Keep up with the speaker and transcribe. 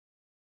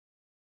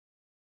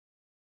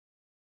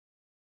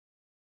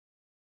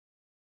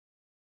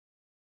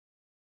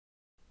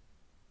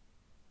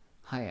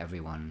Hi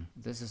everyone,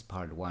 this is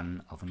part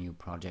 1 of a new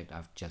project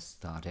I've just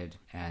started,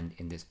 and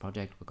in this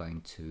project we're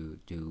going to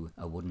do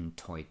a wooden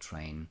toy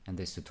train, and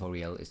this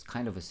tutorial is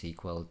kind of a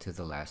sequel to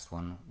the last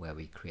one where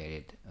we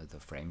created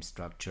the frame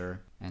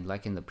structure. And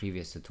like in the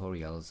previous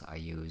tutorials, I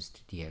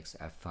used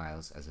DXF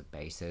files as a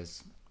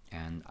basis,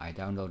 and I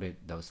downloaded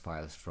those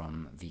files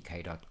from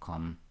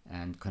vk.com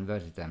and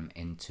converted them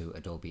into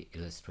Adobe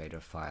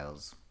Illustrator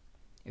files.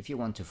 If you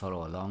want to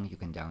follow along, you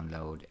can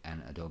download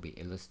an Adobe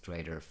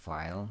Illustrator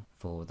file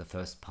for the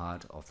first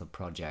part of the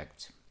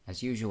project.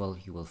 As usual,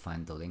 you will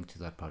find the link to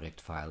that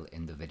project file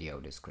in the video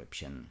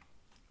description.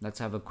 Let's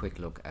have a quick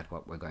look at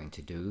what we're going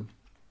to do.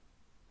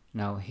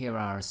 Now, here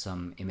are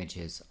some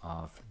images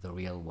of the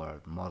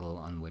real-world model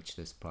on which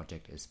this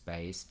project is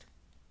based.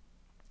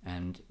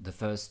 And the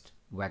first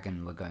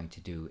wagon we're going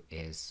to do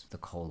is the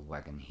coal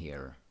wagon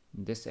here.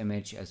 This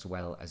image, as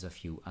well as a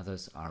few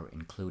others, are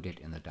included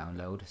in the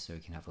download, so you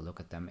can have a look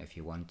at them if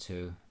you want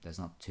to. There's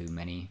not too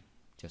many,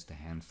 just a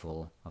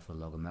handful of the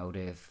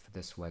locomotive,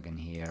 this wagon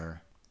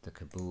here, the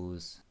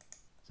caboose,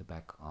 the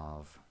back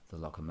of the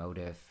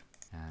locomotive,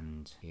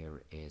 and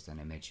here is an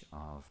image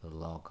of the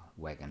log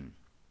wagon.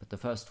 But the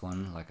first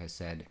one, like I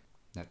said,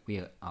 that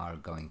we are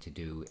going to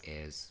do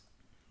is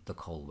the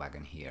coal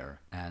wagon here,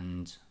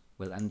 and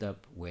we'll end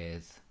up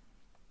with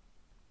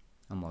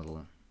a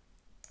model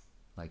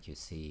like you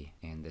see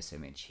in this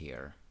image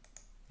here,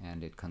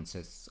 and it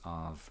consists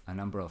of a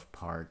number of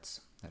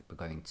parts that we're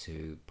going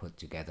to put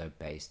together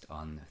based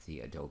on the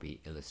Adobe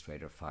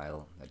Illustrator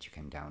file that you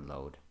can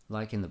download.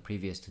 Like in the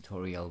previous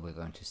tutorial, we're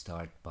going to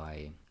start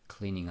by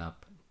cleaning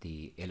up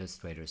the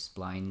Illustrator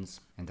splines,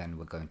 and then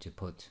we're going to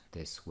put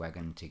this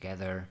wagon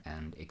together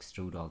and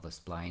extrude all the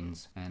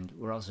splines, and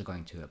we're also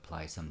going to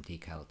apply some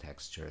decal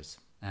textures.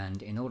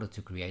 And in order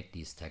to create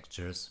these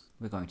textures,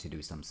 we're going to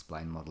do some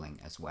spline modeling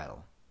as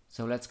well.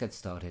 So let's get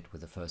started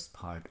with the first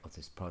part of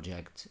this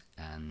project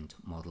and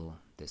model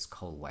this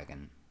coal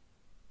wagon.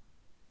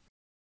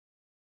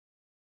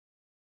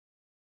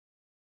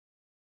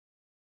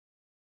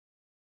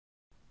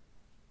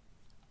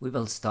 We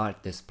will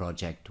start this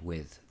project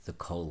with the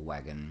coal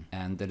wagon,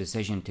 and the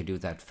decision to do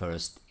that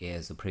first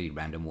is a pretty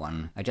random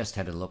one. I just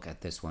had a look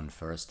at this one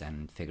first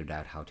and figured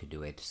out how to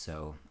do it,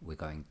 so we're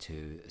going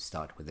to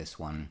start with this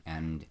one.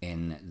 And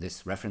in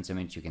this reference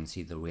image you can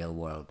see the real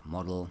world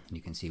model. You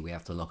can see we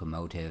have the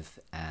locomotive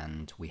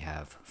and we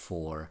have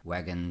 4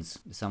 wagons.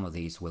 Some of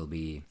these will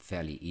be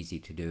fairly easy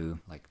to do,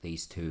 like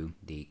these two.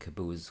 The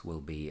caboose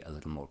will be a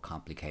little more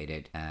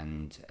complicated,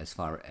 and as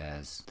far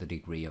as the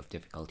degree of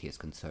difficulty is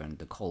concerned,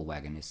 the coal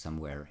wagon is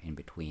somewhere in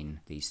between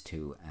these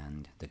two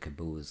and the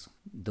caboose.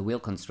 The wheel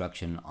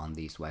construction on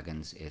these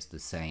wagons is the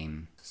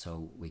same,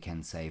 so we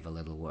can save a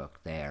little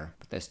work there,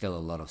 but there's still a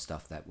lot of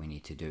stuff that we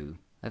need to do.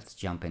 Let's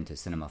jump into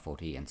Cinema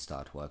 4D and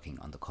start working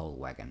on the coal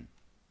wagon.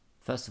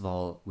 First of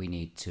all, we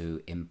need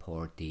to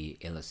import the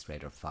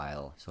Illustrator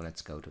file. So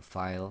let's go to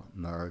File,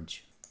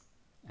 Merge,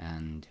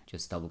 and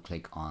just double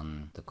click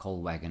on the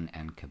coal wagon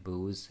and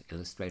caboose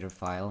Illustrator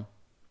file.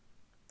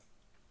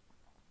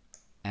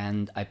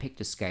 And I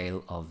picked a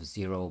scale of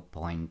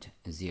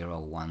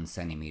 0.01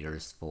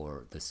 centimeters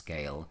for the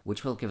scale,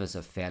 which will give us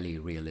a fairly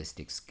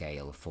realistic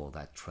scale for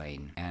that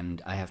train.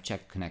 And I have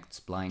checked connect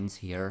splines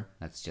here.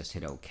 Let's just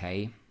hit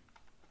OK.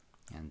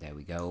 And there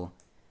we go.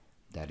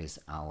 That is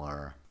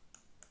our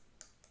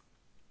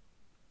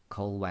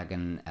coal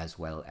wagon as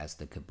well as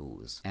the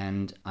caboose.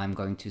 And I'm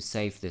going to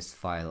save this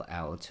file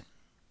out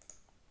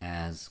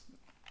as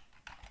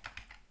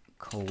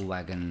coal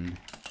wagon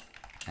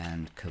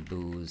and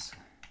caboose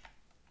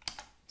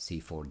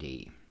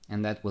C4D,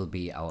 and that will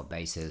be our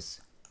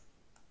basis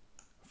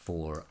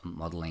for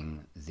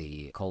modeling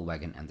the coal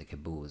wagon and the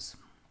caboose.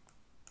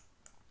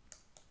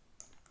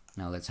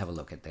 Now let's have a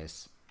look at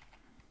this.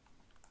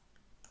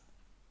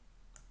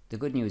 The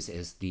good news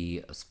is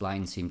the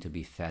splines seem to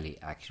be fairly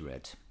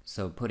accurate,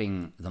 so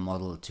putting the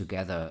model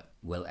together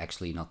will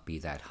actually not be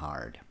that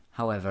hard.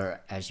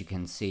 However, as you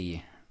can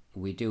see,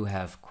 we do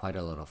have quite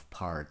a lot of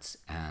parts,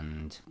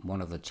 and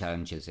one of the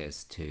challenges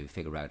is to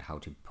figure out how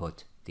to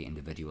put the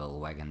individual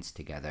wagons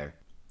together.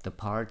 The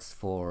parts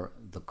for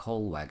the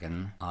coal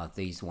wagon are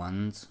these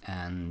ones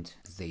and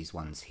these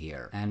ones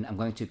here. And I'm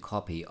going to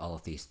copy all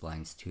of these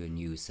splines to a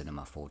new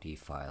Cinema 4D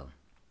file.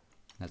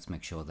 Let's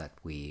make sure that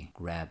we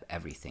grab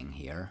everything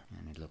here.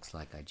 And it looks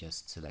like I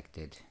just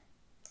selected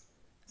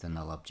the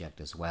null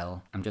object as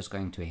well. I'm just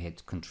going to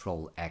hit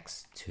Ctrl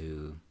X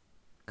to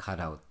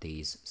cut out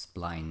these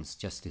splines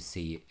just to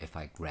see if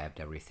I grabbed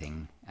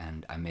everything,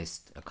 and I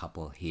missed a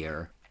couple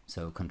here.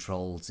 So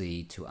Ctrl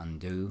Z to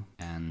undo,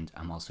 and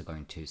I'm also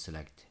going to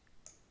select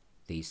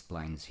these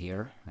splines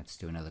here. Let's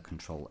do another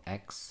Ctrl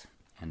X,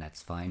 and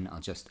that's fine.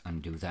 I'll just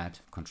undo that.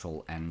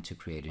 Ctrl N to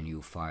create a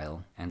new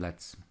file, and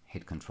let's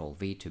hit Ctrl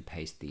V to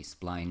paste these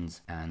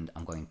splines, and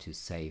I'm going to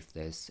save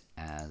this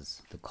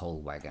as the coal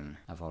wagon.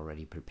 I've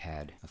already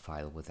prepared a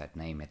file with that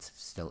name. It's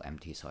still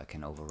empty, so I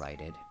can overwrite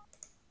it.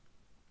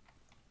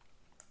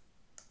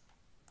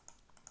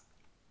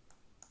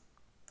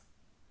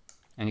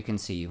 And you can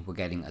see we're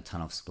getting a ton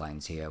of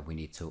splines here. We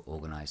need to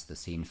organize the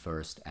scene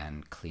first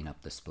and clean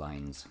up the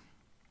splines.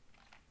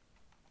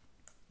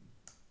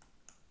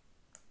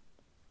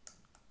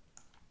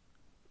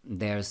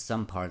 There's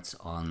some parts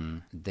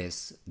on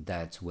this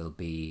that will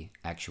be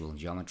actual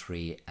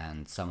geometry,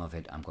 and some of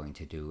it I'm going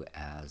to do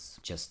as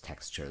just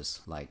textures,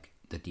 like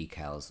the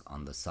decals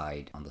on the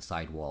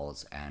side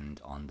walls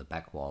and on the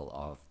back wall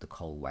of the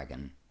coal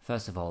wagon.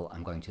 First of all,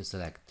 I'm going to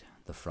select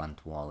the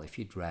front wall. If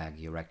you drag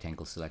your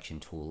rectangle selection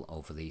tool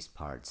over these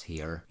parts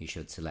here, you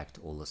should select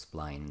all the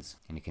splines,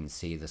 and you can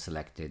see the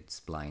selected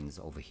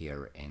splines over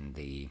here in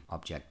the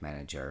object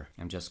manager.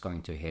 I'm just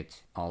going to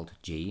hit Alt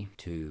G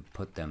to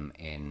put them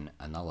in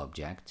a null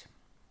object,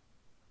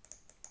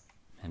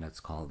 and let's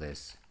call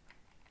this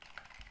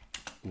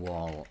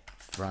wall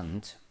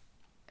front,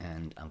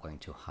 and I'm going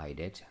to hide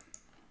it,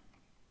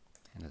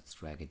 and let's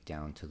drag it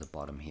down to the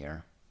bottom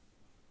here.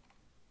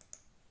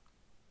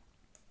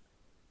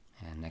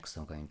 And next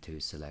I'm going to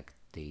select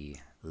the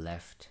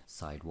left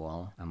side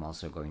wall. I'm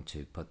also going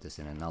to put this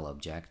in a null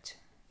object,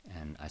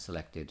 and I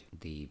selected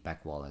the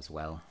back wall as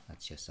well.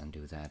 Let's just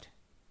undo that.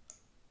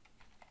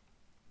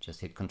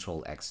 Just hit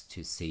Ctrl X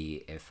to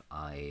see if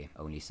I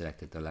only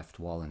selected the left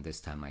wall, and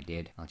this time I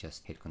did. I'll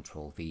just hit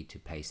Ctrl V to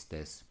paste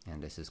this,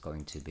 and this is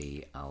going to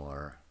be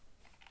our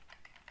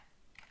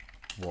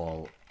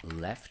wall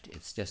left.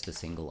 It's just a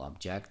single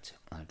object.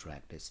 I'll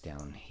drag this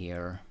down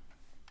here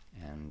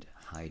and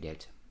hide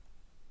it.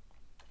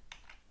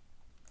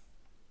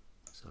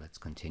 So let's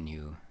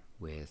continue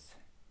with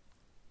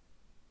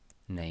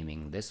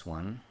naming this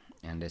one,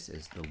 and this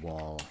is the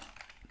wall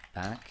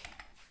back.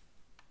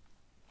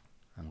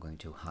 I'm going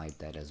to hide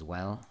that as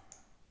well.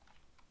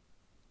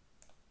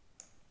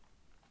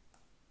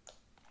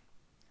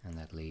 And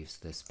that leaves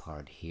this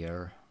part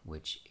here,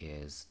 which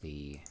is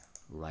the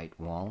right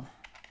wall.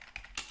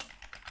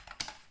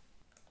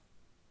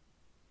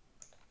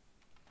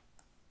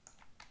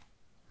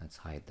 Let's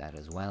hide that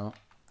as well.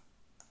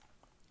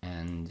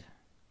 And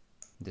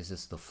this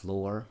is the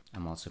floor.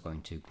 I'm also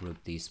going to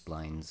group these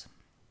splines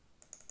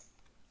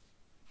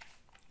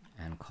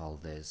and call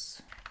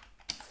this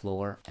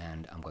floor,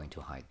 and I'm going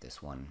to hide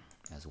this one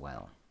as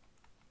well.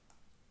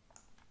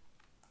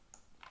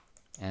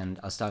 And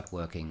I'll start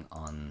working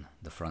on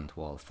the front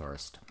wall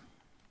first.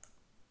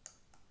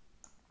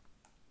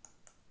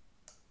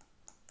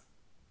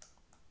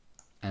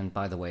 And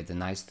by the way, the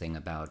nice thing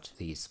about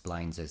these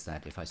splines is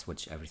that if I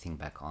switch everything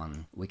back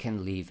on, we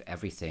can leave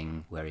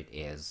everything where it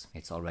is.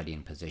 It's already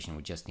in position.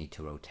 We just need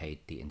to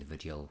rotate the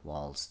individual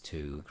walls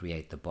to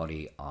create the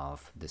body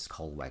of this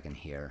coal wagon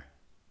here.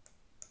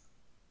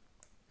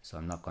 So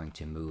I'm not going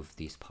to move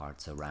these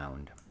parts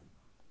around.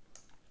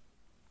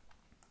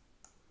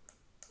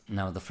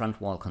 Now the front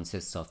wall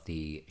consists of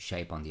the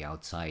shape on the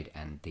outside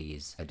and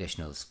these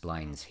additional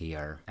splines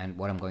here. And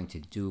what I'm going to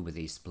do with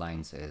these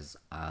splines is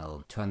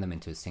I'll turn them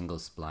into a single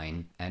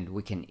spline, and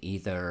we can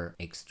either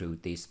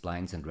extrude these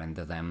splines and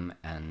render them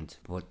and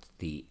put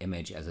the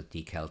image as a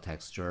decal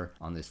texture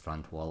on this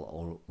front wall,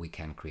 or we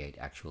can create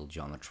actual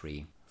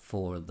geometry.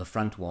 For the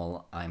front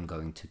wall, I'm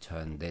going to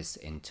turn this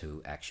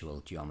into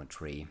actual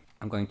geometry.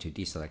 I'm going to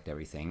deselect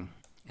everything,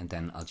 and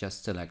then I'll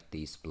just select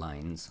these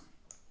splines.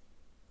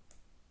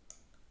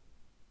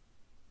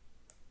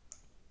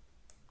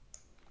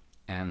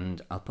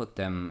 And I'll put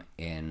them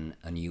in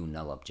a new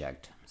null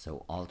object.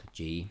 So Alt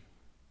G.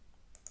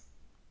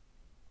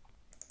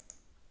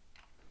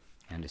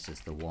 And this is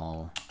the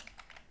wall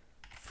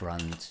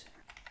front.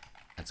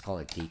 Let's call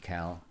it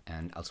decal.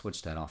 And I'll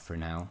switch that off for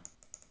now.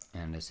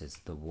 And this is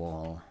the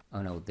wall.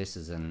 Oh no, this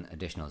is an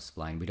additional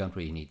spline. We don't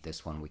really need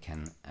this one. We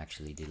can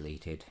actually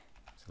delete it.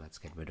 So let's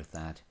get rid of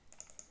that.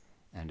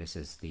 And this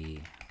is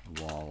the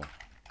wall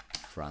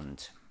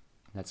front.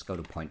 Let's go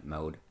to point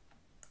mode.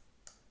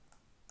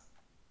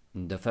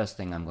 The first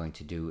thing I'm going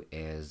to do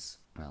is,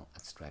 well,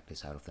 let's drag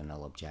this out of the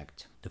null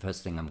object. The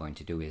first thing I'm going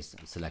to do is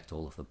select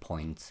all of the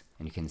points,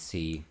 and you can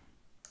see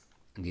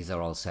these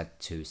are all set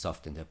to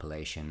soft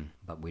interpolation,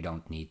 but we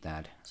don't need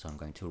that. So I'm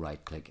going to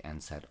right click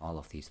and set all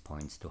of these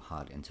points to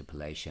hard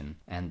interpolation.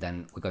 And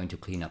then we're going to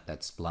clean up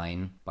that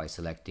spline by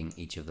selecting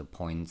each of the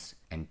points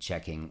and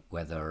checking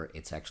whether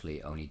it's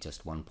actually only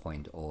just one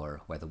point or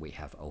whether we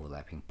have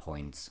overlapping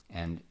points.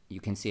 And you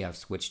can see I've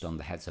switched on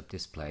the heads up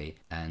display,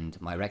 and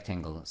my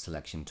rectangle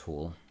selection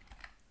tool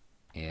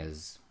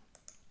is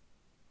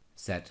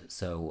set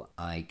so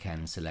I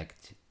can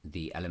select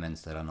the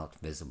elements that are not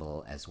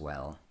visible as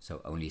well.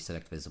 So only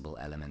select visible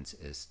elements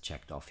is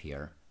checked off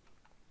here.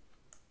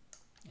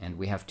 And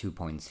we have 2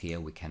 points here.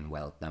 We can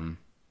weld them,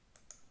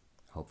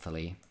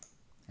 hopefully,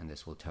 and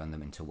this will turn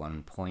them into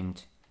 1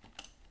 point.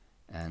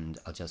 And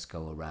I'll just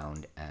go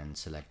around and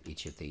select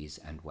each of these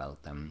and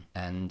weld them.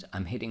 And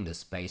I'm hitting the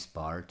space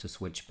bar to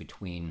switch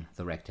between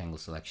the rectangle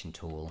selection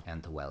tool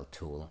and the weld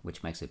tool,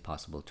 which makes it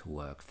possible to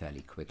work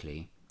fairly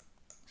quickly.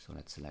 So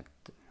let's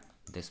select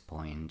this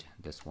point,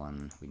 this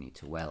one we need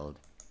to weld.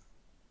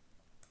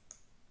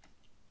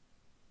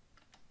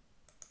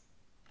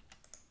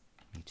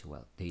 Need to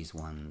weld these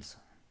ones.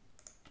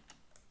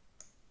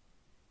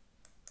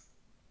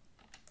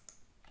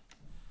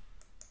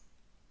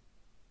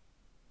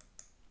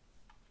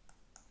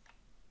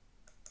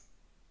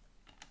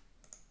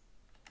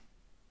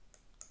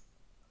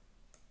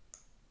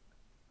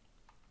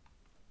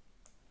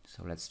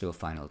 So let's do a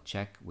final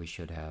check. We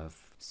should have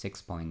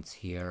 6 points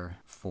here,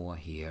 4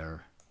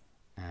 here,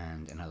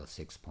 and another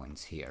 6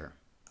 points here.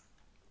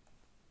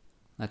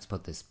 Let's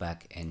put this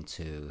back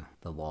into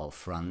the wall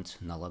front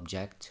null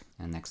object,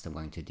 and next I'm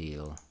going to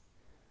deal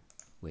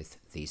with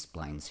these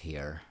splines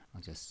here.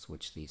 I'll just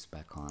switch these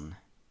back on.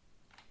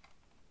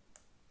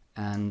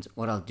 And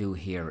what I'll do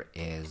here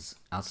is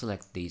I'll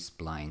select these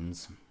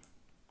splines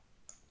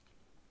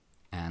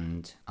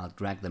and I'll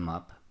drag them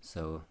up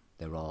so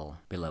they're all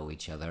below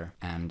each other,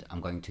 and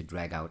I'm going to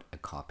drag out a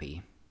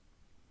copy.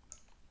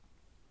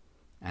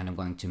 And I'm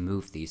going to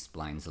move these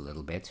splines a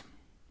little bit.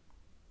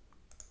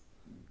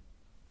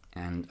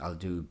 And I'll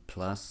do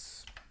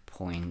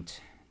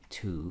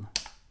 +0.2,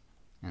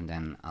 and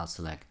then I'll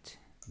select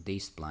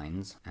these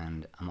splines,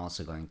 and I'm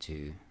also going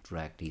to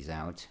drag these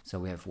out. So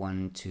we have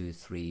 1, 2,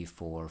 3,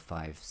 4,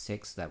 5,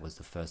 6. That was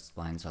the first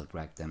spline, so I'll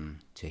drag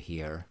them to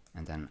here,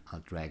 and then I'll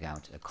drag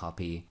out a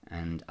copy,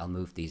 and I'll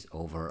move these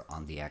over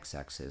on the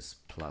x-axis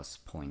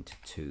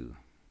 +0.2.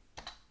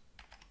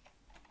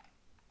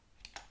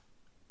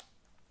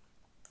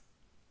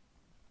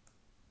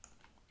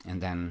 And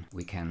then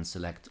we can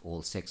select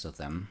all 6 of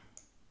them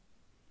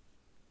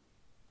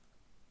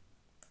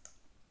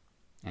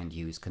and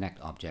use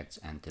connect objects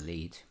and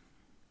delete.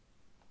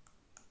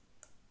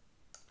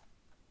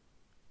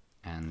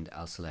 And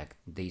I'll select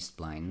these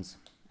splines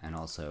and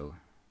also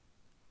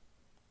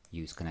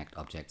use connect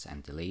objects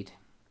and delete.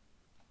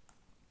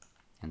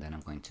 And then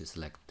I'm going to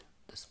select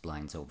the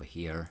splines over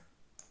here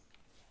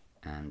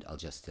and I'll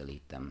just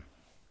delete them.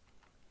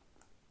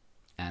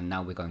 And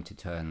now we're going to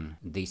turn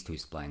these 2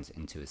 splines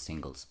into a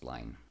single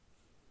spline.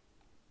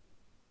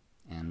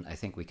 And I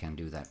think we can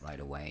do that right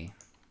away.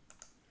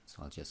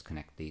 So I'll just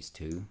connect these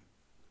 2.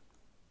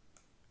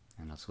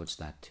 And I'll switch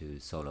that to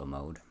solo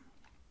mode.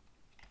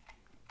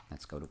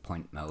 Let's go to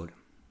point mode.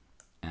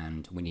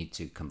 And we need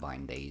to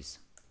combine these.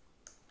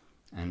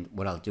 And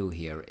what I'll do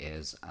here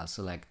is I'll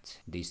select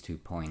these 2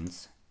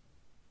 points.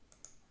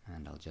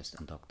 And I'll just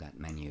undock that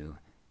menu.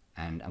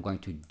 And I'm going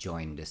to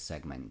join this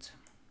segment.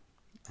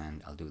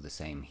 And I'll do the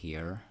same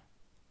here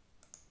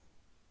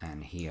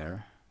and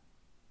here.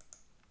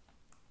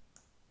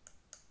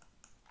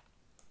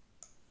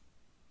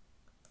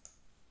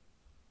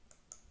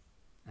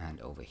 And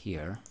over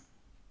here.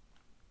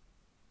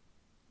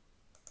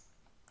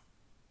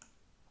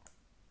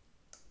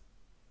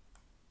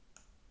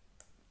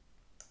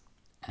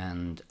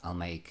 And I'll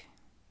make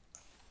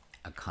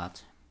a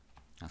cut.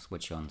 I'll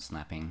switch on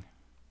snapping.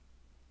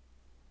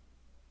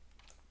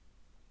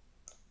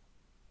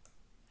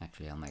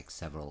 Actually, I'll make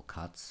several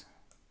cuts.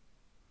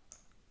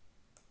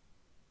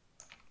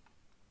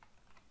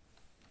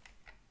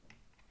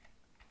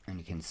 And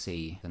you can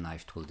see the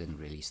knife tool didn't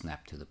really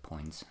snap to the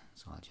points,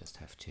 so I'll just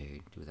have to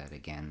do that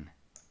again.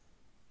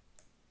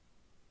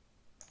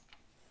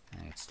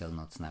 And it's still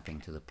not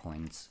snapping to the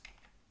points.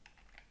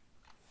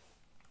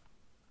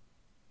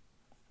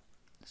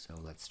 So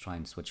let's try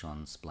and switch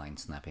on spline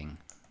snapping.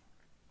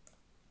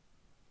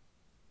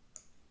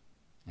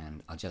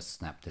 And I'll just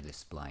snap to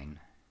this spline.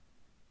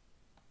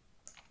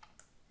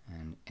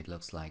 And it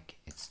looks like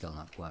it's still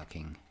not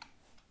working.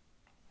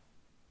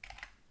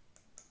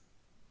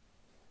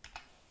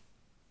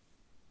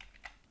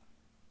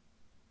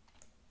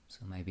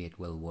 So maybe it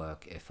will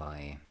work if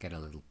I get a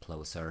little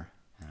closer,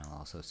 and I'll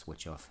also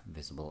switch off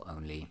visible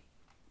only.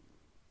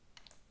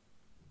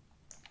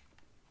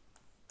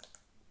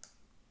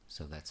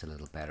 So that's a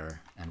little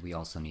better. And we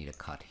also need a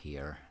cut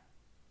here.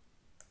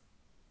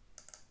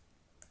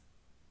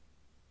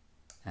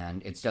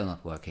 And it's still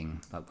not working,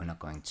 but we're not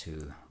going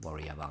to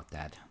worry about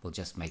that. We'll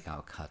just make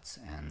our cuts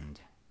and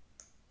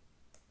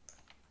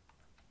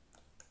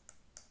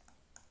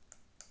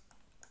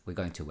we're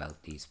going to weld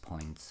these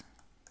points.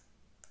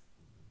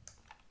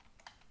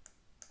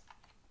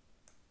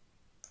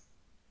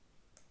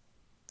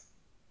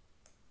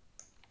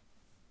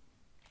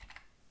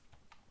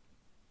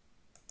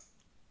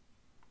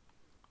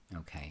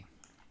 Okay.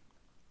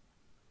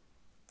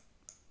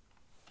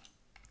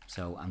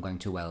 So I'm going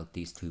to weld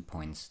these 2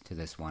 points to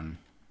this one.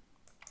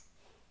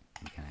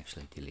 We can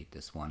actually delete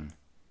this one.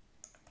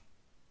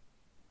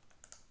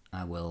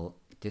 I will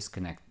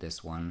disconnect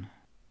this one,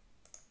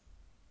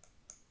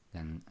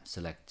 then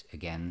select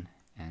again,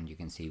 and you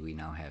can see we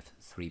now have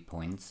 3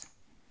 points.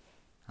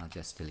 I'll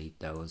just delete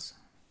those,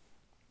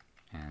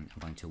 and I'm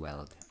going to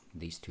weld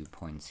these 2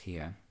 points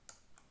here.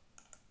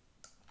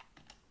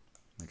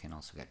 We can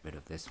also get rid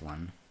of this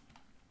one.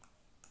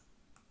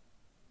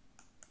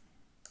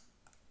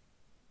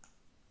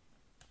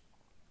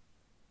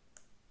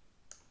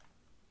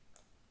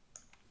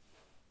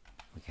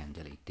 We can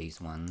delete these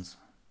ones,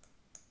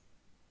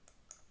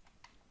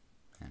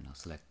 and I'll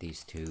select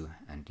these 2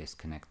 and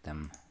disconnect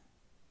them,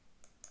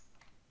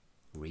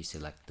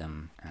 reselect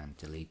them and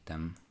delete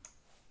them.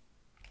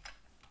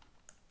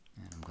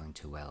 And I'm going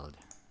to weld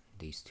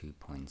these 2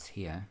 points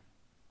here.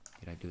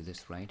 Did I do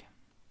this right?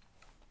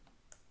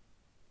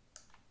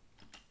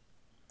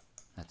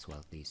 Let's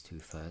weld these 2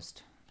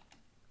 first.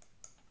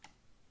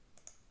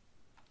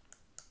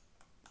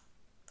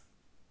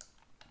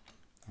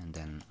 And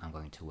then then I'm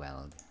going to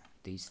weld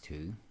these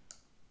two,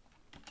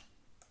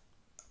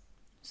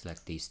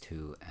 select these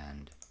two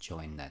and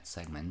join that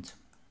segment.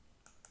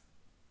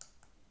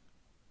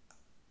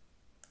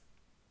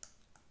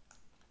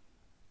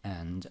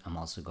 And I'm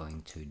also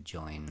going to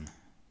join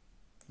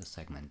the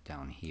segment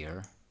down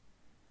here,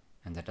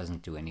 and that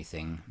doesn't do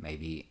anything.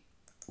 Maybe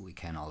we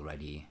can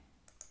already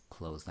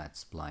close that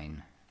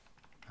spline.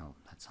 No,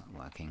 that's not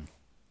working.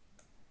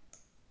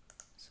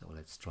 So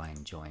let's try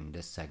and join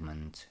this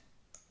segment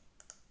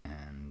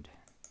and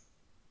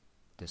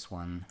this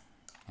one,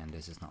 and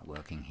this is not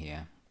working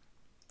here.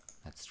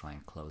 Let's try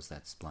and close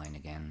that spline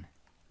again,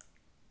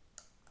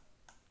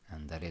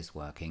 and that is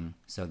working.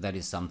 So that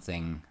is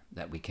something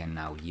that we can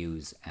now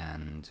use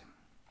and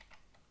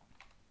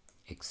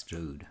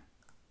extrude.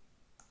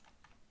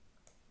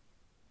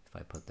 If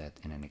I put that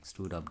in an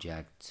extrude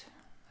object,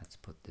 let's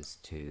put this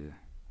to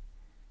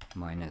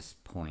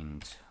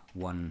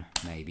 -0.1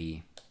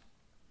 maybe,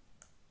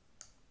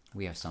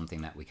 we have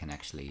something that we can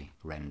actually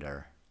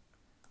render,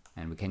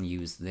 and we can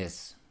use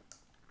this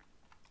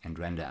and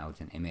render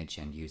out an image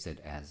and use it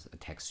as a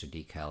texture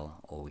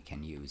decal, or we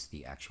can use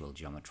the actual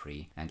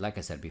geometry. And like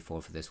I said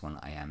before, for this one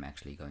I am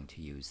actually going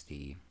to use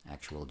the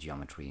actual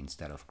geometry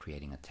instead of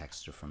creating a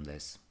texture from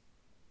this.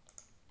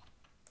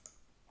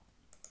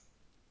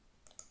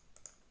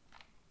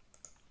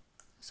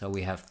 So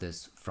we have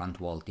this front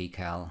wall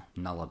decal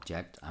null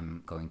object.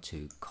 I'm going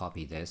to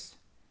copy this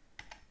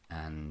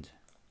and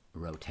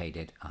rotate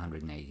it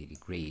 180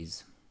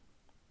 degrees.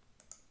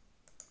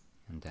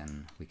 And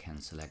then we can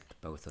select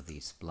both of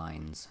these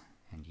splines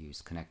and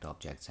use connect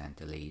objects and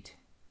delete.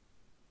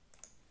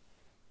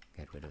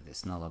 Get rid of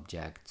this null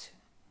object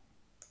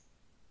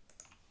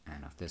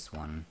and of this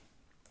one.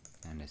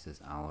 And this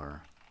is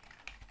our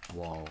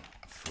wall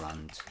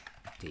front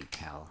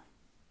decal.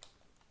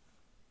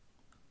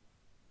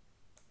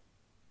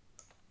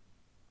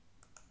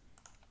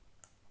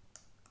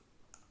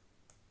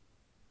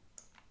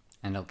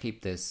 And I'll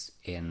keep this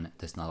in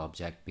this null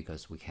object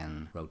because we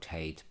can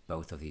rotate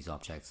both of these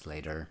objects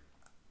later.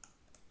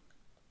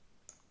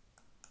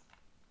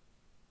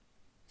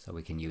 So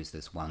we can use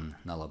this one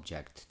null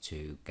object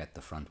to get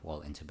the front wall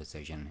into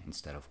position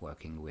instead of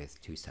working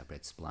with two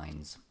separate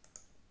splines.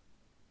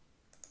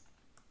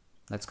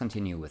 Let's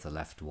continue with the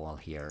left wall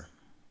here.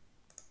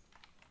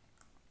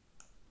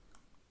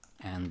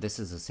 And this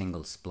is a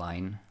single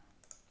spline.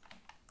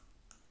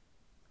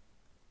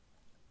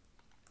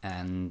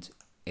 And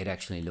it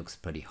actually looks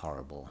pretty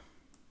horrible.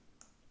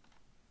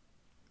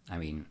 I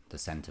mean, the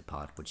center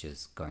part, which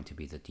is going to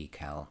be the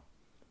decal.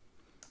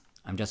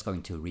 I'm just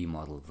going to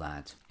remodel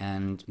that.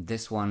 And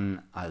this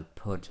one I'll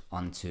put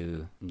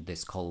onto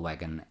this coal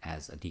wagon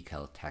as a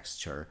decal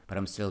texture, but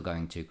I'm still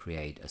going to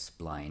create a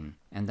spline.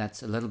 And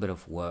that's a little bit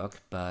of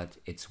work, but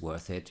it's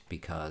worth it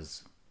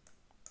because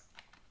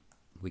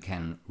we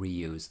can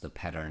reuse the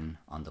pattern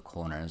on the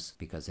corners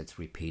because it's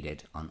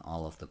repeated on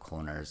all of the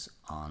corners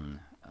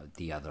on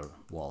the other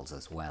walls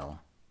as well.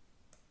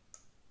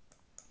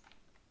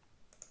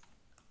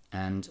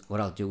 And what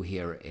I'll do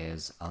here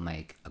is I'll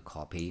make a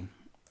copy,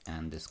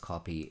 and this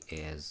copy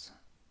is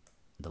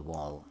the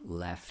wall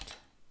left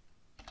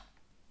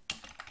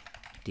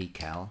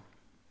decal.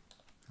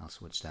 I'll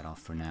switch that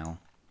off for now,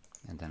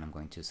 and then I'm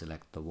going to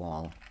select the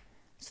wall,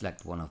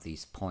 select one of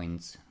these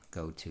points,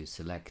 go to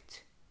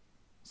select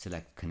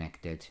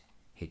connected,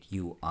 hit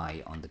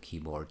UI on the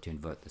keyboard to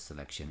invert the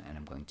selection, and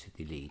I'm going to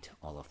delete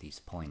all of these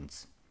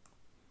points.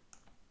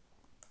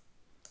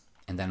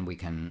 And then we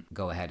can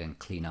go ahead and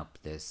clean up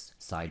this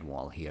side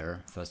wall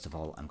here. First of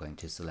all, I'm going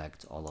to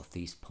select all of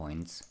these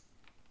points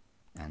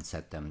and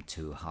set them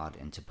to hard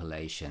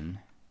interpolation.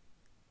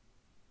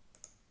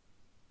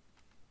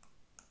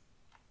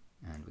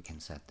 And we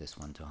can set this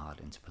one to hard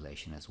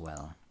interpolation as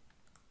well.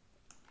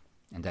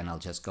 And then I'll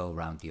just go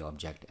around the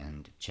object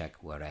and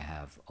check where I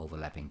have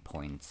overlapping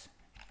points,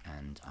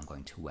 and I'm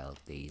going to weld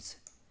these.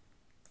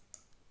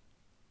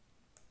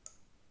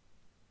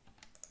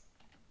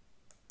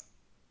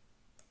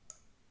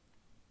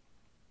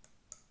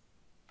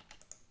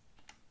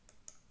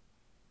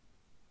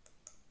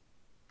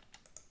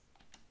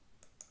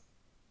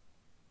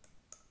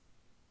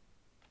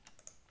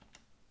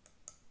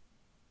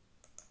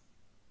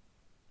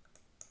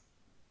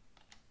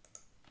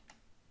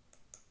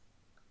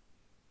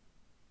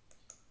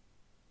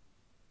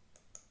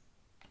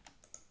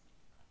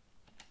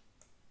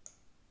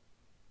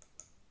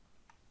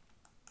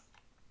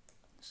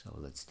 So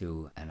let's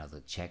do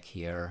another check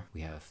here.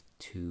 We have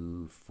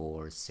 2,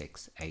 4,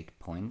 6, 8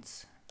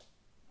 points,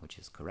 which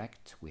is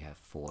correct. We have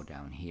 4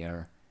 down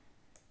here,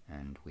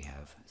 and we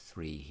have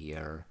 3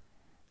 here,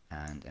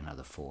 and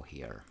another 4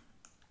 here.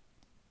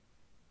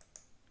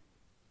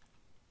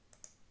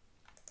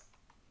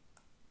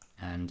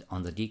 And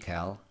on the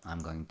decal, I'm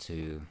going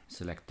to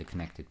select the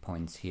connected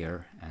points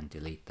here and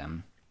delete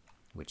them,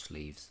 which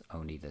leaves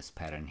only this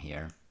pattern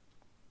here.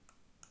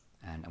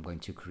 And I'm going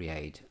to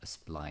create a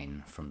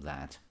spline from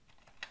that.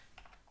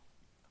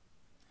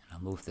 And I'll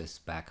move this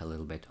back a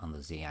little bit on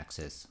the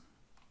Z-axis.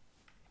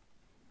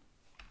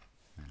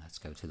 And let's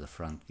go to the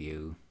front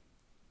view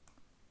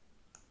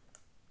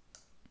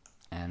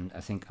And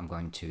I think I'm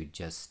going to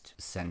just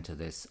center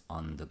this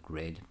on the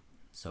grid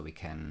so we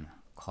can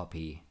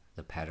copy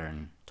the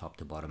pattern top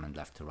to bottom and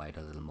left to right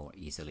a little more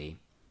easily.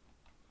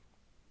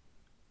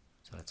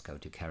 So let's go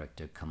to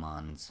character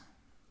commands,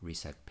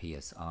 reset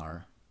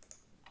PSR,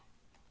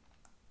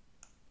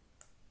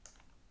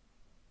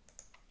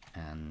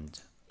 and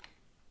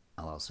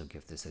I'll also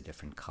give this a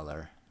different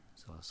color.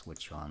 So I'll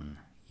switch on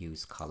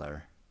use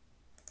color,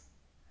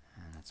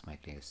 and let's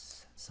make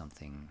this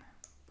something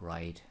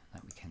bright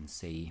that we can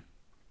see.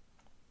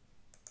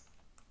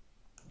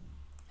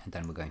 And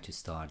then we're going to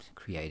start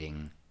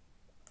creating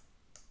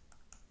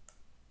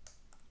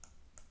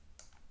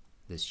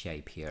this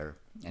shape here.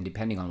 And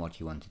depending on what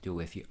you want to do,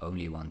 if you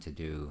only want to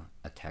do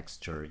a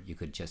texture, you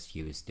could just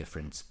use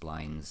different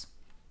splines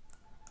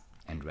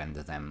and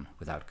render them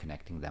without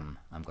connecting them.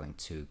 I'm going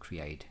to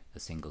create a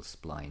single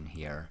spline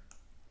here,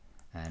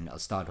 and I'll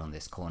start on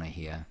this corner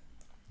here.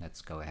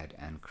 Let's go ahead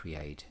and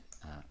create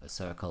a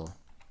circle.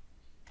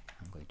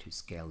 I'm going to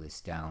scale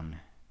this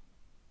down.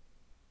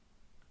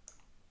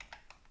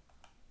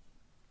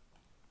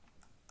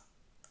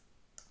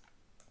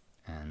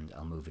 And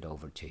I'll move it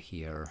over to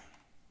here.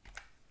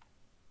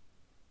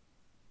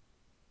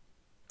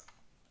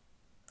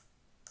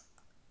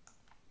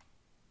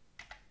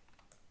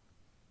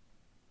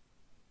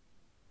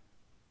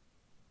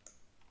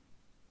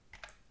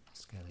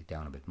 Scale it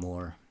down a bit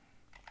more.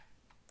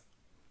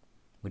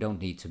 We don't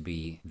need to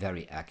be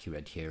very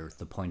accurate here.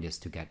 The point is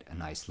to get a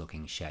nice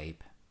looking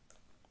shape.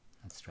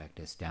 Let's drag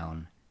this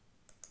down.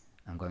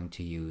 I'm going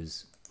to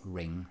use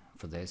ring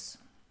for this,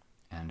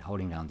 and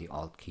holding down the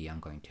Alt key I'm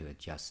going to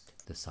adjust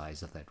the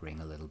size of that ring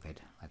a little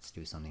bit. Let's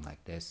do something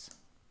like this.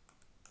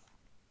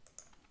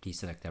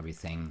 Deselect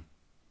everything,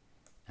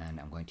 and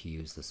I'm going to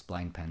use the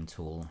spline pen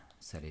tool,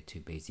 set it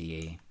to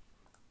Bezier,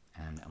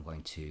 and I'm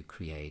going to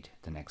create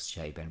the next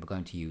shape, and we're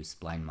going to use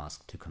spline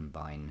mask to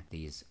combine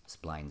these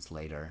splines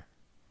later.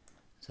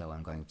 So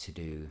I'm going to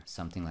do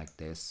something like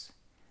this.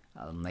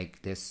 I'll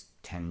make this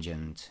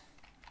tangent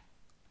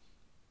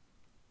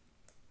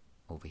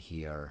over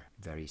here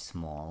very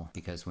small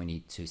because we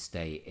need to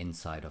stay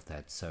inside of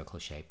that circle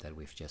shape that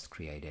we've just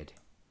created.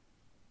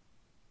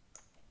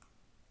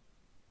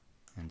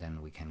 And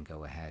then we can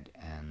go ahead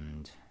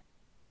and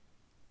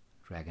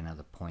drag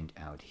another point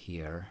out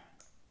here.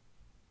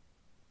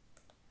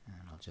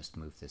 And I'll just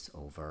move this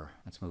over.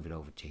 Let's move it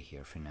over to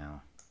here for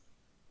now.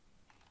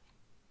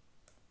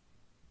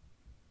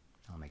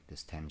 I'll make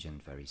this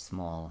tangent very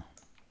small.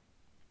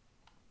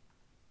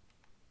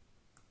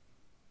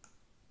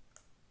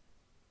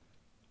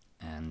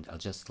 And I'll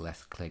just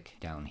left click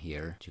down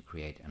here to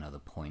create another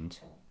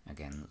point.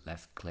 Again,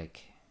 left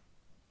click,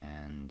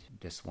 and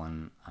this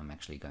one I'm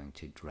actually going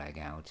to drag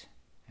out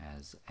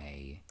as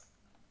a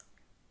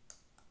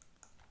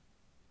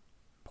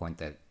point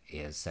that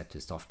is set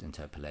to soft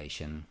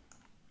interpolation.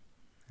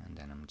 And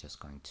then I'm just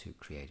going to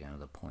create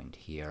another point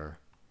here.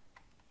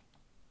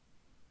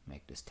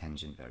 Make this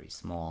tangent very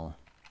small.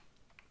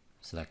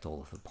 Select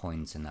all of the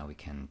points, and now we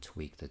can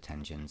tweak the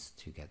tangents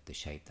to get the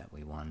shape that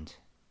we want.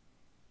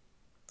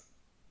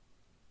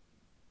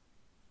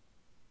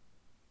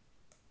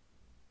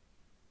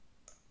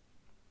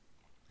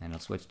 And I'll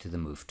switch to the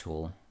move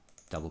tool,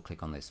 double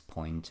click on this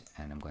point,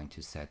 and I'm going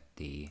to set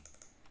the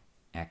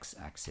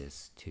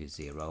x-axis to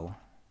 0.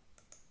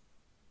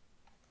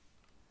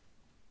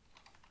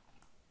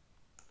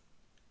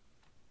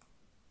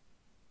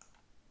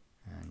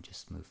 And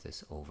just move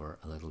this over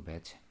a little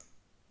bit.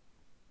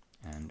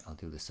 And I'll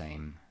do the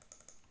same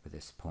with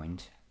this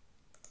point.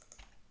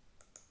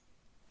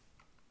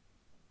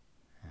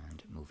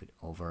 And move it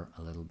over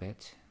a little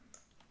bit.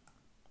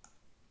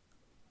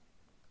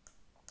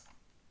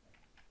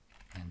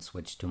 And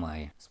switch to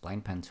my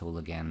spline pen tool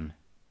again,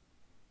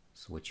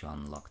 switch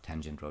on lock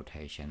tangent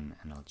rotation,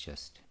 and I'll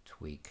just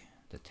tweak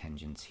the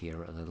tangents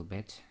here a little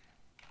bit.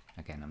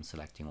 Again, I'm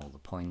selecting all the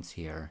points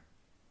here,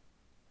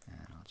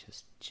 and I'll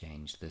just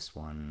change this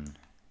one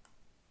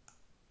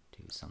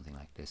to something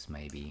like this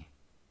maybe.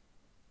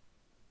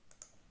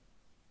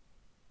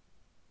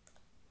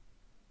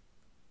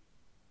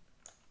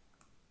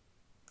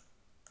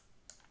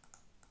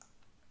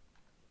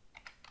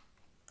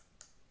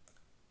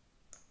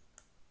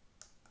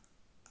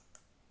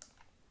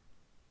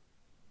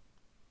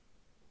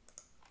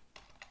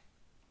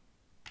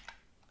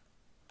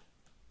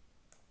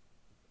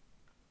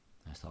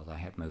 I thought I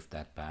had moved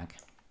that back.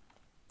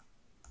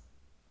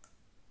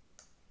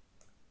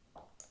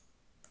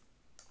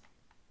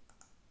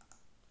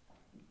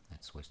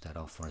 Let's switch that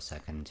off for a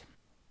second.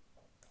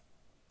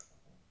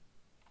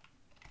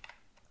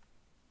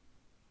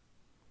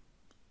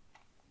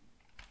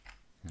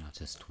 And I'll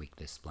just tweak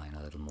this spline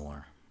a little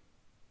more.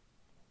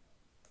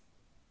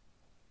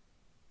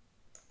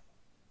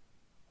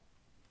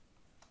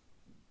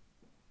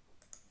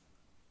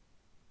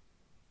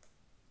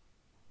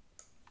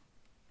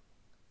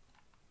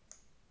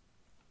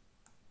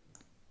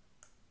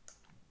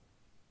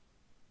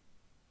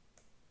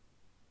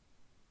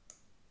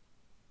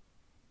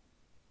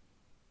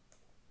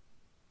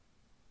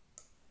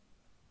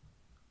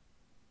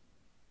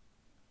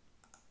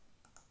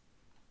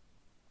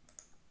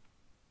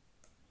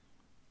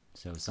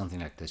 So something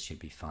like this should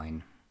be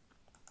fine.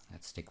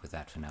 Let's stick with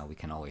that for now. We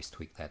can always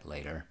tweak that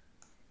later.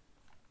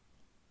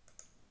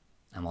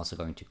 I'm also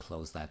going to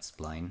close that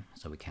spline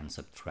so we can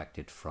subtract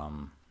it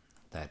from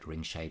that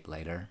ring shape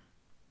later.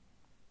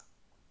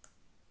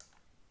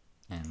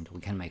 And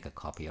we can make a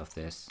copy of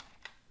this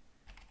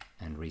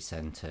and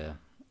recenter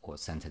or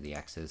center the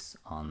axis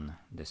on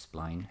this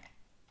spline.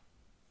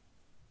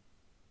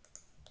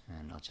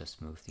 And I'll just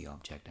move the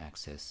object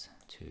axis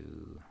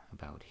to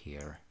about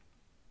here.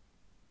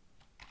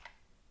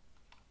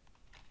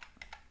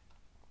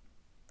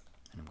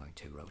 And I'm going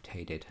to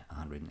rotate it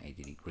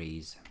 180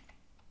 degrees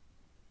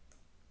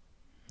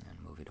and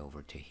move it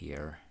over to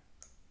here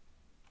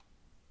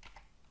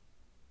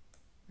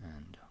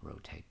and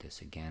rotate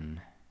this again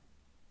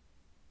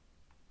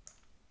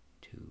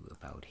to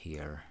about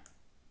here.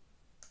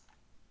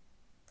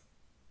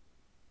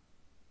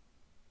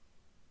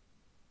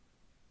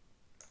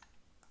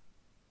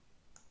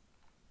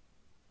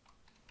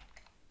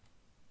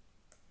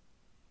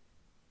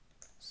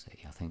 So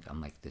I think I'll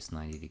make this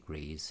 90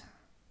 degrees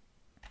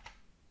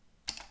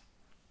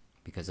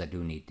because I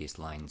do need these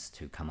lines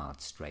to come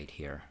out straight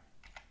here.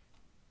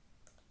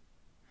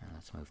 And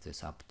let's move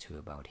this up to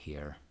about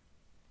here.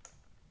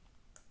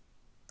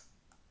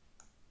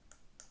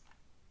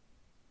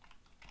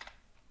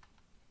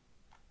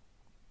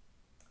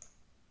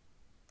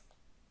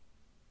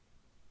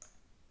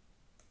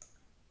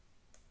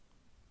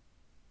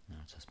 Now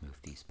let's just move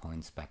these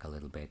points back a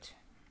little bit,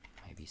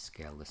 maybe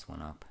scale this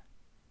one up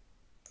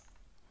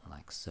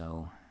like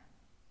so.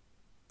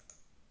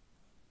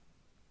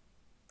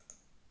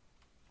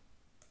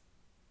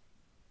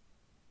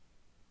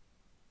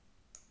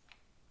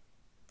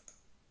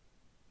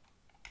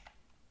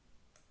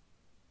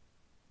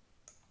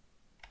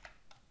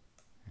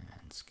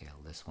 And scale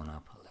this one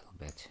up a little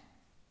bit.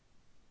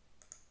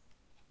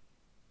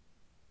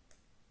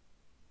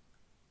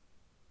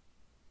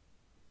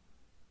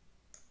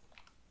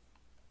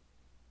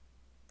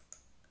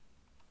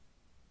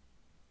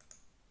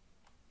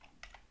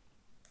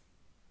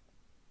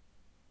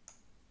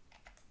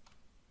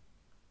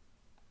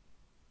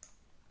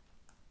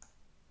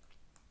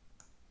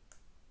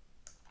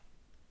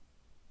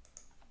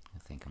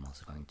 I think I'm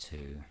also going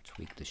to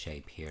tweak the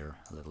shape here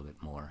a little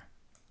bit more.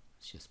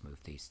 Let's just move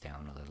these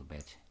down a little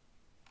bit.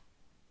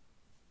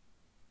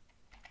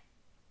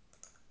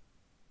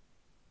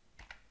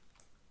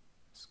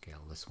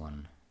 Scale this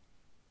one.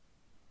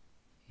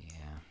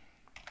 Yeah,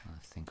 I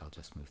think I'll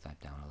just move that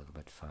down a little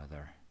bit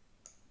further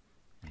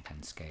and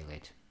then scale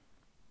it.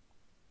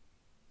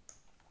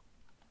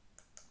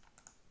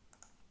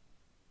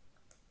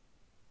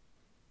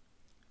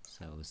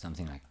 So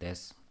something like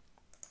this.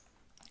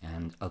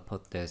 And I'll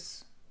put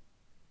this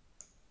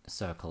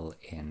circle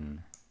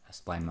in a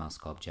spline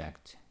mask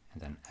object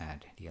and then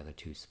add the other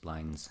two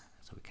splines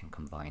so we can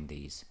combine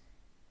these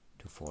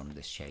to form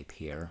this shape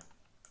here.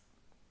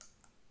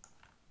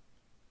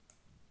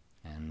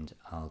 And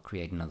I'll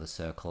create another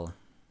circle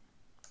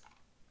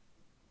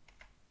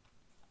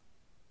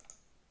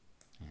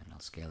and I'll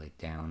scale it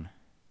down.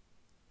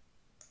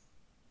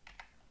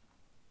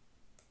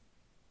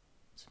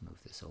 Let's move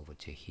this over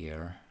to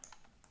here.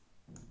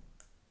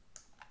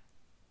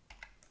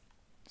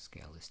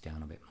 Scale this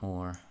down a bit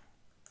more.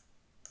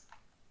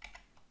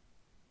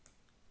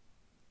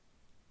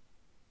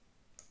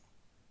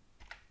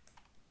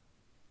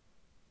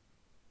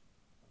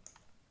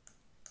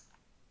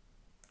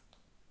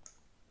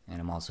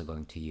 And I'm also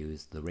going to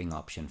use the ring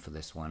option for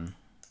this one,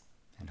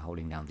 and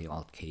holding down the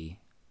Alt key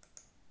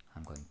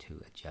I'm going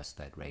to adjust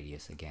that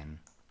radius again,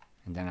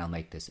 and then I'll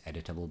make this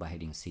editable by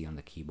hitting C on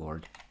the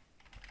keyboard,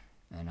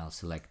 and I'll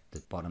select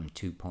the bottom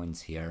 2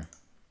 points here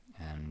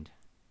and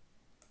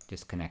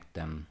disconnect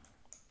them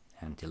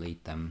and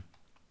delete them,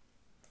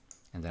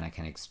 and then I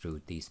can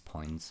extrude these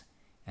points,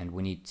 and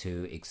we need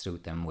to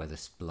extrude them where the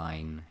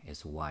spline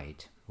is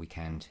white. We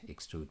can't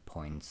extrude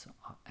points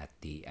at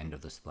the end of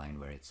the spline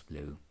where it's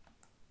blue.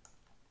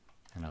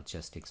 And I'll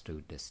just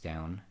extrude this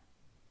down,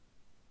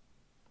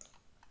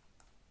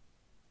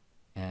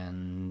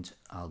 and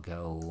I'll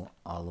go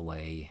all the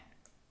way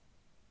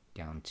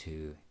down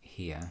to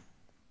here.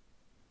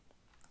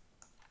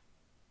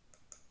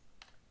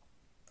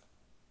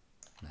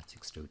 Let's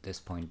extrude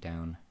this point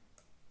down,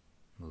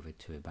 move it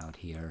to about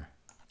here,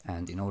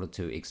 and in order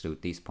to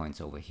extrude these points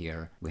over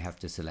here we have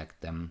to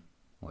select them,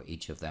 or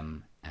each of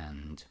them,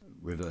 and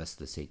reverse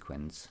the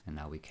sequence, and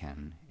now we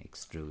can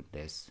extrude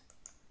this.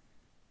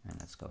 And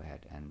let's go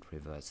ahead and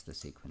reverse the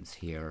sequence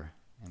here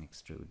and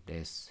extrude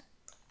this.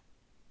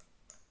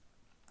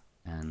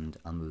 And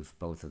I'll move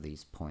both of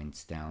these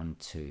points down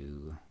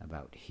to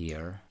about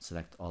here.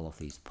 Select all of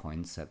these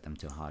points, set them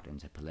to hard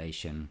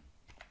interpolation,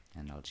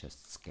 and I'll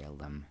just scale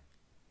them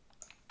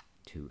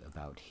to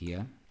about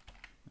here.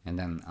 And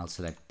then I'll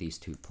select these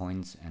 2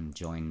 points and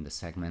join the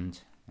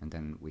segment, and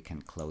then we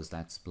can close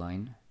that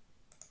spline.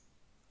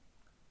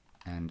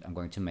 And I'm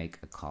going to make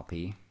a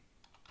copy.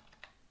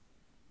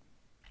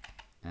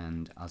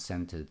 And I'll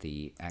center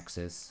the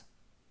axis,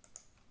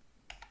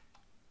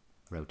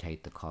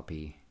 rotate the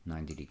copy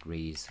 90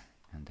 degrees,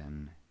 and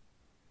then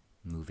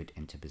move it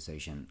into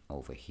position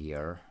over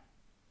here.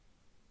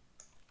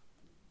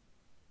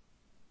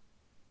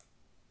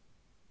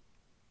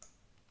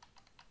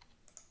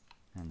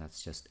 And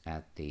let's just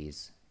add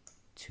these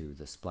to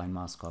the spline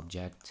mask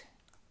object.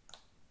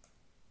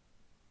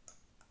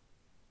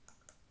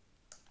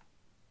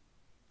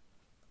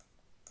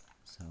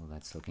 So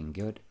that's looking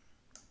good.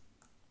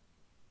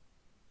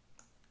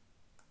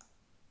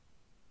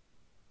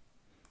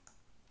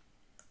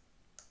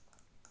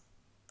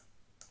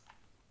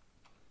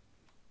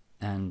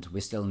 And we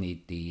still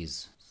need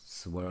these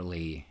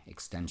swirly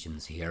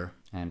extensions here.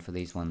 And for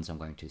these ones I'm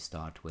going to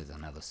start with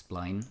another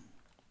spline.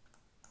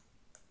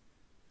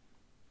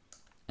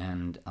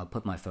 And I'll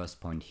put my first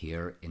point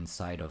here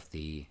inside of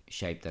the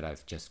shape that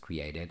I've just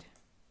created.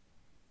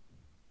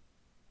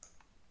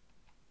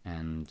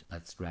 And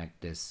let's drag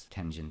this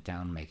tangent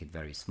down, make it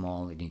very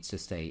small. It needs to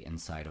stay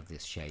inside of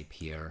this shape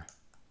here.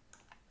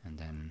 And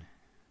then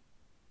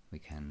we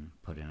can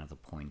put another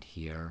point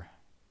here.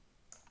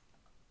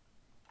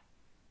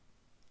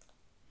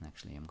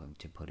 Actually, I'm going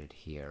to put it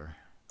here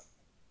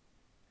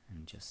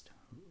and just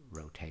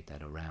rotate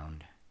that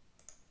around.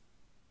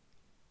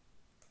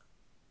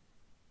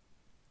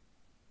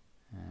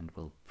 And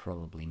we'll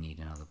probably need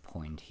another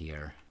point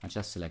here. I'll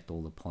just select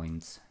all the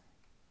points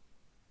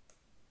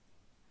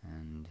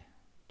and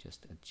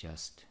just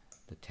adjust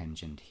the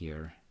tangent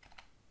here.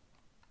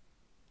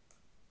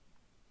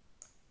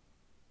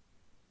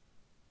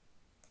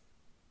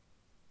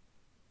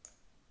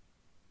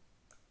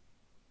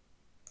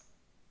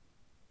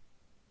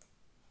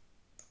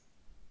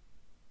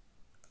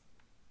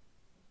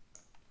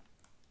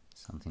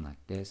 Something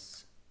like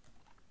this.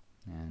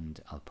 And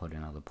I'll put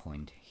another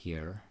point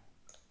here.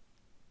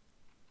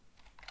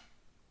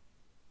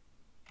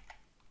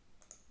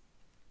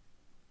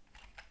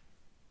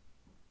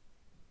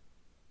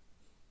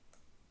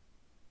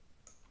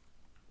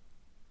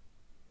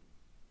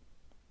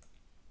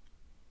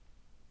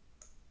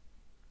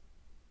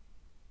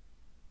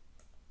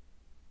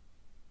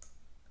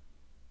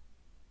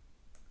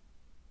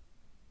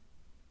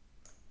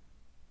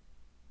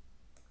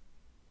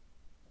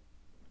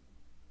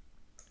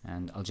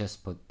 And I'll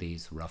just put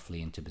these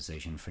roughly into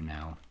position for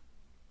now.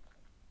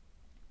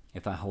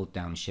 If I hold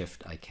down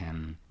Shift, I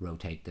can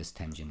rotate this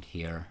tangent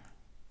here.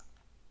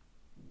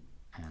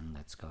 And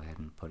let's go ahead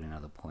and put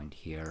another point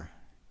here.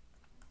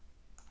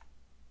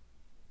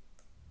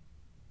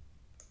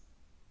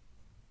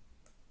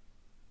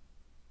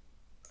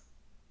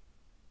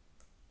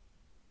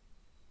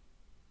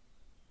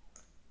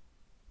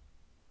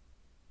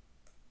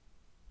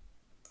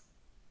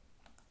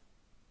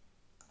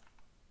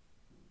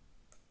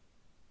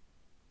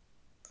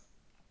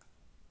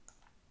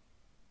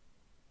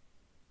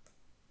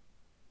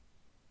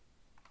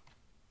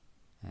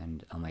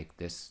 And I'll make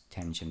this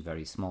tangent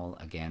very small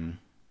again.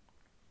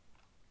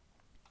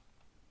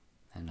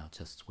 And I'll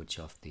just switch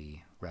off the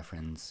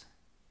reference.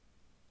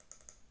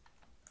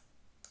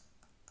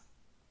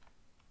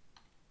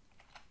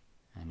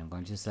 And I'm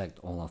going to select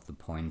all of the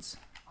points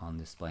on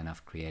the spline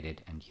I've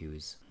created and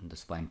use the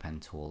spline pen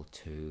tool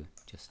to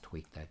just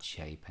tweak that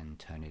shape and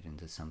turn it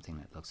into something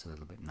that looks a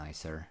little bit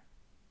nicer.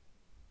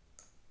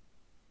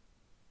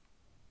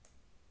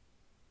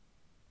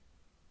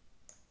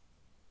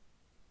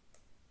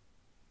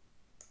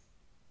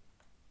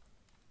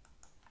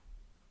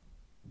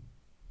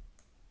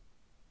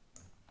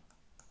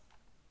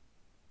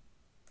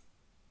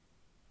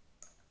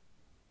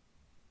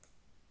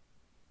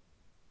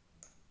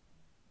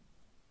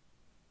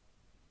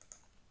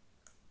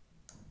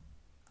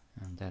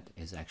 And that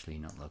is actually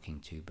not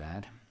looking too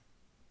bad.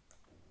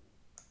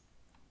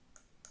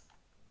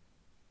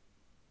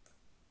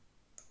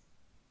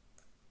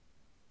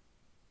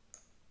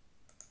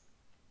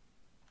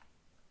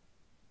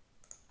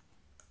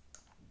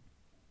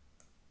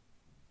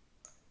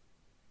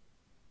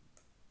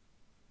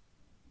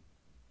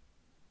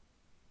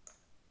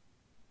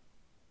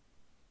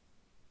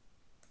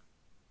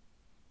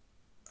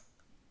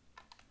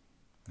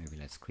 Maybe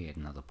let's create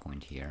another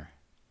point here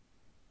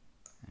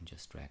and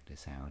just drag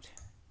this out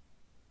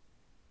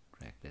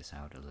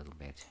a little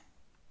bit.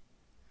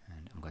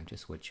 And I'm going to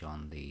switch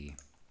on the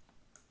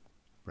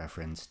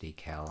reference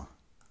decal.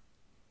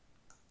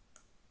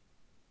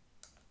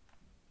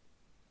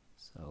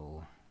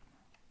 So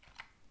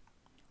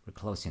we're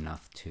close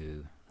enough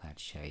to that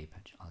shape.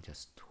 I'll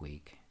just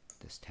tweak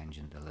this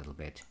tangent a little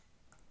bit.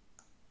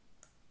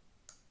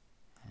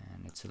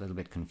 And it's a little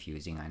bit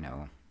confusing, I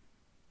know,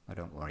 but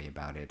don't worry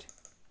about it.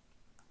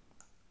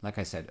 Like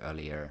I said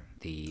earlier,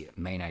 the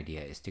main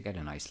idea is to get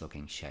a nice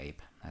looking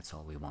shape. That's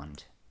all we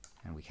want.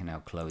 And we can now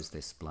close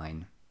this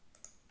spline.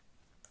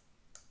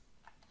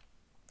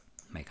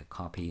 Make a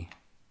copy.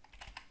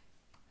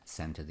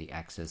 Center the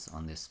axis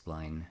on this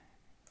spline.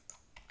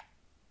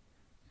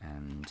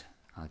 And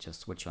I'll just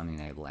switch on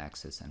enable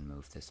axis and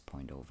move this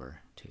point over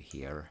to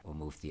here, or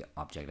move the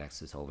object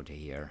axis over to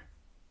here.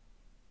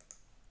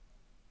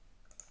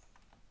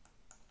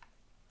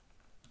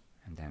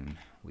 And then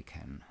we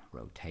can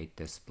rotate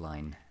this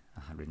spline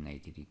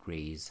 180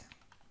 degrees.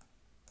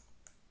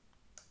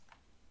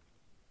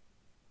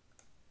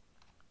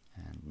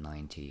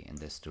 90 in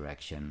this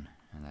direction,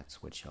 and let's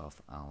switch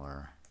off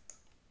our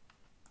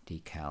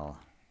decal.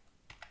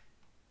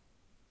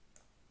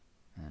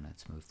 And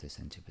let's move this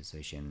into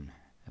position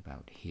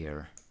about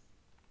here.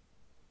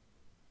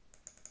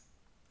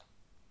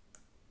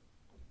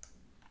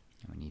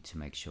 And we need to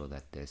make sure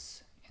that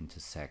this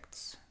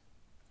intersects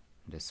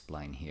this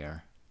spline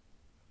here.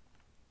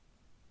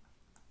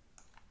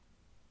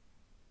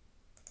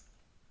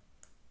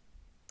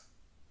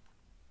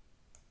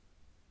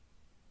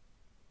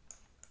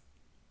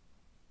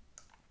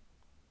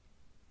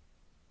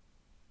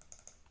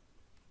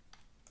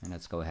 And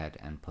let's go ahead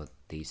and put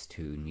these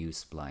two new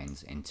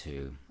splines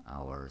into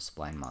our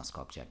spline mask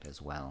object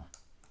as well.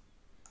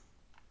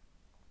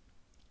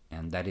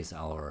 And that is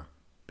our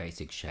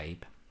basic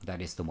shape.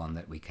 That is the one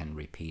that we can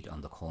repeat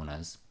on the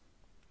corners.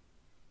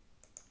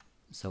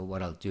 So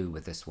what I'll do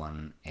with this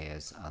one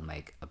is I'll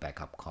make a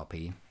backup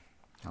copy.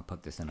 I'll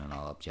put this in a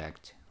null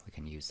object. We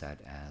can use that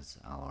as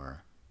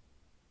our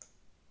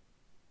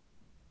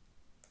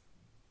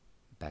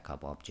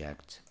backup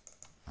object.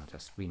 I'll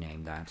just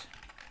rename that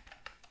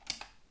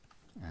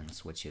and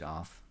switch it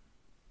off.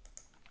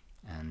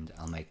 And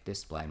I'll make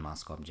this spline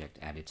mask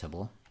object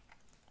editable.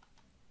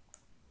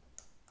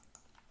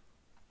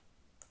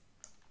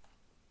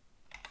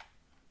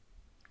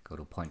 Go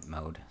to point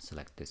mode,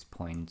 select this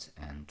point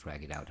and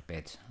drag it out a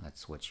bit. Let's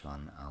switch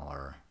on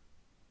our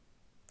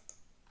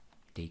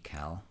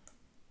decal.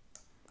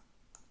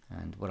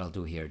 And what I'll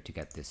do here to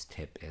get this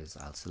tip is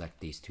I'll select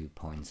these 2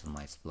 points on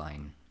my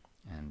spline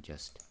and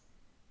just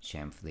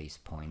chamfer these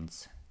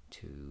points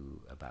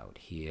to about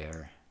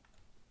here.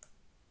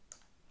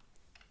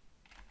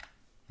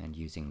 And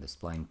using the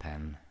spline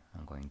pen,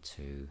 I'm going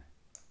to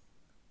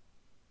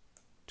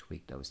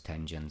tweak those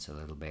tangents a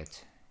little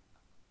bit.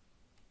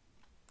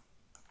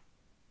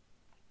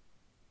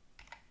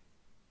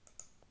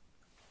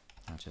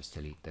 I'll just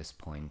delete this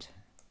point.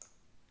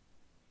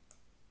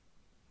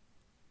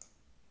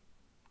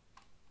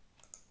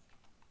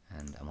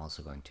 And I'm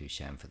also going to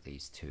chamfer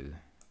these two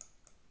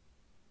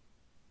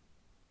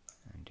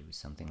and do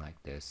something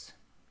like this.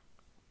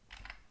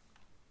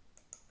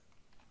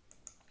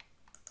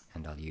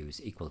 And I'll use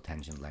equal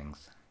tangent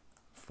length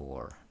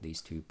for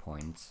these 2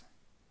 points.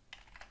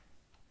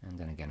 And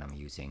then again I'm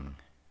using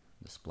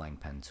the spline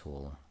pen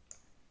tool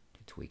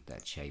to tweak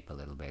that shape a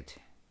little bit.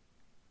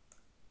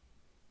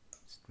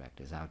 Let's drag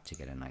this out to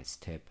get a nice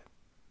tip.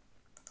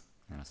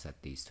 And I'll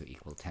set these to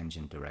equal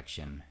tangent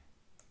direction.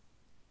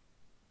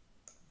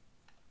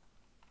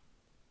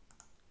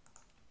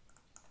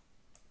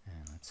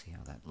 And let's see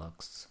how that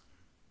looks.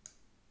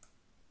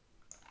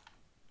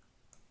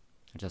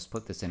 I just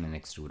put this in an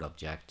extrude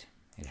object.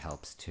 It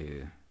helps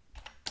to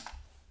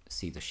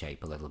see the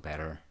shape a little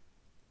better.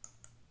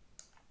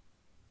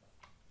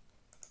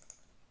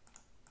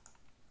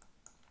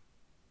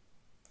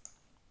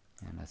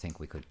 And I think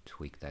we could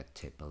tweak that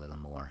tip a little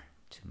more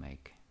to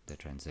make the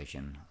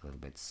transition a little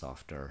bit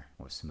softer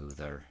or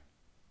smoother.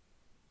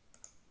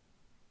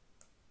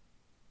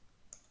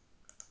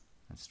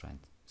 Let's try and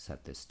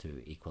set this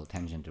to equal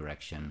tangent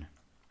direction.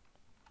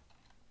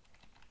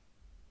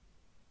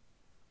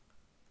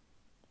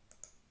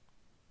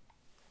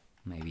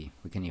 Maybe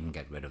we can even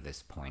get rid of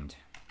this point,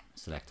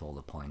 select all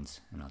the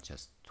points, and I'll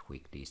just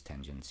tweak these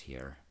tangents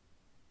here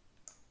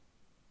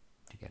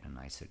to get a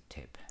nicer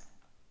tip.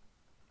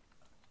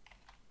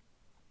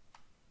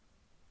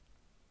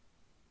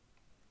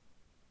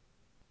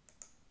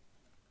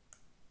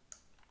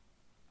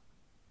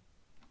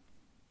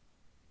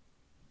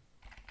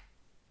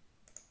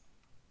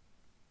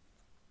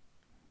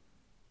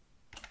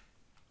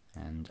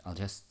 And I'll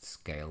just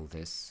scale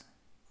this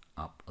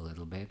up a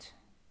little bit.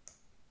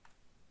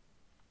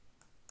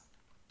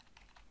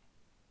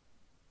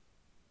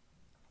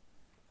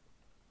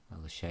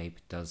 Well, the shape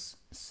does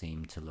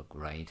seem to look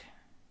right.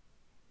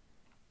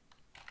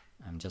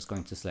 I'm just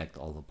going to select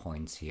all the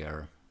points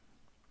here,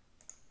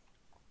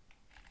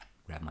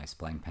 grab my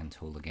spline pen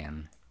tool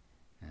again,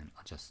 and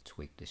I'll just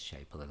tweak this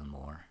shape a little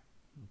more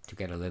to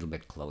get a little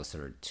bit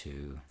closer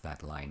to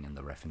that line in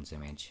the reference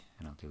image,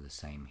 and I'll do the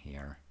same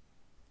here.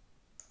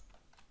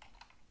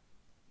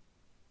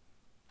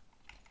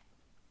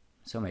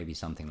 So maybe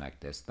something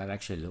like this. That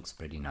actually looks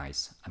pretty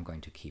nice. I'm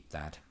going to keep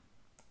that.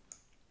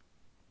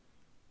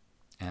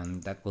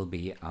 And that will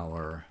be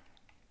our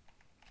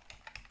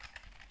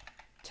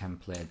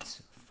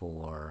template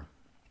for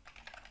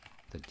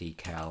the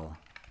decal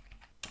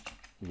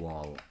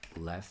wall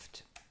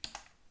left.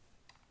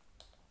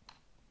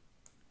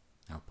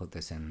 I'll put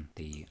this in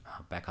the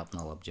backup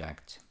null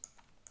object.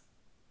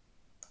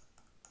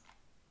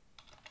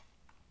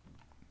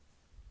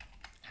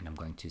 And I'm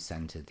going to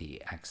center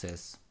the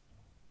axis.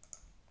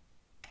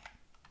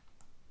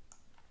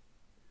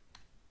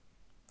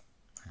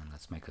 And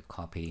let's make a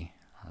copy.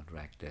 I'll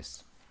drag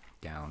this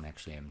down.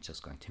 Actually, I'm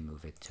just going to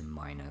move it to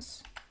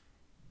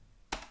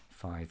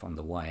 -5 on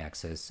the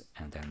y-axis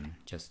and then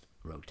just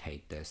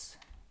rotate this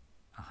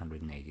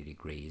 180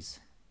 degrees.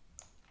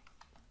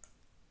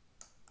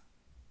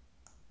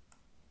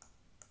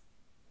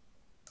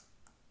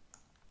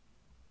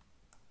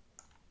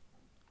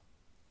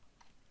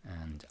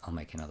 And I'll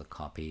make another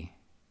copy,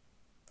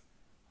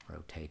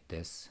 rotate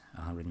this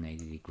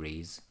 180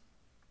 degrees,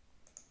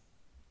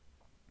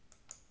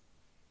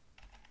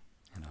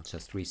 and I'll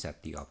just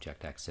reset the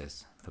object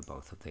axis for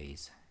both of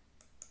these.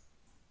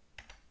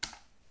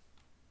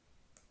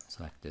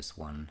 Select this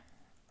one,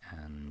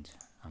 and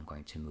I'm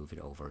going to move it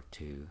over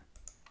to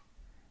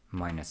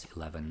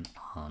 -11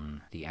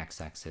 on the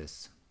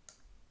x-axis,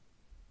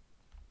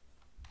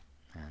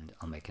 and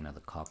I'll make another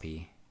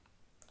copy,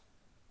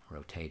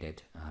 rotate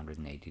it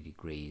 180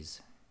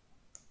 degrees,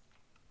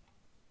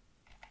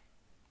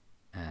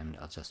 and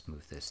I'll just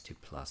move this to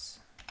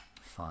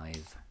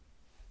 +5.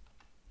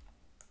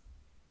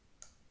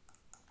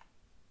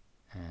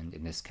 And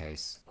in this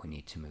case, we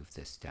need to move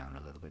this down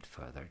a little bit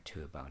further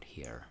to about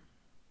here.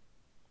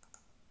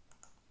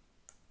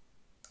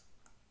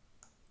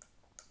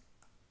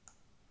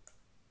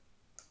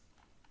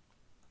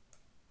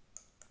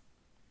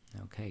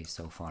 Okay,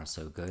 so far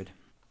so good.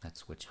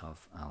 Let's switch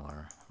off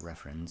our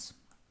reference.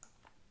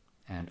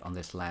 And on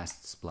this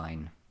last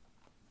spline,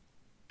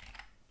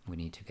 we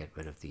need to get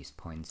rid of these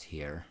points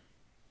here.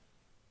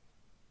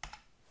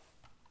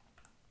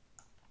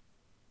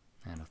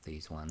 And of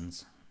these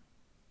ones,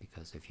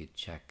 because if you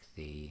check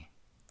the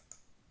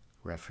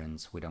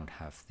reference, we don't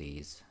have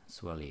these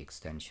swirly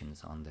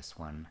extensions on this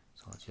one.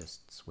 So I'll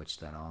just switch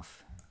that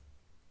off.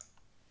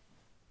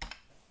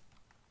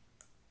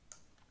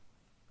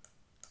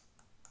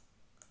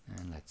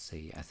 And let's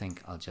see, I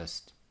think I'll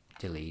just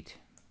delete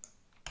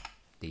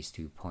these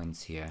 2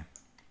 points here,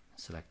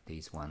 select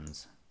these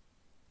ones,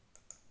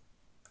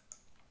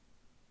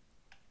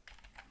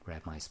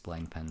 grab my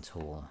spline pen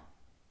tool,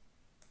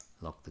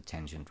 lock the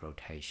tangent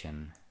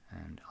rotation,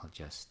 and I'll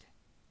just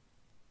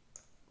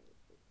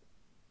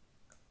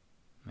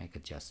make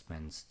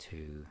adjustments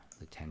to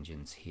the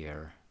tangents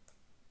here.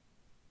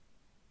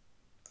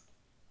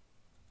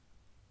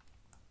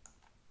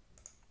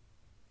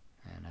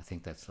 And I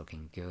think that's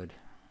looking good.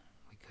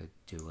 Could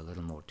do a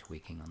little more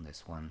tweaking on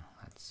this one.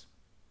 Let's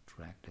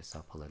drag this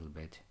up a little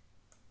bit.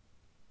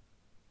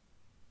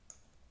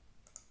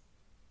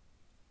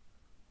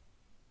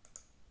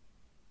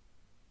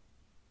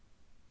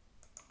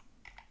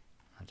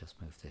 I'll just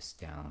move this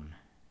down.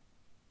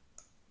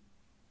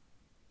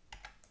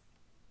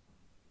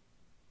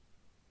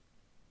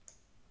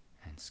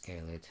 And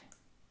scale it.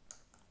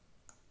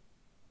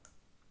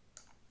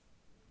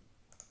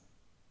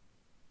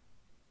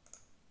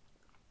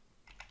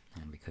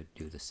 And we could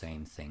do the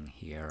same thing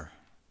here,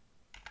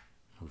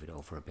 move it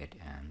over a bit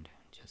and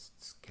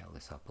just scale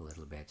this up a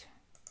little bit,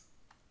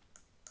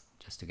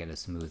 just to get a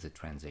smoother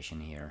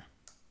transition here.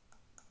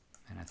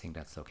 And I think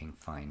that's looking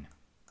fine.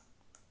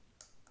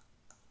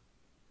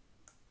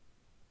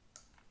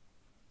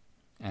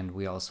 And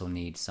we also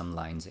need some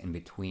lines in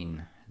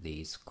between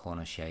these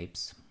corner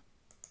shapes,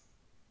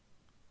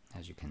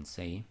 as you can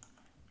see.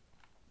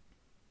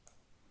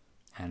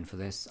 And for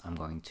this, I'm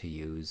going to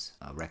use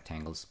a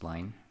rectangle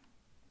spline.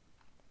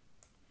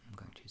 I'm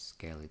going to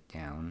scale it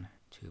down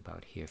to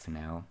about here for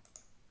now.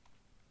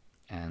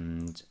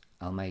 And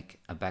I'll make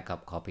a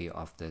backup copy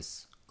of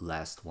this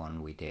last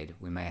one we did.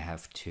 We may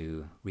have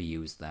to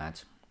reuse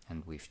that,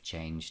 and we've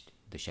changed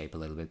the shape a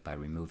little bit by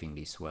removing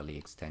these swirly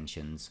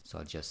extensions. So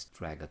I'll just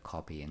drag a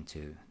copy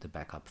into the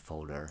backup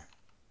folder.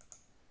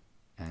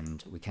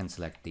 And we can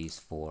select these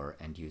 4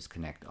 and use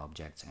connect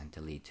objects and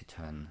delete to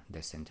turn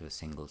this into a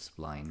single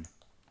spline.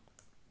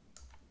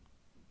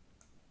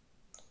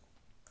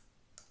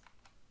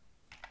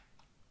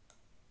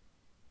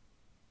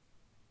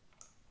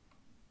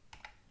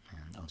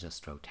 I'll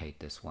just rotate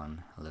this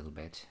one a little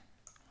bit,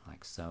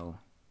 like so.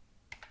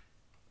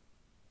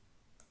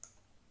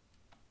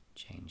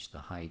 Change the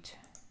height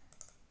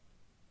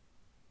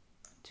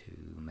to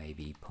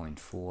maybe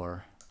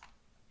 0.4.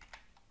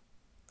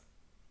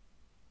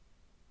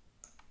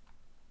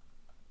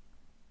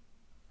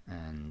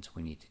 And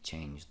we need to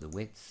change the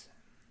width,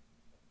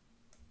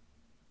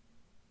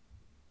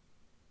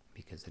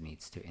 because it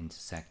needs to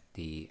intersect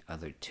the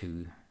other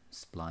 2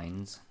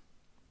 splines.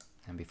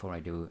 And before I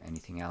do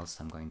anything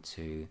else, I'm going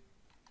to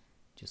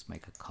just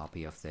make a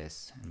copy of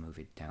this and move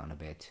it down a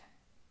bit.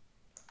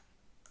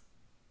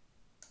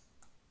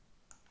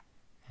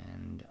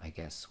 And I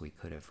guess we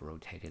could have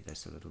rotated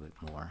this a little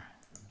bit more.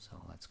 So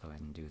let's go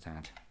ahead and do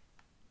that,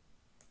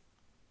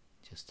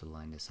 just to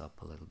line this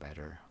up a little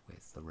better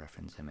with the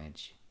reference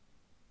image.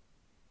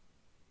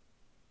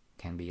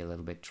 Can be a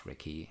little bit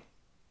tricky.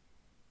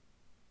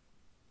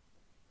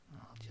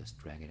 I'll just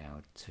drag it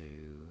out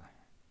to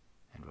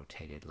and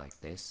rotate it like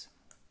this.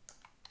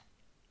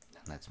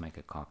 Then let's make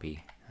a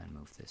copy and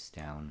move this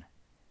down.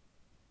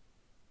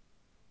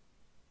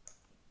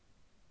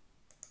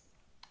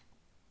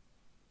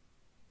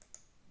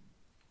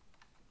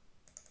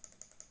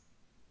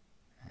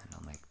 And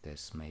I'll make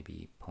this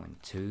maybe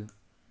 0.2.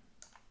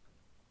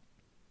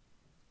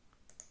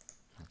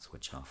 Let's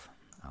switch off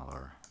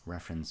our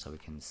reference so we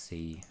can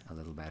see a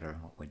little better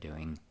what we're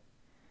doing.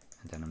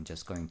 And then I'm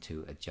just going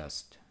to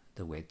adjust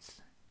the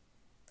width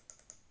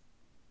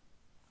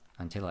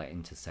until I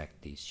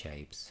intersect these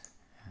shapes.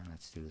 And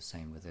let's do the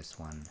same with this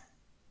one.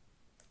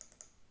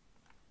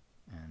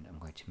 And I'm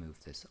going to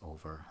move this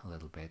over a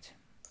little bit.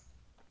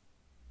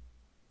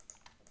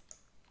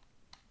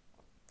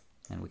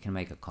 And we can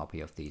make a copy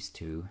of these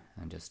two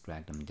and just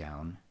drag them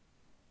down.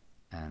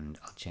 And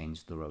I'll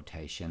change the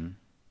rotation.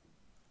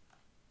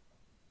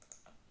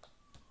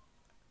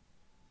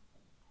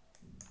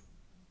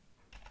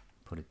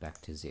 Put it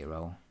back to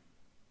 0.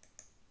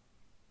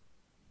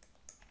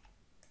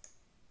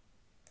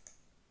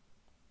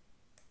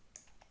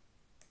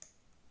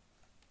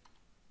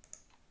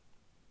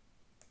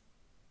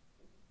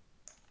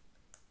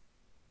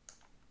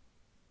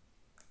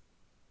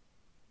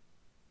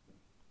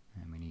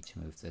 And we need to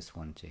move this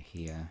one to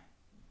here.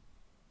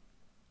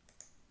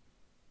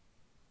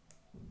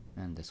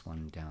 And this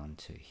one down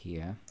to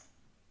here.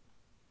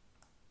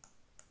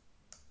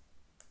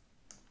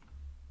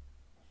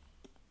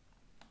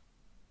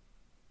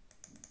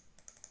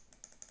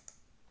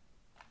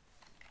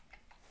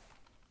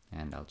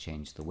 And I'll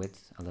change the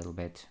width a little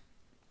bit.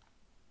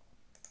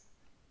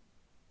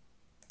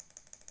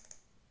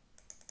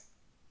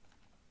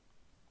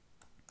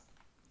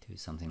 Do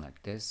something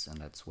like this, and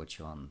let's switch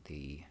on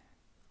the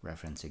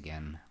reference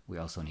again. We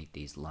also need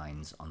these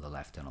lines on the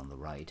left and on the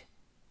right.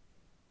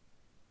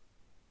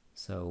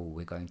 So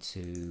we're going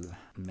to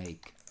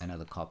make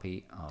another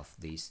copy of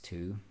these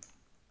two.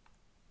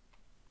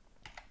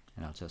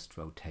 And I'll just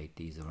rotate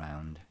these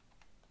around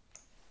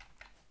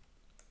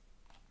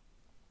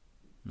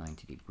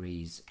 90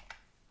 degrees.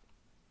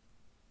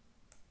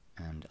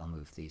 And I'll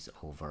move these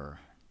over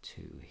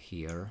to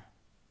here.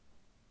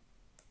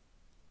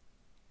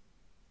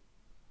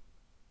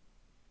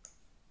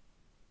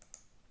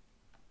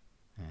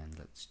 And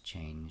let's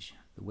change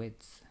the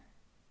width.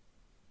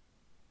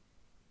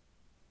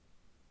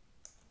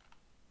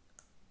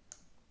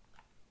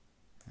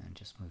 And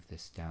just move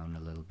this down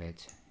a little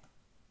bit.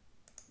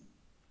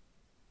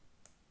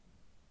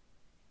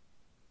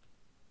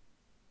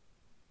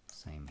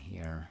 Same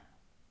here.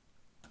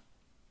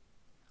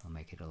 I'll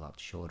make it a lot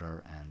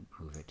shorter and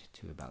move it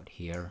to about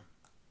here.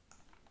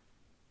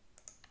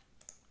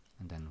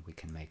 And then we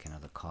can make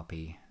another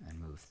copy and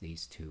move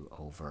these two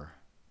over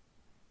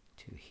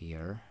to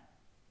here.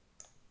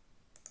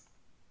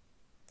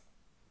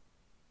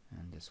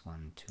 And this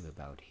one to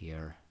about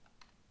here.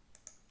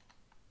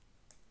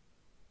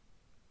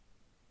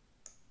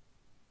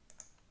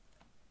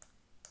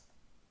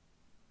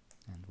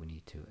 And we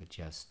need to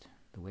adjust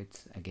the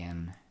width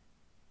again.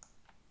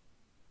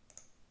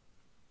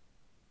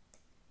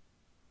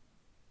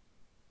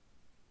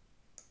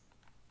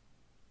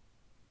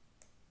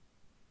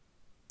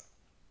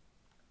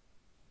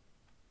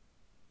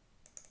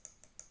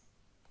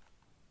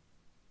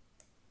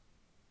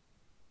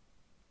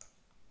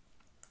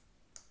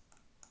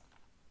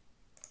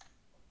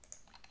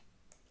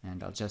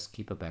 And I'll just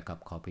keep a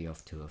backup copy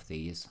of two of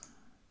these.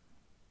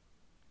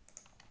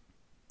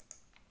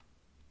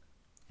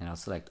 And I'll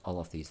select all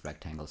of these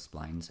rectangle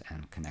splines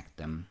and connect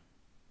them.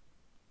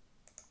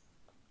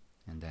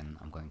 And then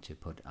I'm going to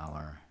put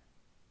our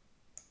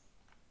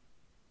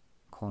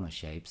corner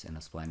shapes in a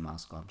spline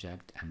mask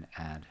object and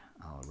add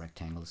our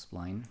rectangle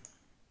spline.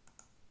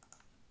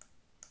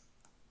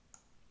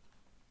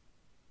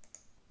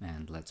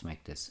 And let's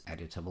make this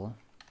editable.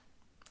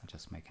 I'll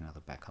just make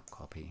another backup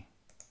copy.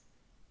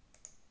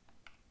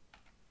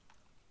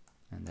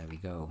 And there we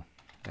go.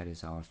 That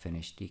is our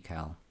finished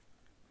decal.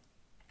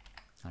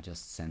 I'll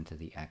just center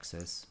the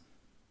axis.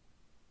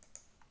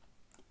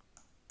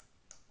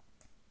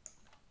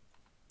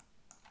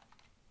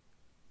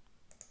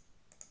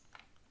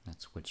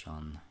 Let's switch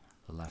on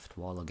the left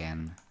wall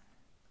again.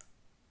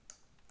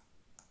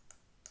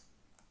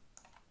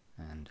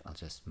 And I'll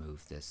just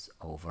move this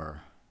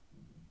over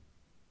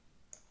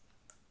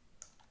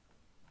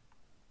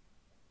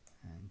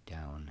and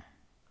down.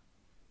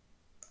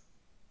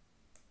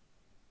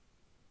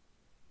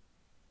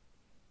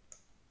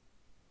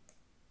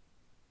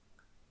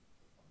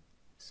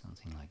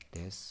 Something like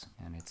this,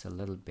 and it's a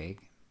little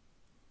big.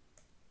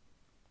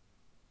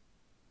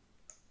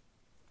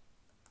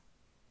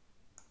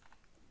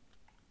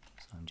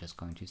 So I'm just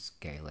going to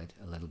scale it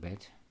a little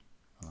bit,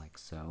 like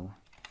so.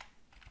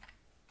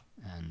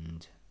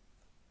 And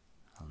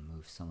I'll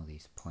move some of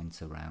these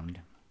points around.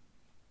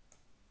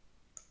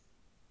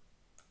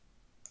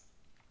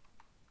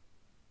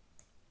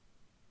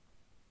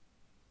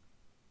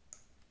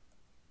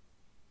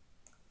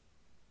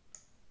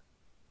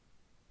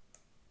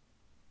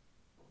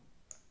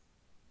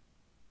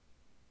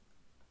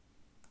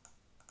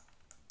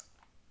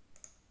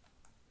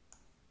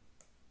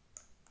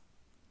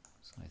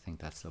 I think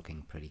that's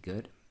looking pretty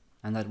good.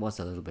 And that was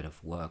a little bit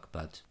of work,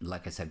 but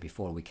like I said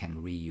before, we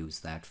can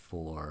reuse that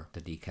for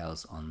the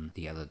decals on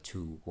the other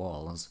two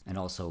walls. And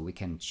also we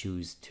can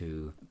choose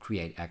to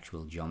create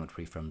actual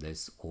geometry from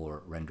this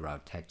or render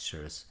out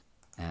textures.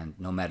 And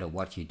no matter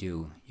what you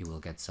do, you will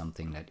get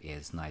something that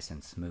is nice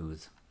and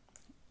smooth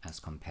as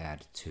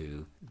compared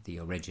to the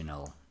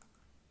original.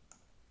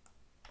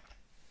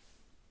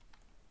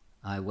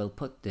 I will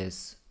put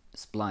this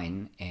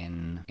spline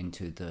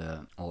into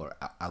the, or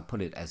I'll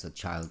put it as a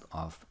child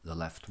of the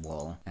left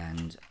wall,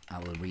 and I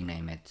will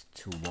rename it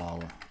to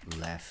wall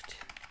left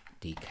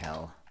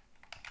decal.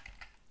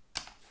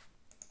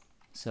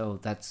 So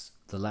that's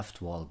the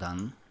left wall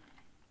done.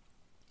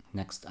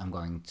 Next I'm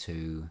going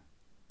to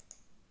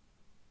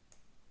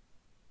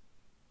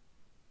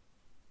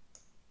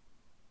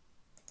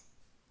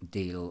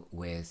deal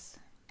with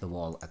the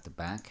wall at the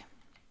back,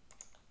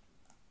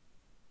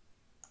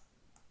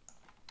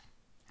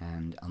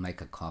 and I'll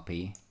make a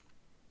copy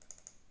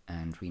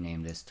and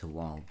rename this to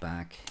wall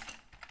back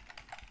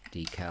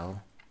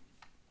decal,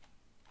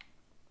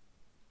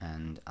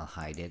 and I'll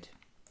hide it.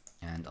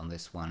 And on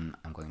this one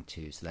I'm going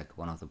to select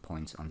one of the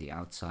points on the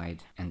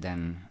outside and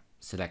then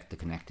select the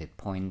connected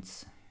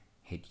points,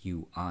 hit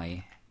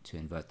UI to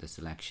invert the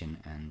selection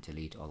and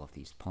delete all of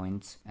these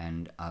points,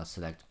 and I'll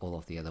select all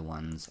of the other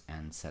ones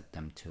and set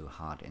them to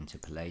hard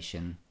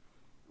interpolation.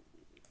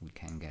 We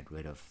can get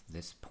rid of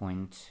this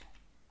point,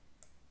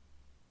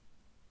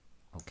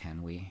 or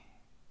can we?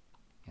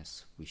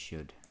 Yes, we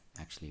should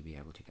actually be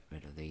able to get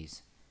rid of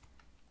these.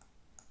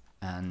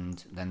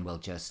 And then we'll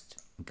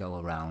just go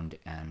around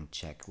and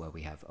check where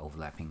we have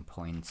overlapping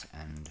points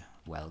and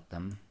weld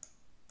them.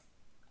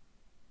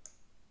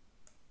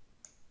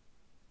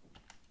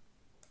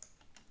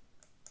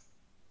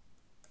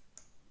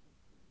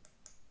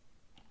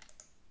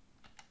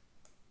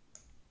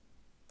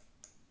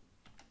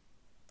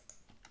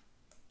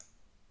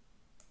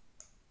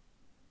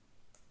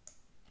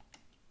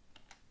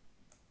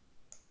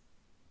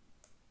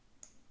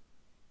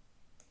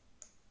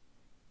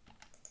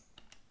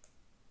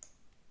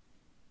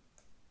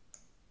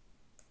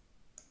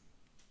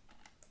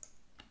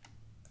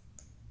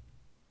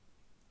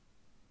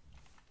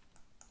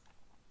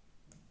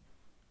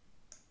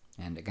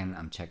 And again,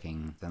 I'm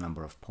checking the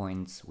number of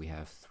points. We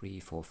have 3,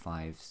 4,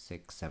 5,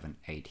 6, 7,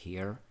 8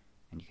 here.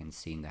 And you can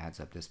see in the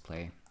heads-up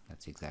display,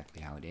 that's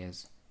exactly how it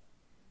is.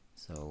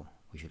 So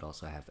we should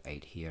also have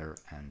 8 here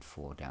and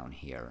 4 down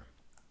here.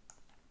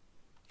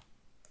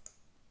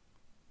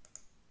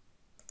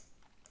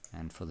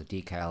 And for the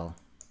decal,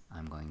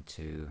 I'm going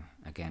to,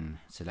 again,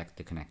 select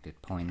the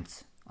connected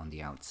points on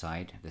the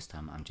outside. This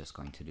time I'm just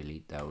going to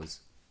delete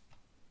those.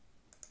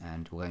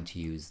 And we're going to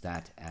use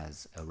that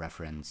as a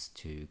reference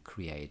to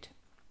create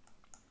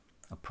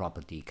a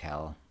proper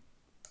decal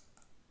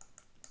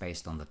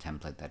based on the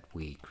template that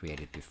we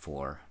created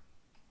before.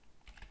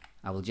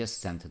 I will just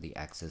center the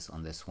axis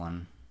on this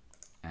one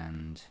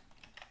and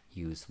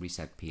use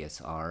reset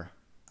PSR,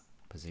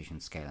 position,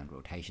 scale and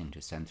rotation,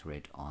 to center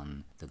it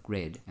on the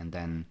grid, and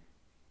then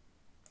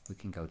we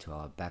can go to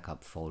our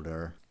backup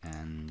folder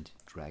and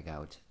drag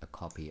out a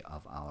copy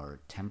of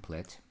our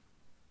template.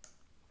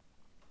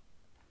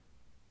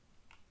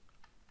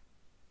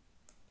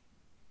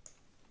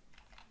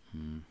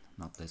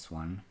 Not this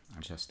one.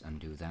 I'll just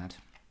undo that.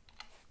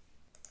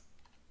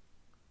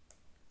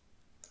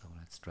 So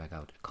let's drag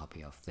out a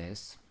copy of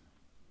this.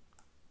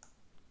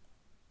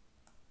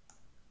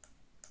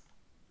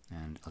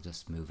 And I'll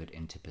just move it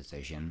into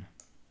position.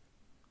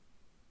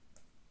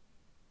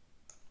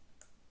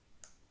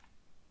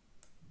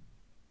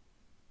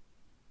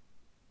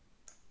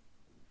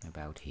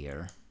 About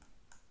here.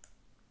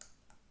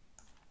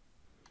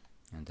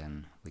 And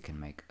then we can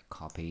make a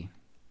copy.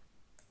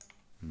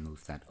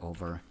 Move that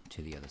over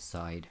to the other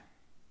side,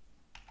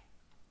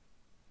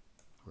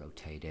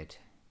 rotate it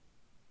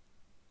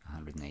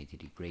 180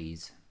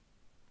 degrees,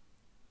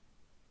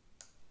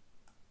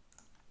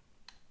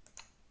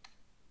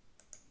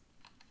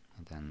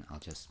 and then I'll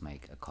just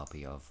make a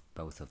copy of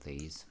both of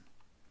these,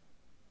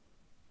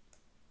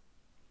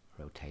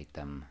 rotate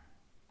them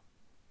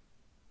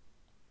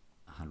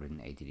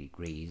 180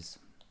 degrees,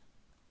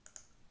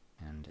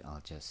 and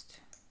I'll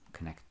just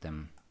connect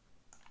them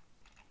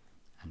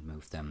and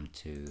move them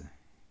to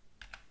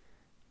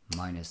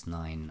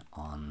 -9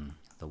 on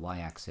the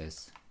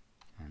y-axis,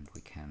 and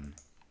we can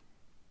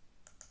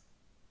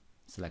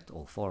select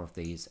all 4 of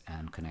these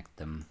and connect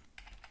them.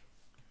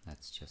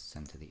 Let's just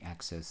center the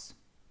axis.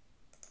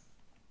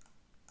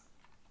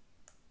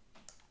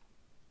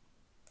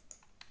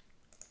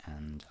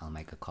 And I'll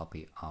make a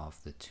copy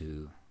of the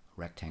 2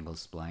 rectangle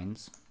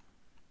splines.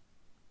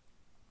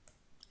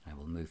 I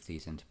will move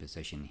these into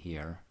position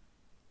here.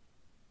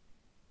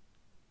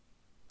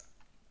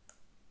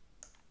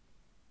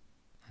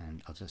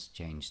 And I'll just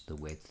change the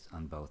width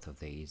on both of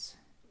these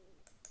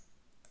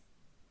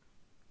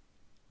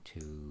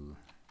to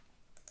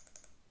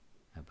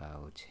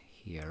about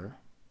here.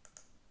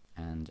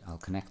 And I'll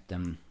connect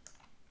them,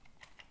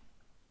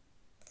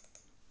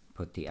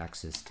 put the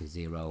axis to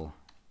 0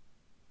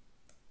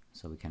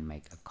 so we can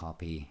make a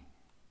copy,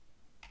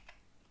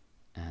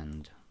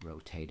 and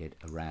rotate it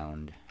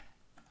around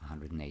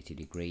 180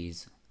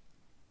 degrees.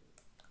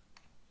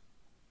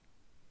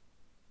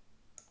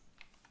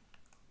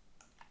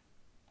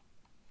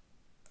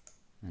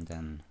 And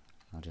then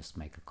I'll just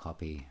make a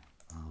copy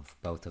of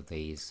both of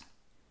these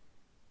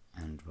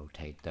and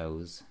rotate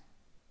those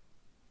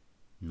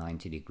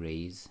 90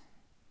 degrees.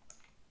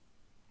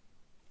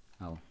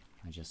 Oh,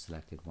 I just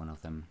selected one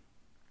of them.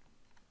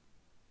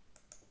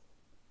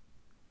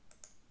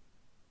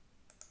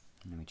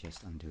 Let me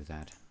just undo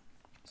that.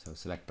 So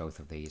select both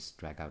of these,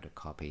 drag out a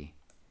copy,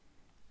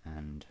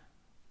 and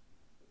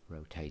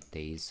rotate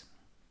these.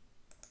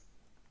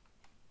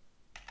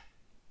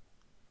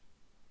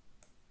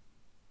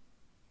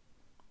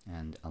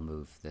 And I'll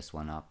move this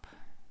one up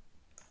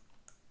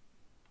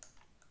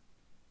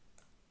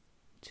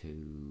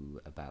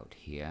to about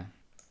here.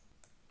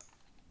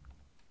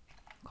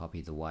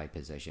 Copy the Y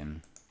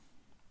position.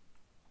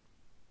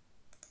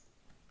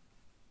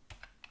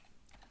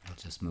 I'll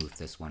just move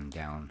this one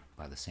down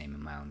by the same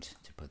amount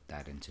to put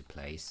that into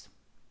place.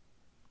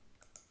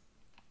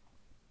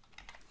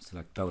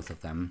 Select both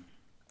of them,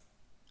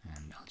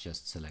 and I'll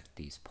just select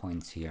these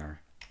points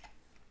here,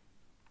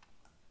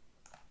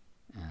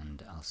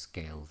 and I'll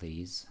scale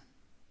these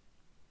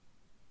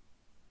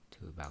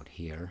to about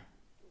here.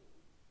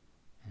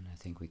 And I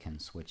think we can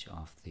switch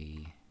off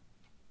the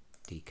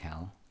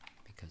decal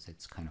because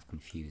it's kind of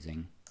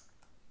confusing.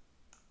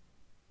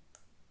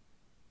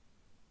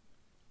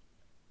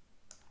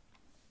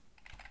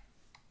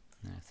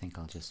 And I think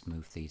I'll just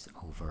move these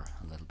over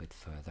a little bit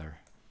further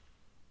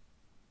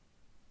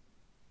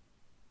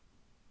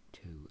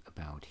to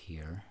about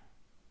here.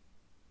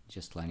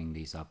 Just lining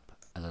these up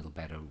a little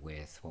better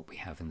with what we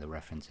have in the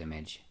reference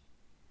image.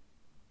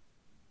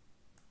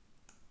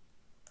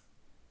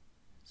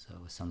 So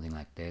something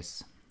like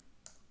this.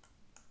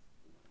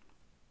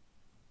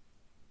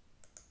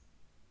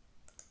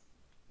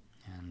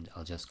 And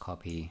I'll just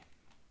copy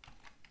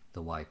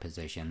the Y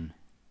position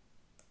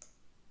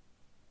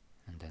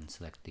and then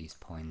select these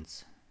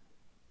points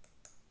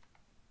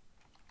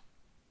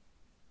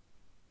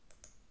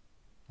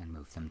and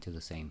move them to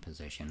the same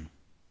position.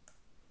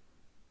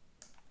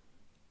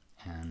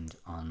 And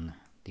on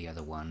the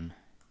other one,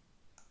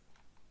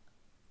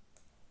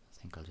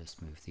 I think I'll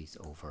just move these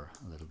over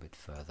a little bit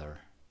further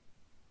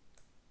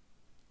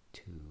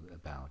to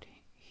about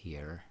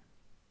here.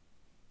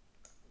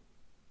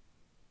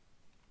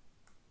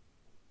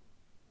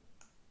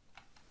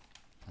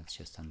 Let's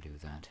just undo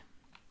that.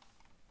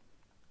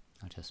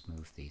 I'll just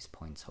move these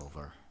points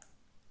over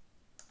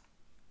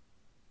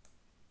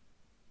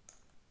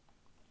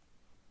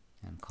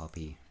and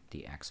copy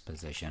the X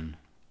position.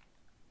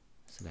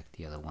 Select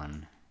the other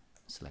one,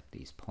 select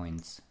these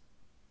points,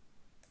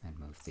 and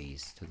move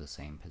these to the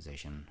same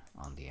position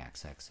on the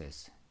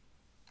X-axis.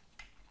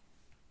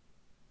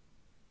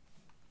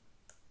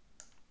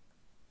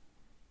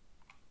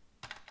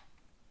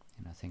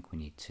 And I think we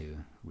need to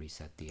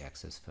reset the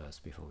axis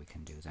first before we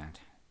can do that.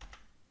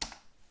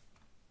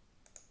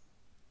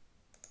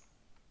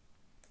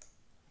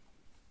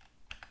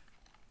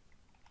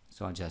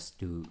 So I'll just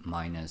do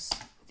minus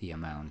the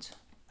amount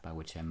by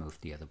which I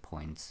moved the other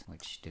points,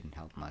 which didn't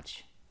help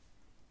much.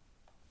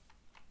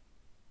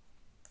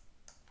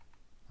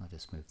 I'll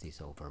just move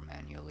these over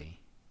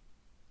manually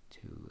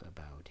to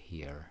about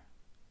here.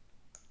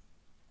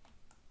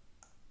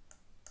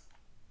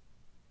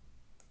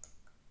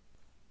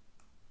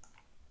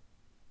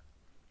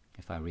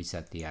 If I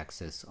reset the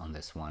axis on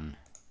this one,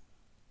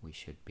 we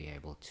should be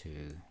able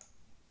to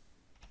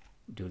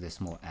do this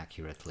more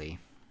accurately,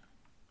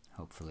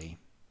 hopefully.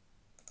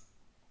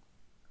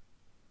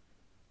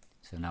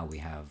 So now we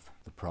have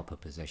the proper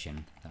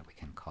position that we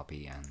can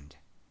copy and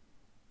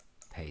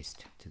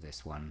paste to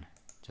this one.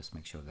 Just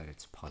make sure that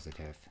it's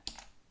positive.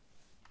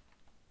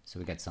 So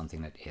we get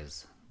something that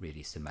is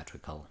really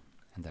symmetrical.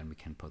 And then we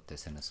can put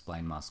this in a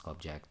spline mask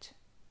object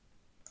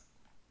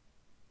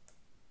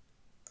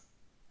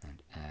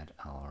and add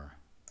our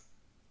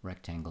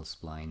rectangle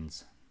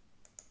splines.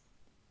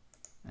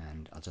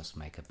 And I'll just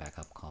make a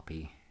backup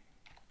copy.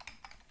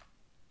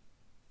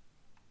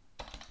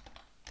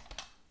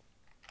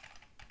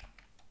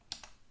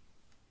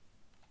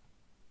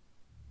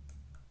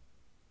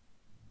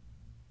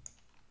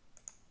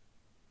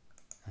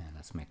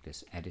 Let's make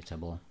this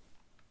editable.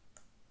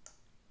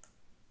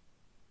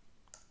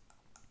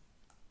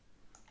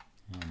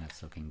 And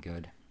that's looking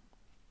good.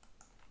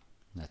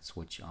 Let's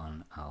switch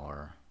on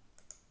our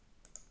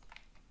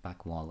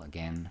back wall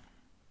again.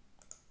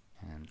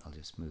 And I'll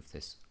just move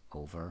this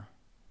over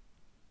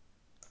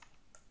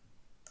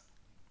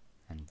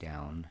and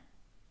down.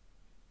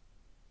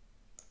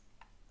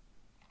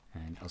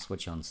 And I'll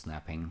switch on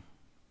snapping.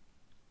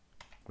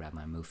 Grab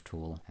my move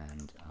tool,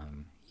 and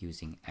I'm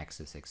using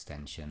axis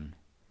extension.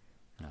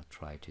 And I'll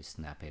try to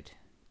snap it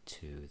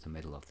to the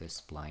middle of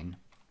this spline.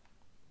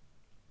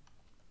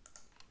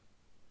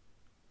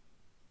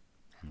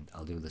 And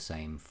I'll do the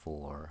same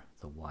for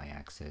the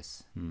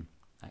y-axis.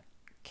 I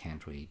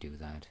can't really do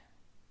that.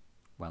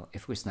 Well,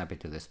 if we snap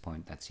it to this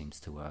point, that seems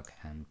to work,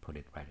 and put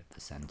it right at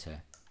the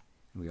center.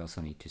 We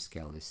also need to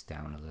scale this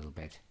down a little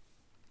bit.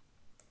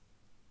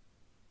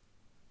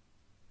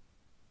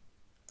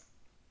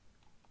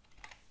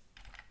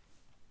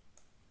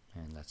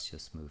 And let's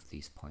just move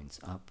these points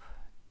up.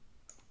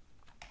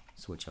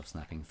 Switch off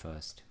snapping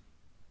first.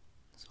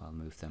 So I'll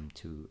move them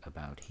to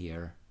about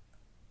here.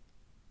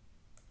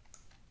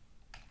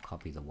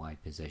 Copy the Y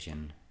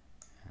position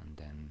and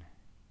then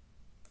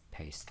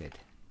paste it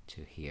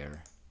to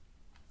here.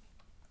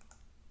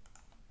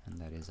 And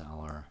that is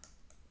our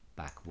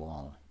back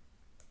wall.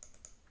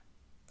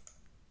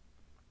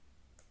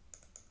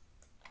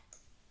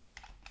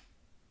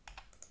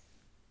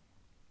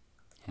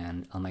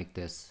 And I'll make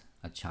this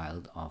a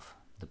child of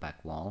the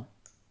back wall.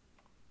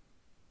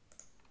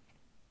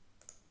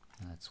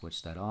 Let's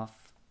switch that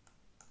off.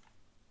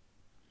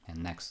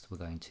 And next we're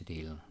going to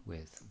deal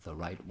with the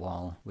right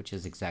wall, which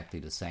is exactly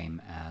the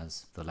same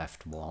as the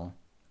left wall.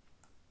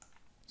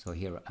 So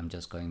here I'm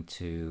just going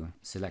to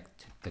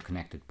select the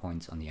connected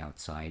points on the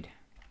outside,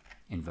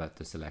 invert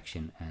the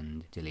selection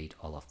and delete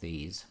all of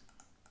these.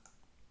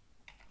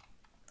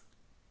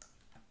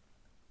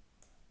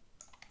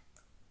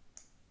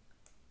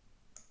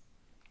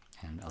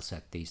 And I'll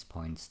set these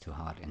points to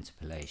hard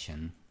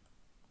interpolation,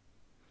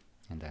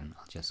 and then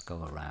I'll just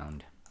go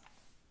around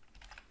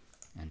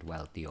and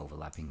weld the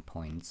overlapping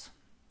points.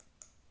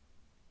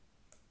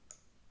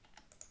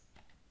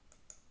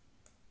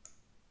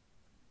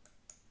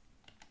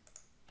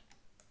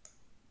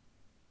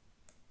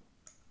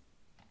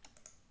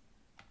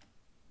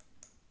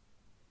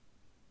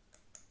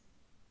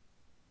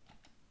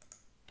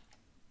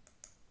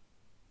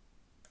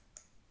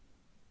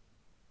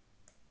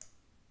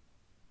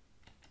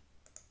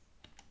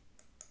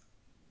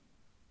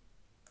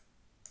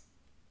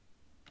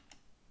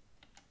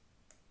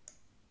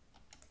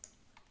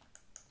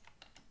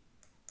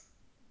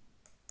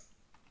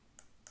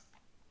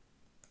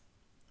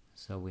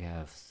 So we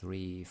have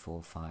 3,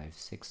 4, 5,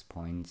 6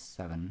 points,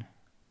 7.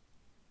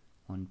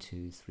 1,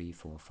 2, 3,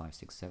 4, 5,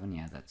 6, 7.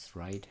 Yeah, that's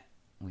right.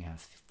 We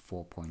have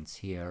 4 points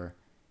here,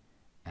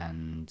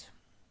 and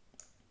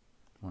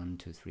 1,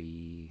 2,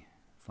 3,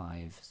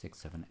 5, 6,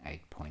 7,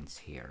 8 points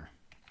here.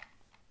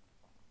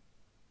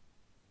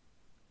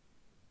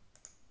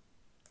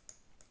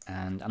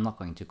 And I'm not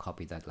going to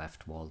copy that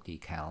left wall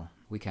decal.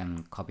 We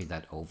can copy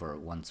that over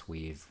once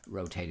we've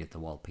rotated the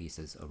wall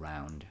pieces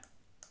around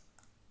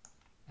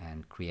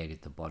and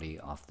created the body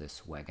of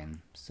this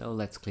wagon. So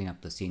let's clean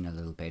up the scene a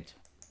little bit.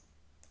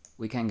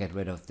 We can get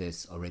rid of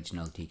this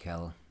original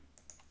decal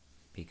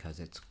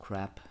because it's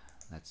crap.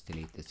 Let's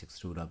delete this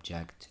extrude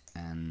object,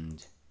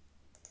 and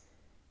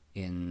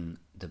in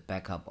the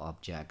backup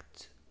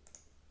object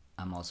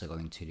I'm also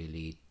going to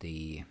delete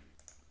the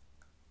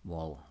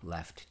wall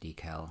left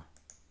decal.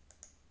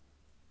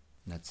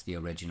 That's the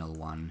original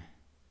one,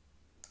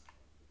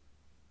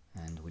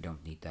 and we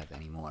don't need that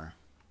anymore.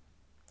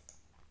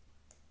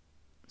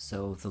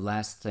 So the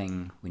last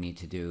thing we need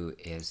to do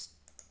is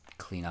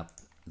clean up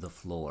the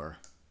floor.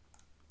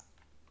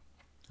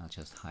 I'll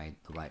just hide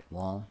the right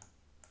wall.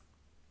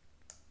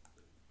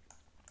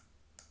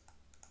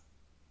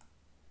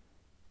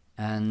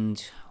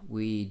 And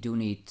we do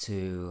need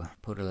to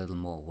put a little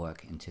more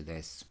work into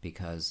this,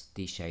 because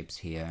these shapes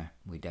here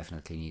we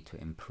definitely need to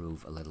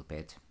improve a little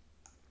bit.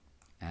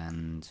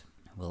 And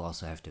we'll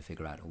also have to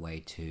figure out a way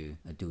to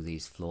do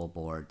these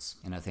floorboards,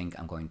 and I think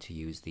I'm going to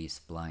use these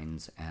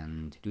splines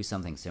and do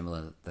something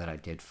similar that I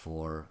did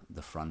for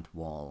the front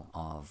wall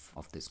of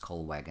this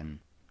coal wagon.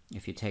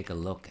 If you take a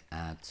look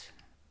at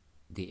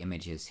the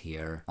images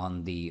here,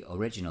 on the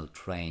original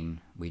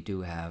train we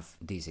do have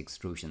these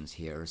extrusions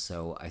here,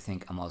 so I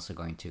think I'm also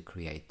going to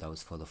create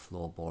those for the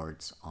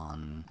floorboards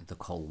on the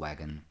coal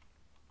wagon.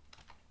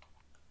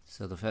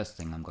 So the first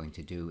thing I'm going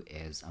to do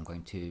is I'm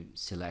going to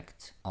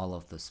select all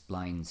of the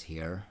splines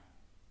here,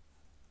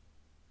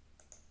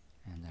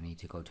 and I need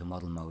to go to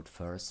model mode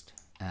first,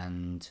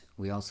 and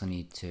we also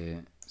need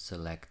to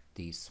select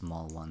these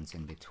small ones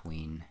in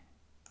between.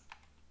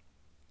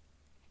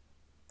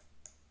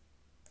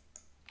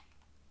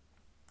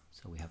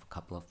 So we have a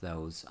couple of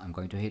those. I'm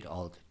going to hit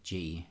Alt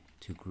G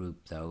to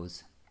group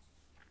those,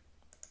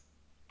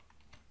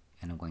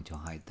 and I'm going to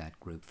hide that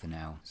group for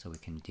now so we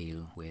can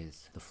deal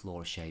with the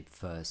floor shape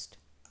first.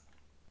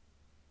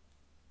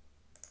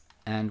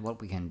 And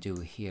what we can do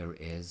here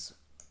is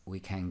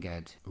we can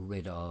get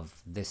rid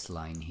of this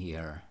line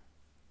here,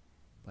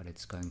 but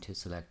it's going to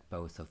select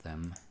both of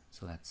them.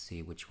 So let's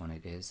see which one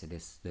it is. It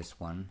is this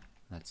one.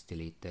 Let's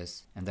delete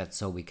this, and that's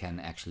so we can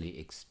actually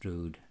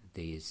extrude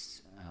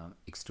these,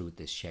 extrude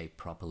this shape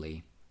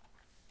properly.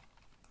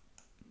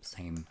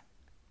 Same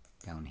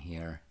down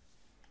here.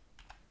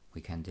 We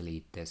can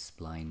delete this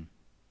spline,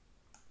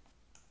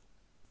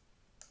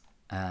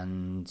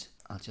 and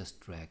I'll just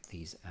drag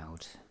these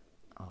out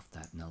of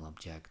that null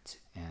object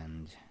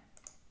and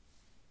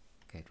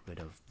get rid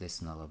of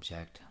this null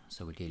object.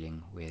 So we're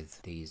dealing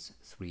with these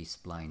 3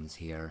 splines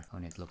here,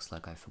 and it looks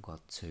like I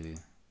forgot to,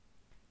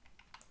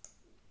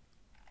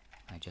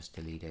 I just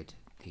deleted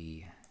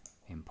the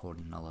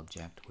important null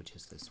object, which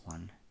is this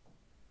one.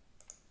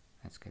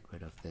 Let's get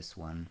rid of this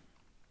one,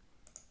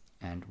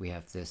 and we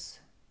have this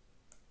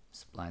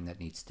spline that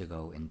needs to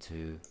go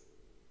into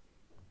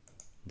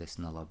this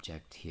null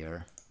object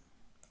here.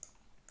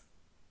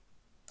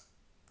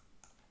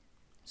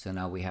 So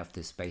now we have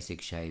this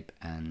basic shape,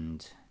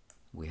 and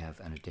we have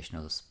an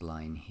additional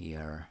spline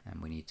here,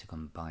 and we need to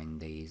combine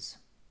these.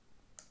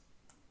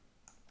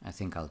 I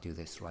think I'll do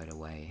this right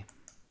away.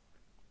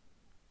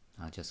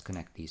 I'll just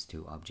connect these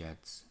two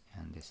objects,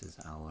 and this is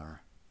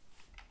our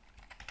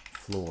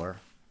floor,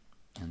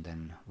 and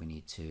then we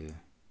need to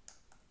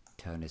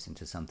turn this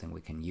into something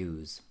we can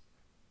use.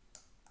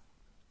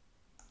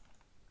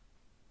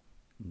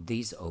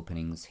 These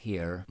openings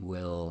here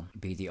will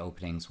be the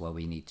openings where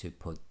we need to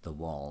put the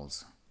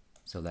walls.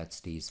 So that's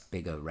these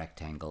bigger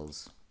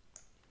rectangles.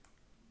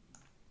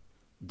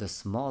 The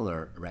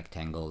smaller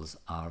rectangles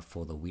are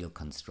for the wheel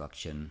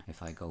construction.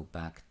 If I go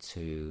back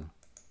to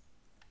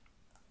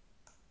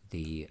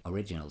the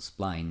original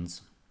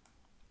splines,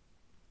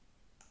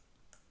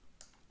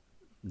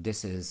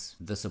 this is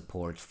the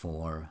support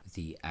for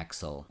the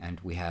axle, and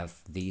we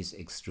have these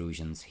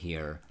extrusions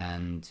here,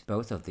 and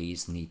both of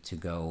these need to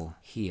go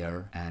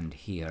here and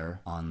here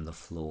on the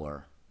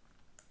floor.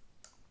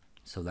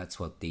 So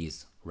that's what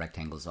these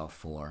rectangles are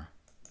for,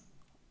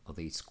 or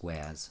these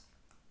squares.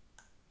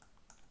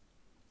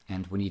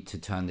 And we need to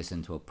turn this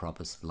into a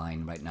proper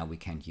spline. Right now we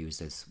can't use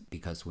this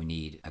because we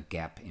need a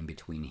gap in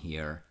between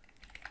here.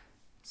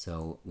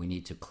 So we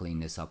need to clean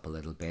this up a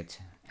little bit,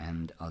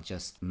 and I'll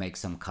just make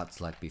some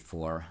cuts like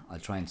before. I'll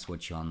try and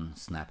switch on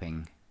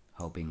snapping,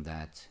 hoping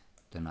that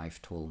the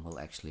knife tool will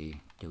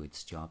actually do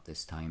its job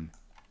this time.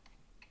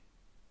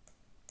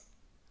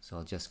 So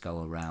I'll just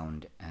go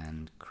around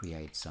and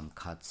create some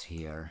cuts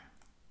here.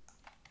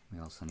 We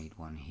also need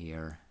one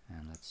here,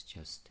 and let's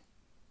just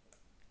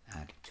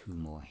add two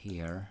more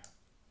here.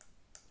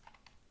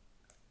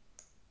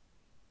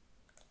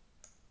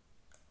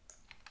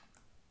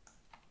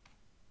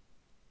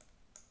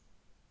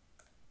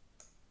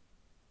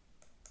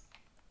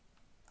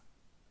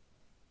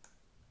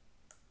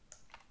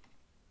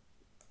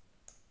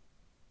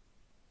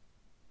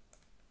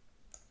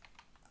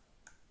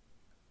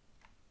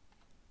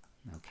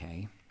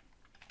 Okay,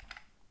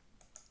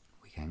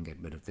 we can get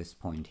rid of this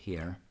point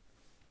here,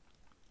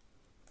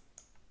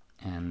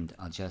 and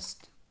I'll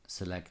just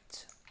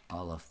select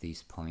all of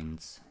these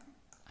points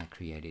I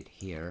created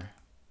here,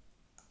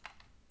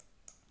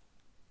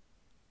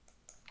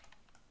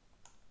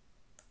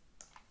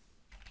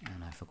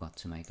 and I forgot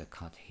to make a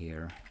cut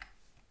here,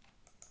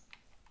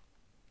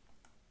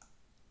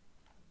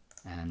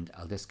 and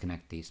I'll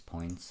disconnect these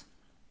points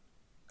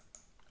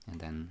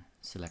and then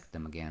select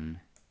them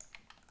again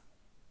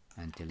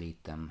and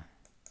delete them.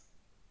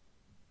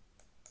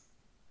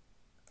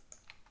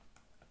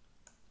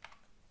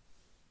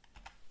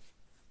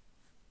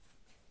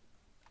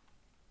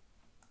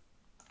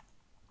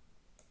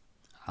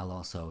 I'll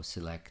also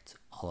select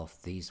all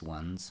of these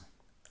ones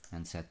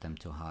and set them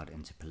to hard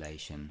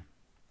interpolation.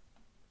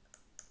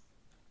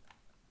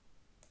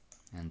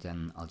 And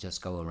then I'll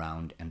just go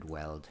around and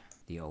weld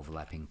the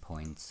overlapping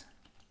points.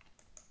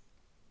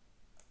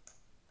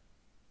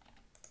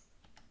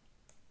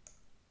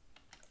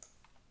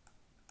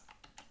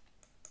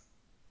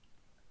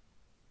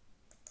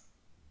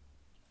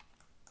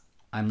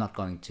 I'm not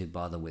going to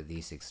bother with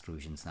these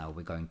extrusions now.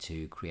 We're going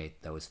to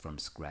create those from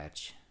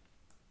scratch.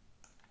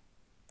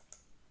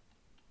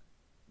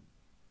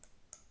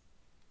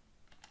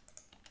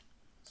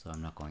 So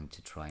I'm not going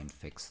to try and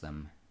fix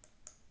them.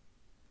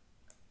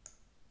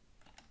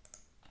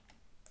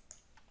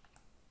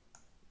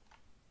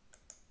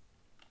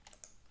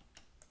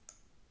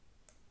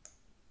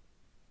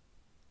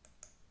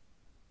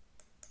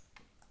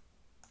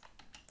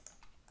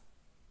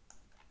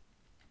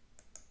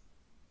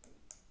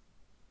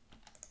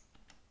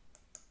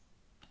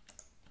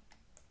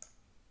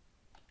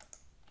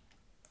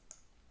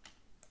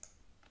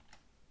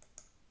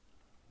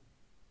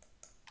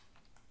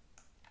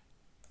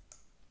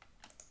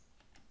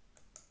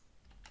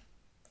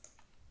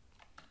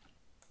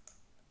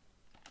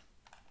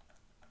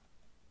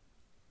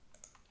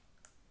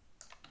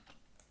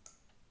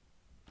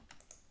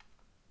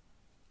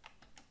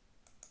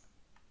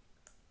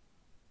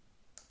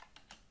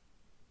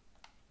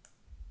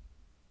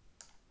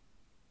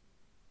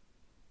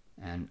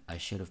 And I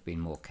should have been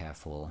more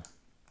careful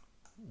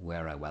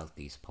where I weld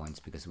these points,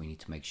 because we need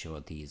to make sure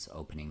these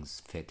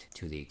openings fit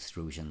to the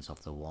extrusions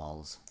of the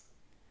walls.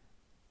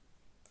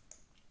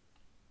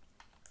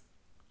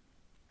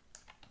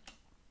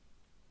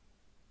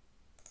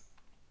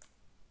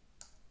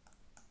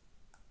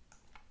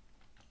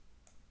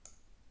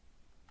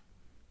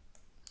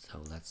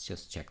 So let's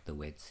just check the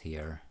width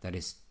here. That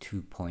is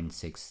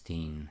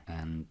 2.16,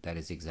 and that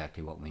is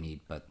exactly what we need,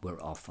 but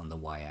we're off on the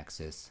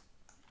y-axis,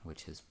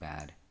 which is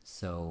bad.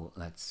 So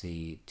let's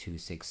see,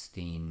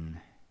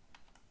 216.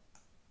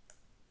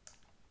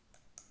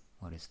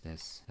 What is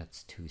this?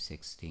 That's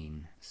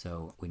 216.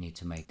 So we need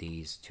to make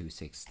these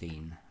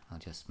 216. I'll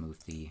just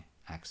move the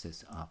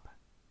axis up.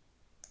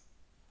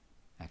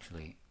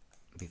 Actually,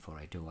 before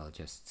I do, I'll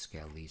just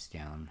scale these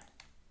down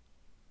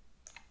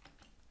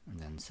and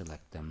then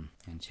select them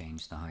and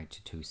change the height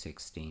to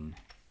 216.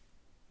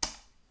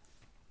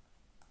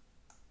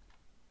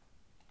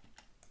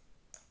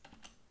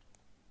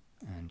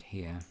 And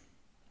here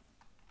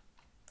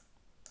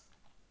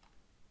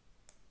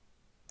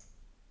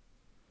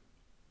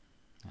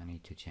I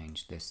need to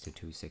change this to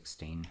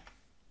 216.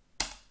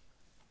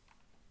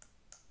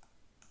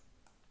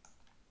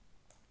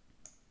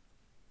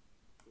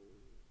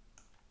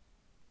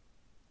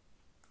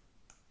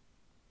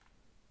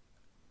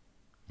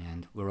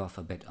 we're off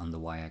a bit on the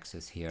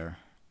y-axis here.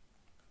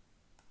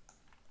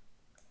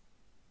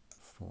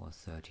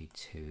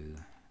 432.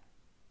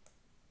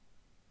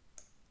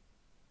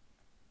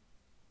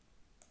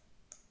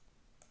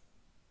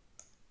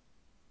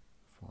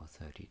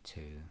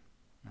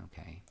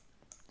 Okay,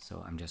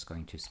 so I'm just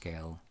going to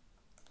scale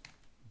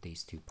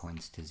these 2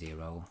 points to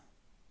 0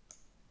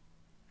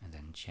 and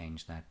then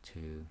change that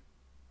to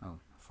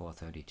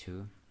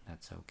 432.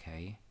 That's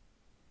okay.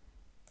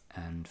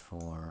 And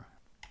for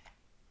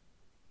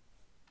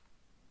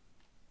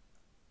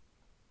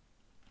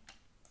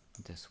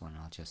this one,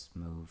 I'll just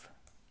move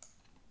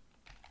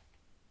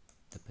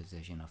the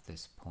position of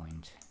this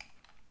point .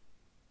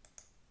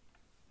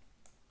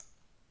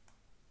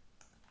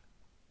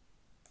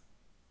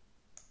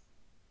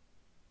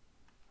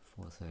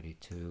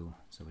 432,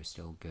 so we're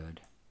still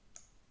good.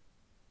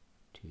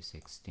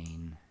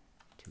 216,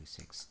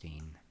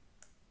 216.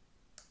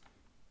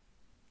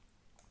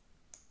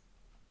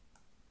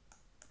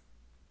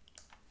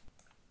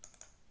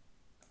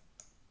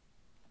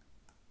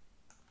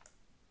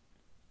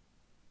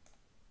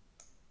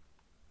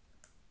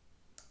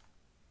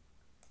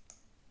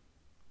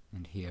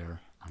 And here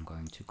I'm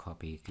going to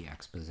copy the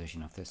x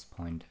position of this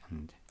point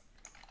and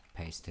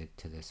paste it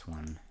to this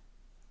one.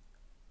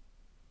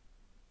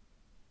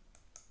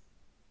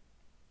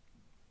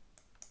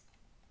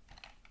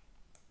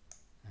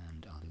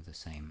 And I'll do the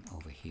same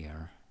over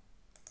here.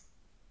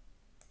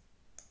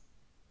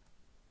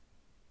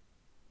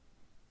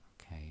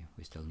 Okay,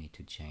 we still need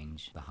to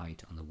change the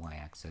height on the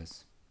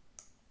y-axis.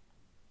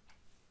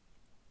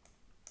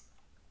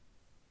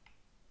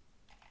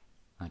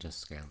 I'll just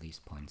scale these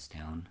points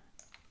down.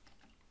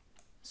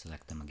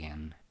 Select them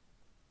again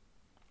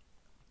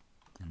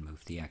and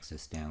move the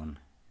axis down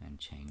and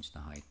change the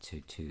height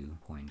to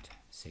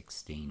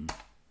 2.16.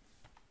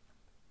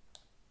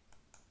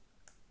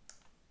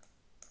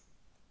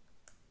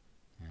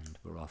 And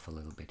we're off a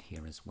little bit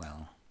here as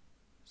well,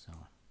 so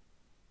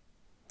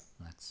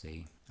let's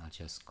see. I'll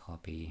just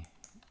copy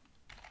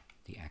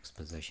the x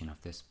position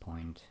of this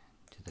point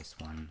to this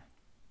one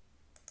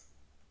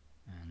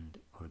and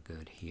we're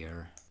good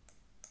here.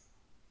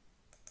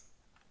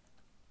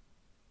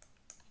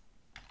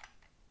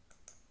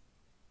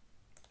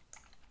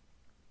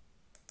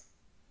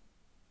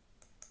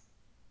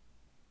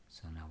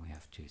 So now we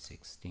have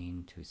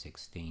 216,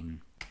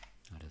 216.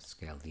 I'll just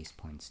scale these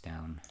points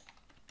down,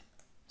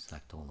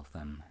 select all of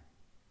them,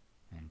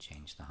 and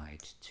change the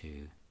height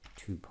to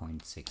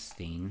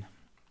 2.16.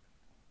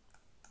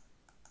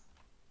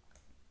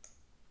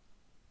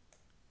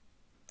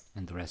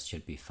 And the rest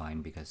should be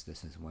fine because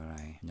this is where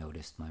I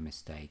noticed my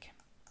mistake.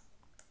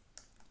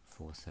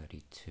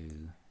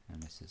 432,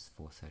 and this is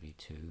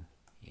 432.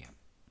 Yeah.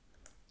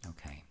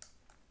 Okay.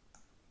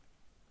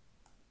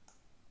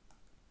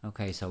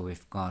 Okay, so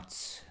we've got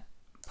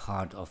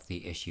part of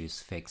the issues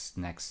fixed.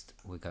 Next,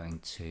 we're going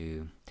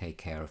to take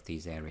care of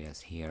these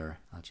areas here.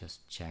 I'll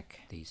just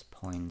check these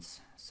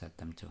points, set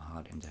them to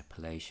hard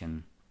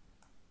interpolation.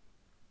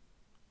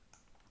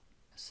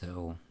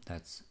 So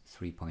that's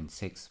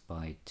 3.6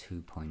 by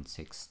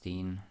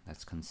 2.16.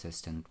 That's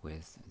consistent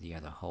with the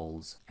other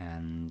holes.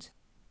 And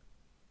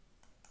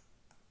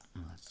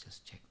let's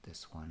just check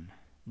this one.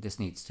 This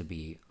needs to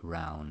be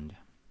round.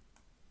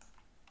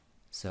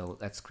 So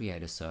let's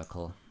create a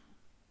circle,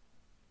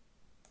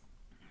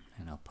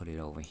 and I'll put it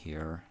over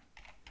here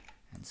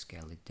and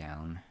scale it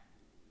down.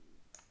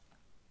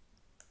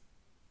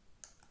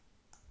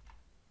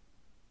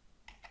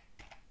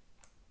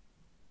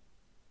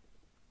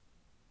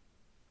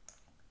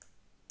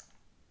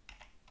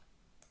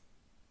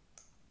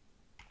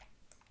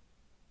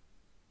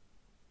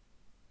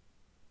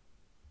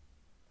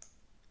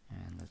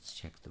 And let's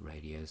check the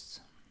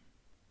radius.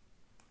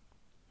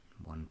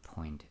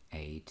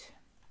 1.8.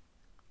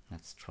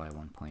 Let's try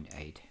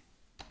 1.8.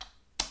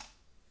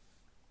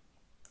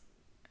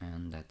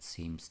 And that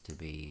seems to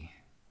be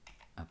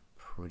a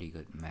pretty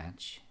good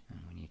match,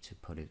 and we need to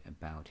put it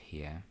about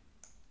here.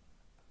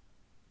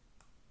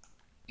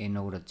 In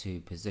order to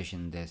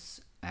position this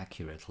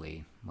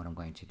accurately, what I'm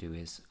going to do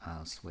is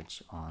I'll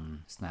switch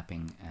on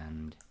snapping,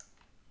 and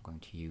I'm going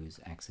to use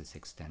axis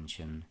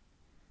extension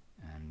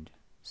and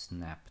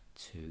snap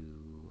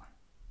to...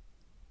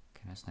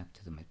 Can I snap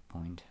to the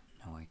midpoint?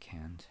 No, I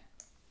can't.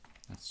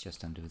 Let's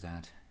just undo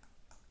that.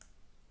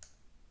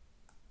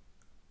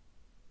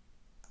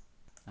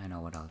 I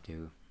know what I'll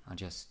do. I'll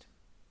just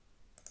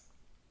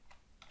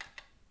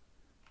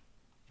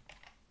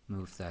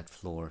move that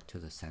floor to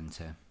the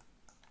center.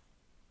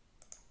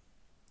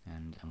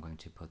 And I'm going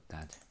to put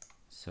that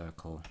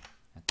circle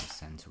at the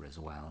center as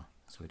well,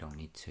 so we don't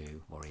need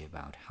to worry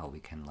about how we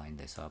can line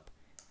this up.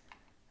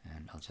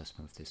 And I'll just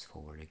move this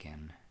forward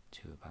again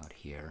to about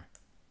here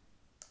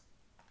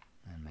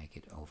and make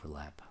it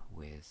overlap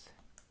with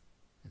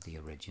the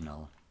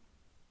original.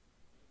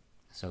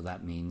 So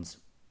that means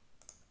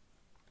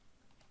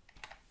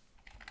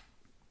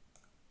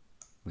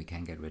we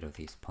can get rid of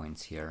these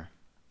points here.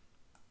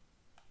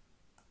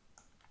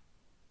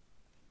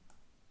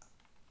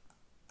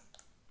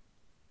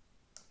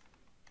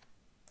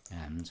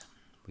 And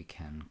we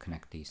can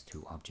connect these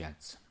two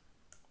objects.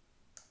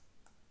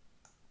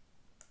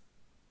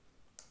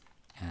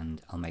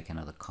 And I'll make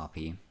another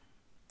copy,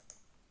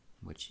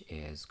 which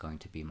is going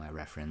to be my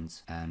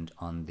reference. And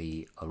on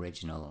the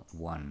original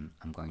one,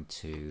 I'm going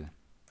to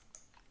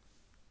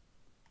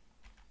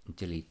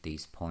delete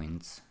these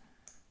points,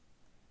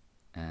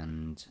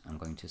 and I'm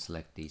going to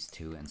select these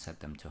two and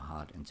set them to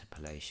hard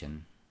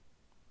interpolation.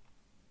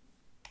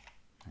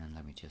 And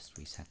let me just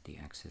reset the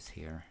axis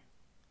here.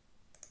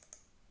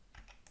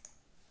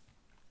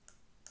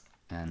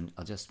 And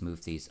I'll just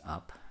move these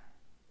up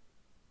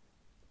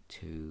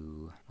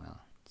to,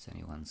 well, it's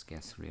anyone's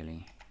guess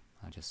really.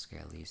 I'll just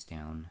scale these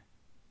down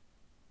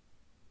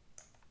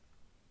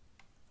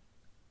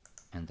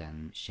and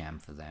then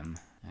chamfer them.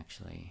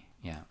 Actually,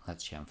 yeah,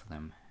 let's chamfer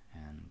them,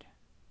 and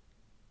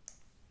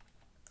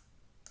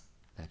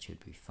that should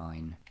be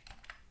fine.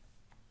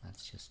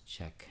 Let's just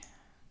check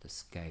the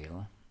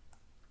scale.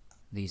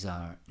 These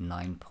are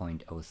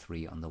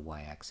 9.03 on the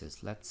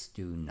y-axis. Let's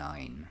do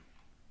 9.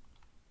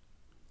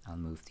 I'll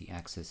move the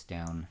axis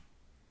down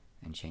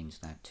and change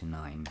that to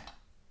 9.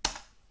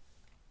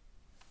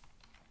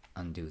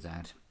 Undo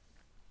that,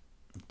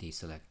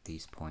 deselect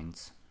these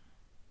points,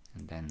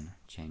 and then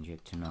change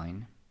it to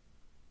 9.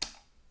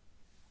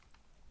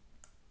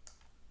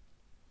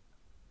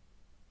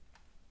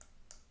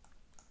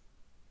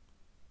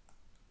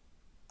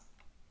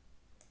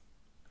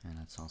 And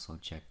let's also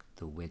check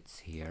the width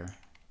here.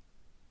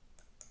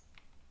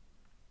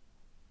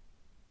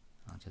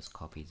 I'll just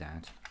copy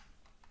that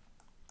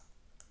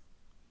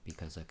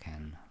because I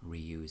can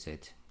reuse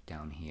it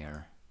down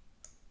here.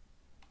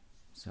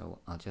 So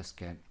I'll just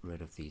get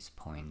rid of these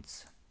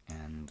points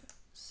and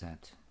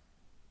set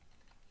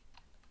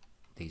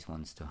these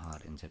ones to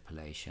hard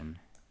interpolation.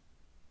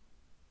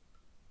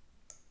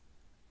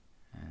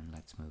 And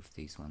let's move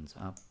these ones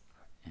up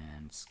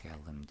and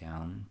scale them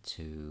down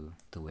to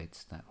the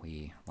width that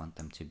we want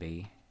them to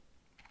be.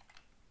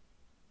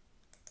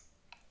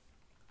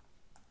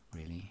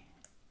 Really?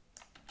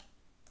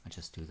 I'll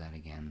just do that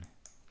again.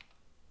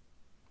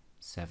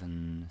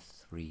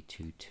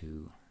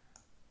 7322.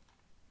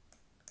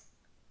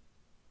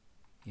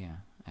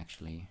 Yeah,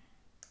 actually,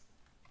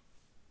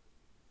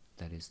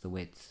 that is the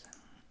width.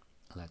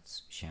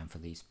 Let's chamfer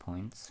these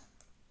points.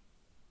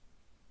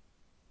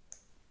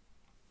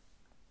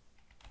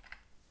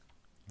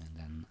 And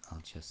then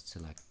I'll just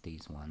select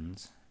these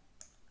ones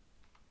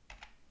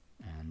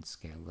and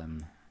scale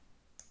them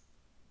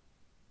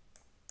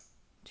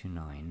to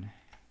 9.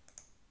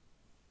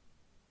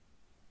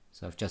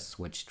 So I've just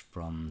switched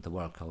from the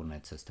world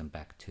coordinate system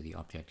back to the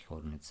object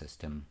coordinate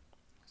system.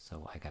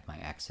 So I got my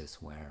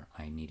axis where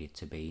I need it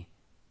to be.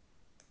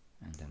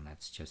 And then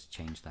let's just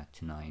change that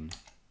to 9.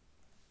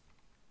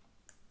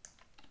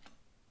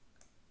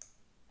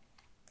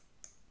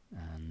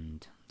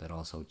 And that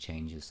also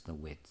changes the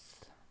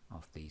width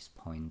of these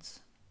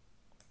points.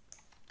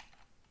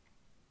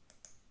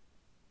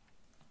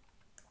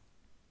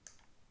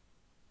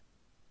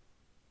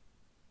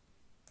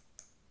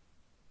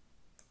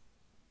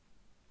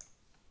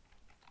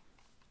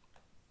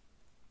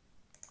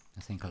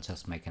 I think I'll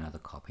just make another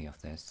copy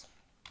of this.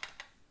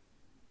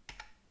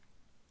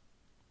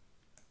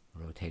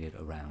 Rotate it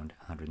around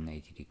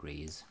 180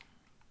 degrees.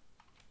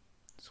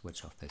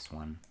 Switch off this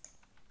one.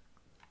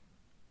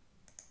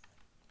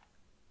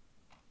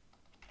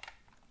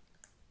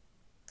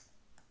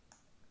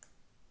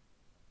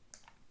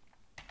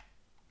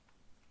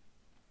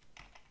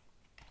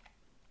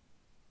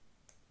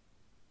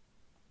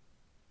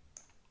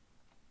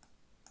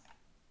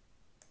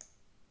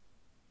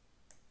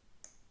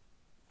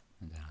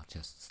 And then I'll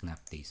just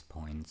snap these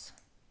points.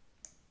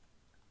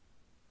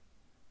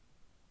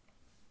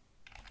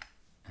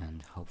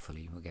 And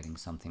hopefully we're getting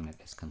something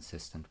that is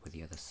consistent with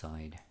the other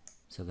side.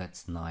 So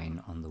that's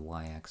 9 on the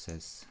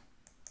y-axis.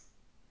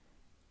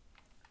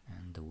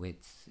 And the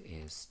width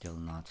is still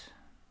not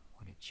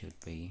what it should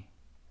be.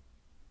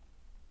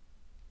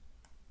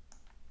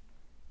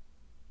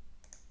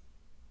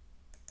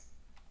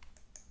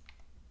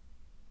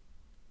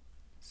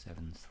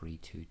 Seven,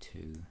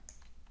 322.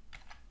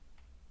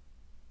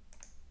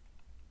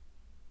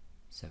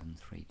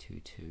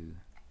 7322.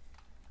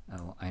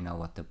 Oh, I know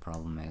what the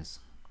problem is.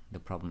 The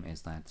problem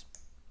is that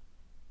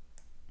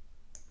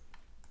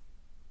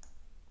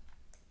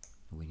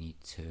we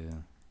need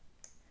to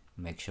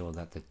make sure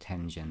that the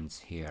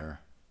tangents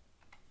here,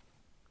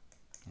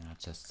 and I'll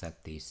just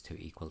set these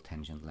to equal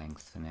tangent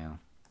length for now.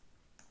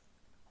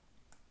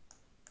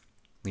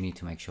 We need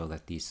to make sure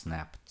that these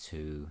snap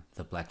to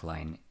the black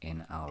line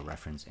in our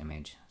reference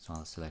image. So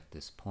I'll select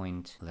this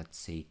point. Let's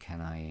see,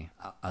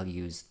 I'll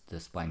use the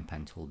spline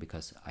pen tool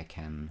because I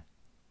can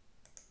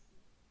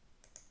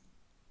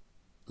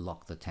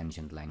lock the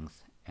tangent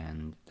length,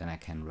 and then I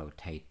can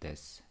rotate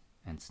this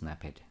and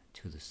snap it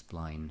to the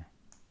spline.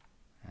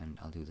 And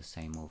I'll do the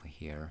same over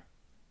here.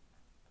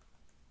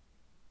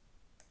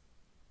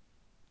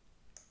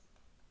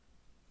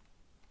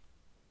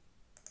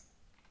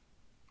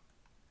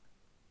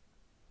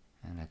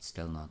 And that's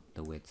still not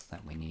the width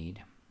that we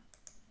need.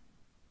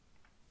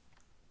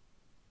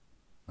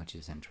 which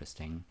is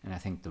interesting. And I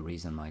think the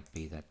reason might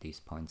be that these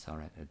points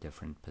are at a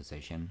different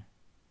position.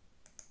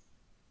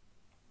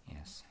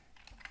 Yes.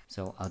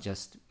 So I'll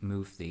just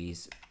move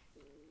these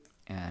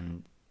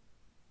and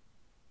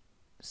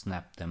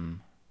snap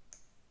them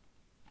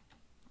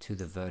to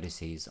the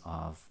vertices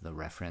of the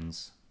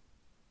reference.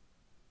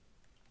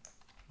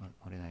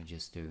 What did I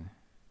just do?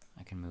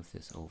 I can move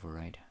this over,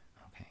 right?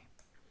 Okay.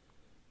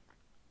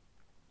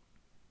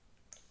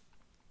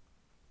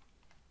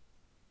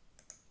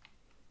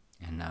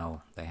 And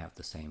now they have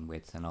the same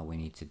width, and all we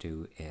need to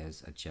do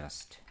is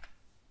adjust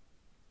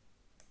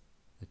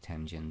the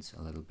tangents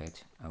a little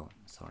bit. Oh,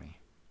 sorry.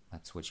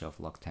 Let's switch off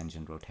lock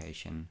tangent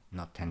rotation.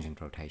 Not tangent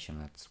rotation,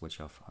 let's switch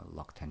off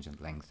lock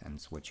tangent length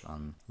and switch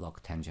on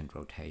lock tangent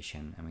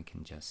rotation, and we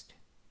can just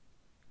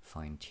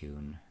fine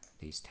tune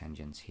these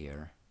tangents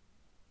here.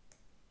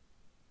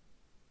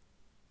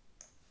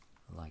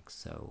 Like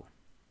so.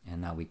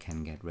 And now we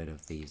can get rid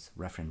of these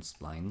reference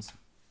splines.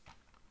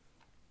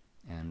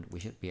 And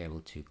we should be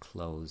able to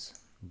close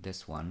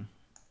this one.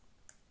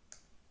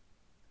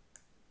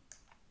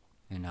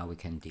 And now we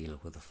can deal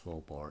with the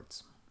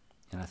floorboards.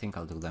 And I think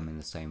I'll do them in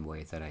the same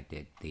way that I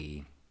did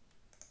the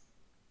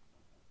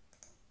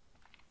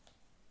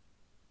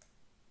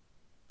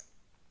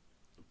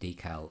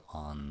decal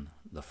on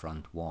the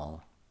front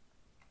wall.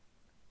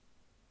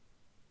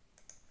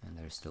 And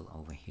they're still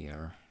over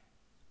here.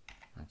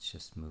 Let's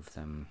just move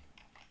them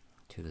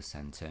to the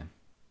center.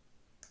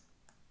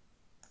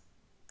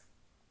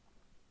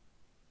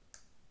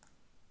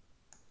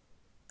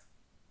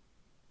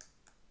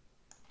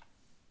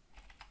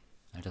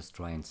 I'll just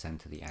try and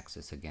center the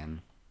axis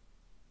again.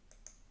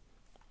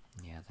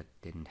 Yeah, that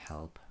didn't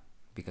help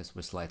because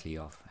we're slightly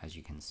off, as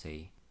you can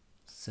see.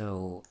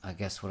 So I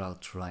guess what I'll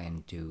try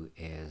and do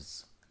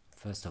is,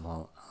 first of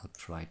all, I'll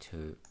try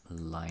to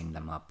line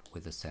them up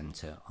with the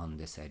center on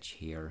this edge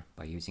here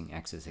by using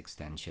axis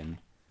extension.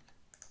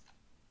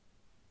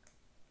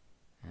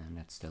 And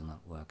that's still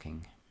not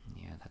working.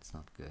 Yeah, that's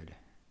not good.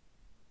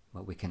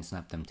 But we can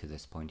snap them to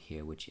this point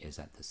here, which is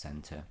at the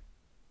center.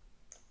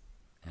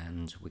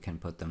 And we can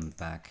put them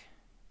back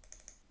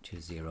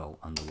to 0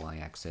 on the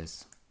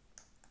y-axis.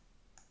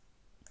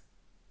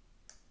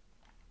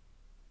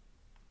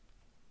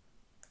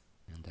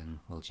 And then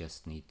we'll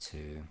just need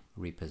to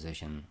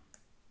reposition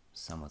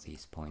some of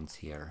these points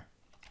here.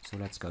 So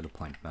let's go to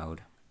point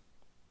mode.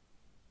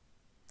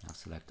 I'll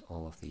select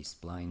all of these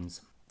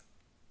splines,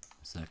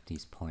 select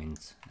these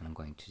points, and I'm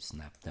going to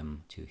snap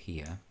them to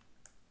here.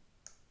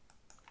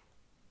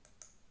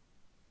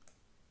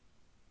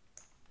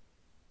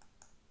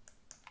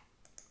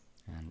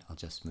 And I'll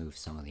just move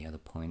some of the other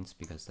points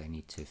because they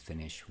need to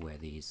finish where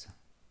these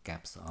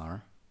gaps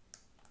are.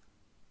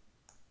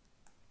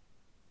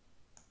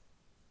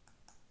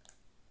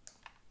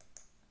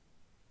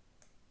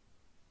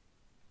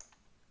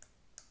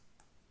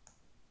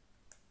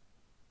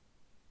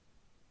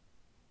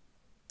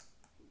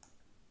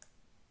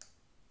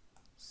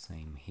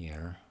 Same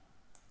here.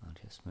 I'll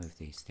just move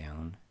these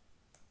down.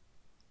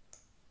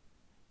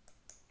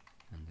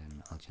 And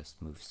then I'll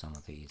just move some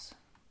of these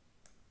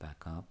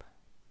back up.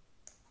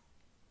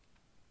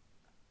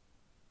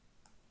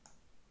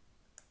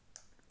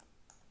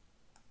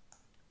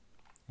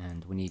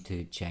 And we need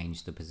to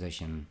change the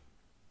position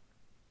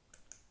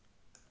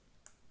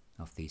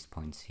of these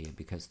points here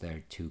because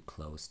they're too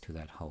close to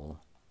that hole.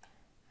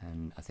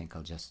 And I think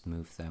I'll just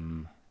move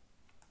them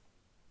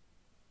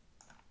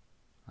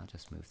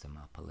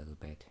up a little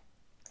bit.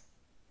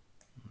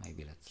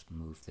 Maybe let's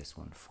move this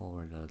one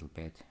forward a little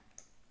bit.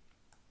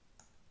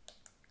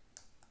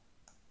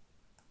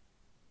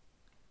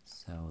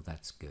 So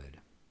that's good.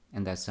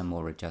 And there's some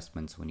more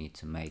adjustments we need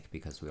to make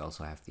because we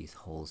also have these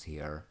holes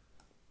here.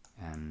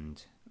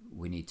 And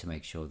we need to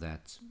make sure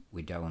that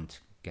we don't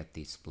get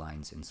these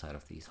splines inside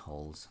of these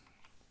holes.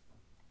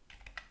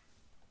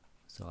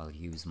 So I'll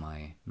use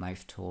my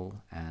knife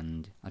tool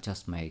and I'll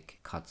just make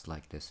cuts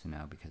like this for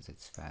now because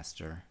it's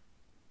faster.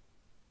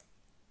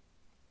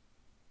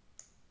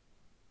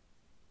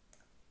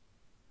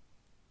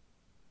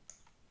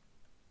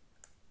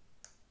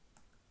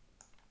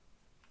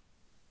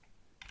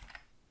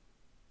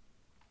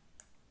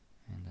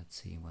 And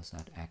let's see, was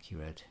that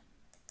accurate?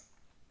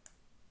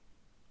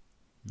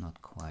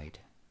 Not quite.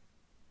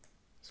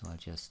 So I'll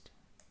just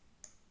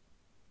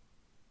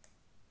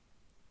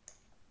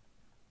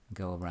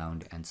go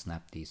around and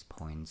snap these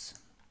points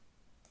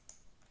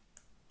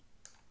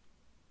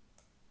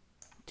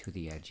to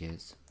the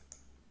edges.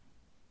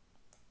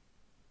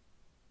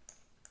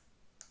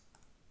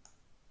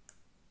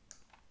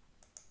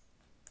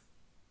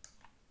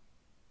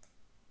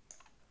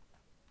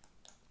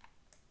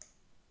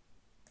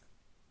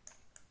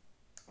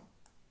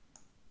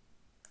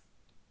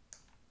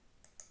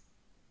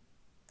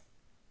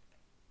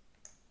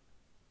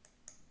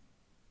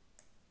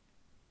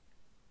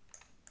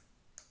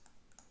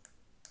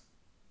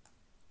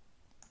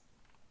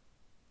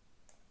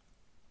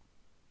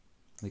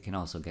 We can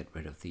also get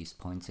rid of these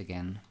points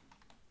again,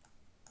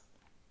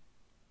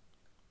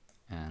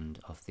 and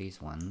of these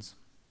ones.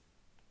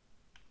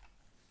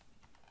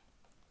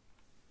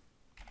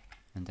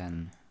 And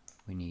then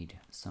we need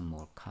some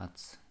more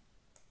cuts.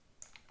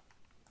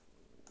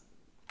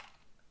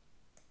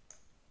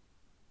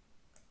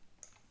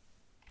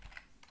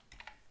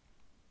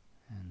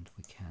 And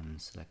we can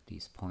select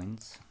these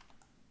points.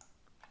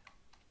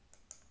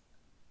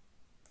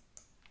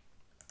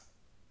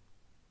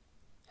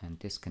 And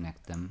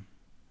disconnect them.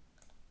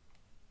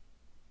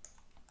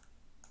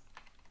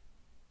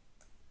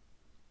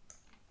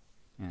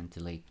 And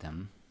delete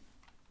them.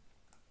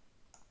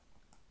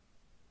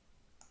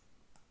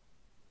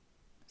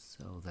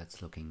 So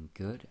that's looking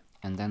good.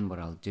 And then what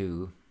I'll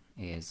do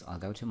is I'll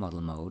go to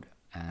model mode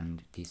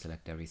and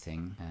deselect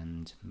everything,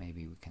 and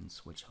maybe we can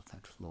switch off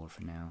that floor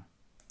for now.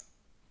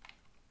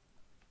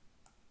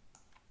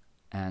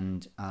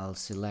 And I'll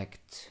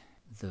select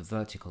the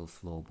vertical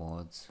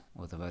floorboards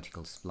or the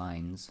vertical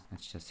splines.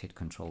 Let's just hit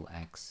Ctrl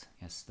X.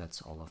 Yes,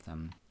 that's all of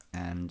them.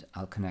 And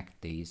I'll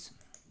connect these.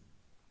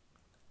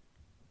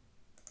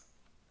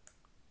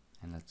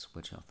 And let's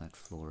switch off that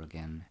floor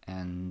again.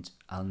 And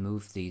I'll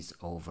move these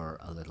over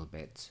a little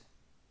bit.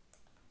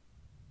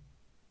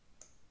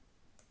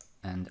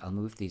 And I'll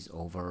move these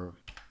over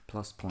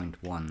plus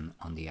 0.1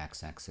 on the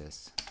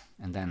x-axis.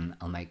 And then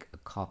I'll make a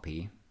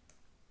copy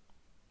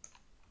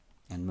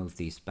and move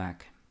these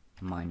back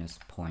minus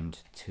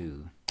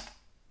 0.2.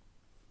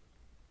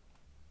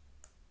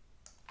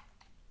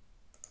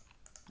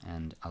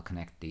 And I'll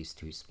connect these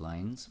two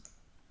splines.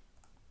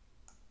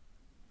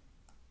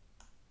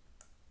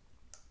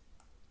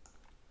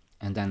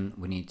 And then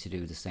we need to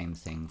do the same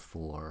thing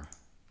for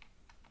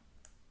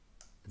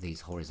these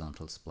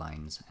horizontal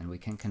splines, and we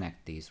can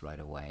connect these right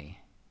away.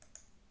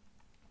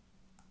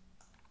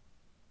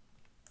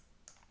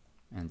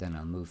 And then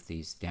I'll move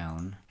these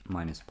down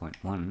minus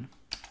 0.1,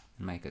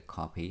 make a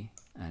copy,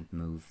 and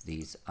move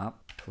these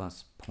up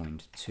plus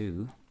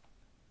 0.2.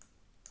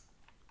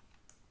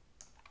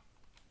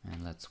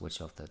 And let's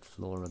switch off that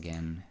floor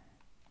again.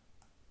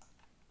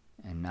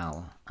 And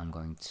now I'm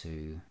going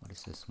to, what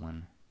is this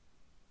one?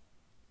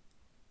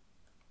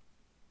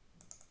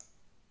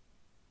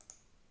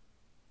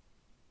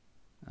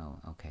 Oh,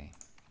 okay.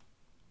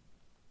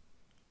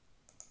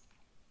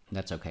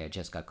 That's okay, I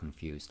just got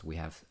confused. We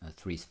have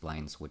 3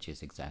 splines, which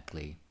is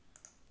exactly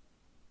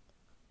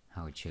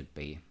how it should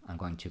be. I'm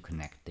going to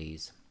connect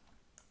these.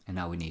 And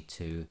now we need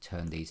to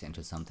turn these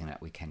into something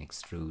that we can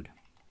extrude.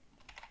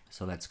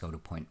 So let's go to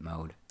point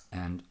mode.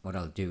 And what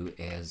I'll do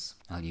is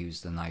I'll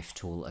use the knife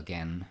tool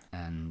again,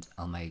 and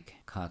I'll make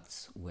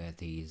cuts where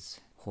these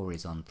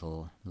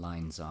horizontal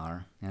lines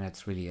are. And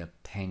it's really a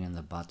pain in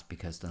the butt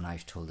because the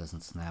knife tool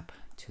doesn't snap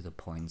to the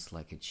points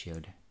like it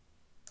should.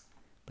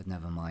 But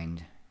never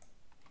mind.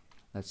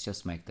 Let's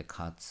just make the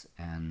cuts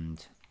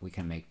and we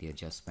can make the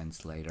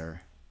adjustments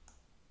later.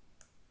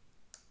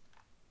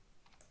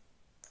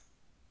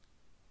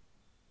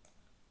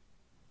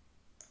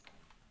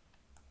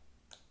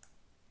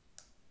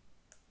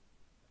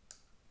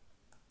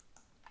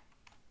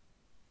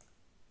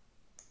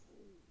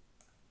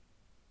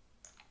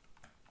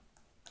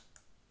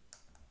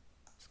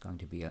 It's going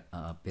to be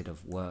a bit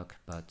of work,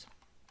 but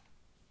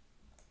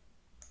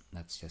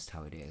that's just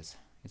how it is.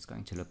 It's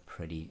going to look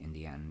pretty in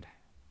the end,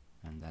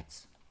 and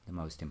that's the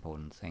most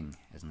important thing,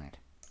 isn't it?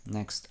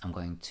 Next, I'm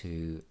going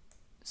to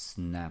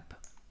snap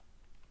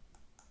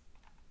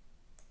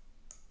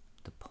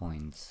the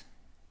points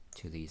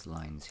to these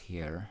lines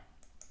here.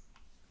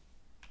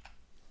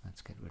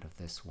 Let's get rid of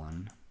this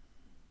one.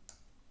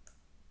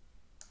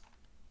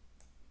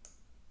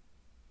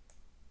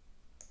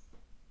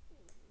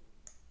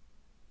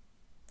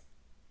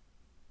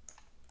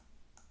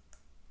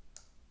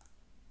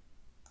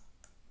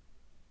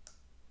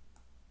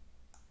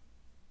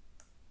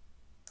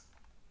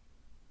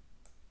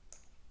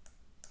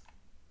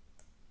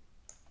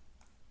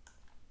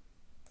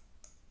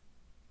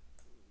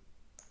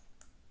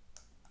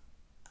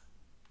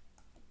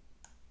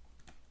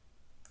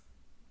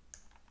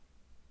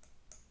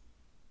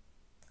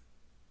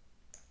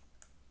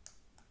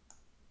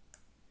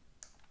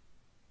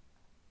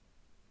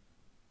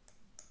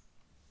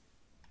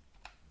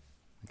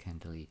 Can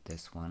delete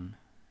this one,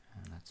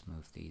 and let's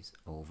move these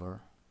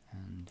over,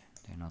 and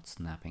they're not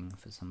snapping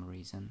for some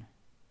reason.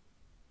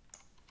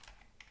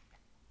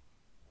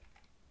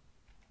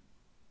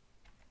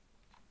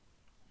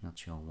 Not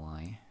sure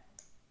why.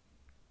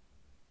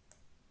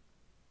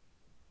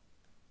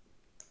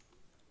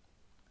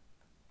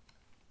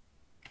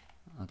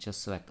 I'll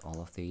just select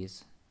all of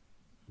these.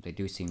 They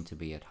do seem to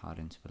be at hard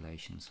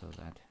interpolation, so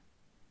that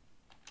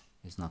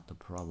is not the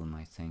problem,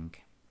 I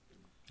think.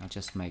 I'll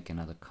just make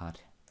another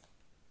cut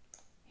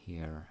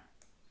here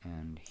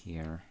and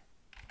here,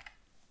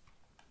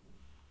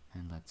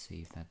 and let's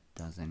see if that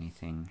does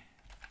anything.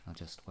 I'll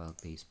just weld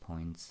these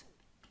points,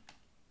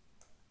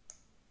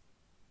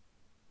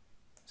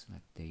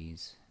 select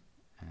these,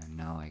 and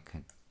now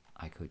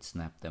I could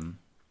snap them.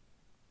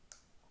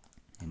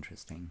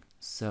 Interesting.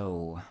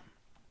 So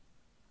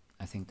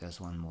I think there's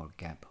one more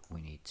gap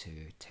we need to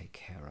take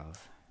care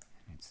of,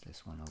 and it's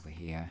this one over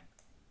here.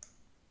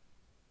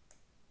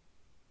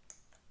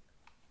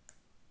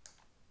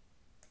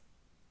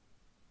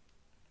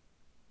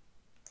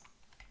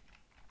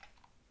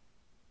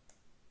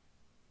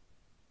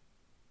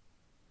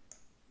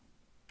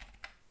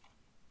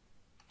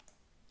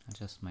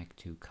 I'll just make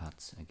 2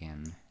 cuts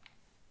again.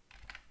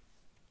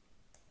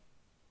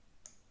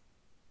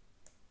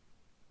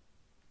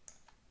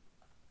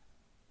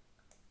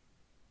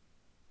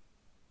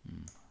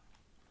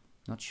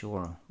 Not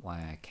sure why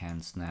I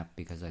can't snap,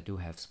 because I do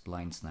have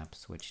spline snap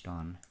switched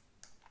on.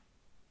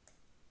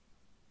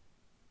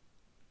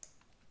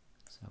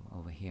 So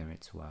over here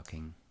it's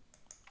working.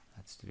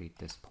 Let's delete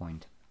this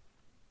point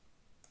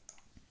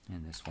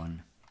and this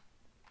one.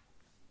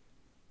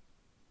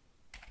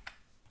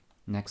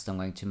 Next I'm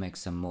going to make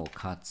some more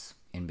cuts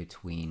in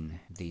between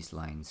these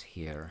lines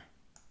here.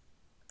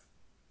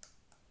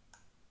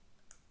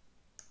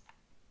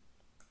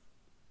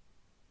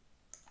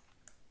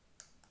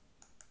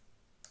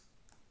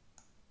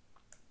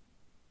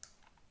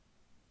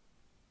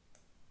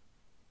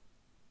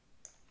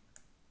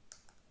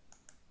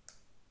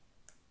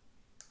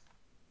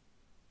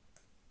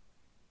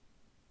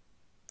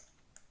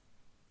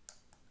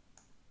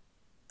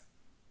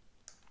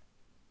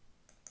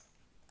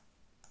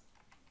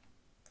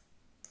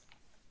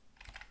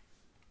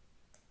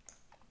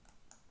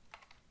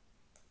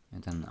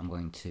 And then I'm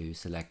going to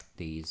select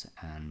these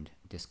and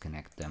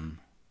disconnect them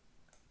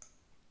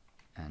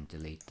and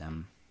delete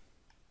them.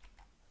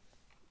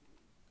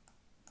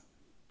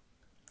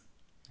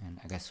 And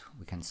I guess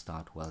we can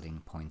start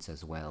welding points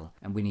as well.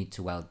 And we need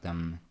to weld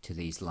them to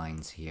these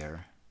lines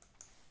here.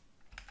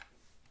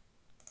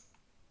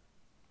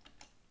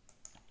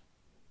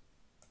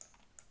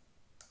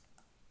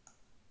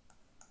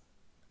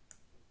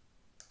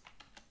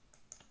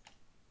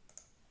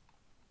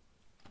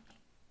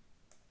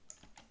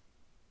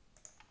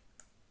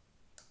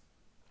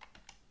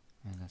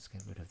 And let's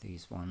get rid of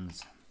these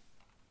ones.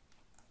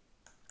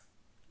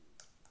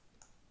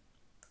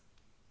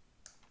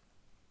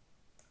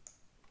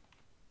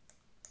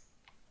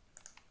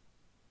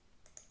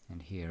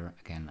 And here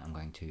again I'm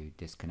going to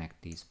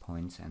disconnect these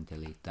points and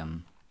delete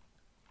them.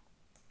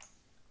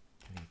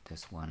 Delete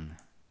this one.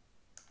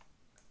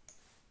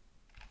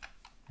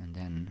 And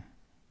then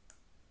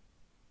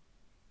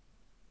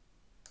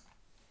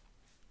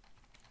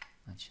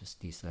let's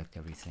just deselect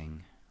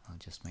everything. I'll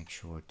just make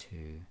sure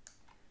to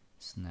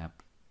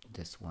snap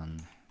this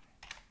one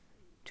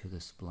to the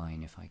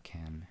spline if I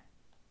can.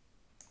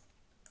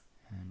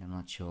 And I'm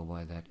not sure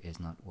why that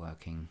is not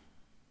working.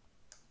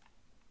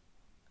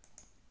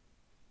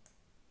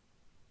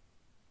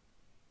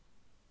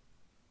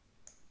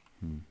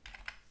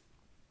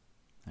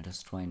 I'll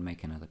just try and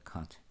make another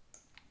cut.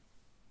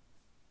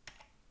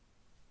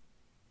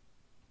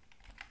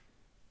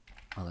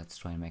 Oh, let's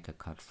try and make a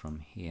cut from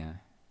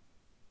here.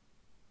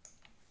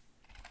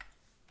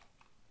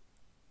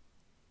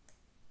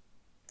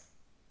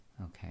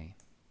 Okay.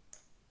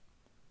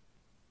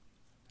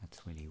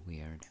 That's really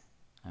weird.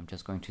 I'm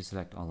just going to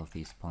select all of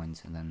these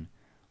points and then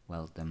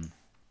weld them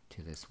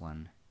to this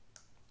one.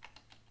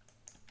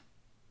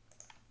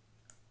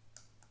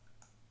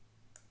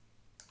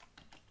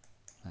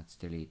 Let's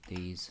delete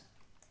these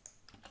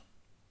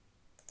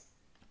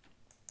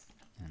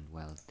and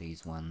weld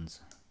these ones.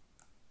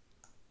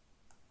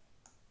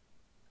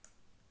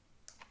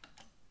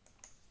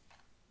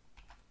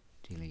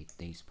 Delete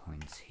these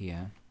points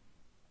here.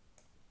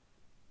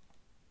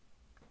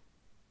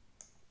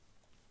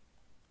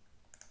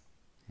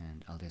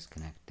 And I'll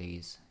disconnect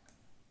these.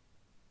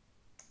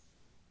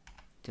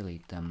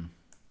 Delete them.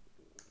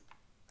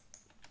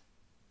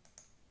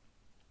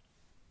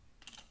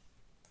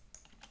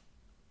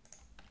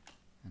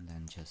 And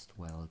then just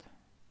weld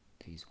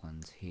these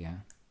ones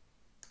here.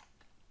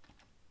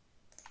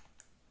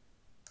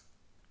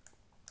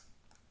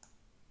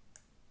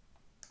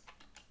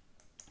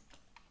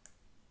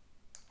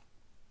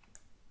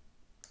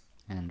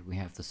 And we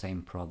have the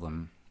same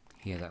problem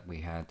here that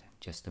we had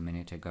just a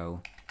minute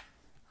ago.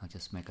 I'll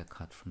just make a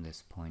cut from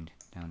this point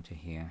down to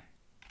here.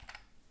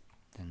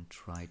 Then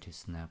try to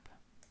snap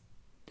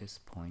this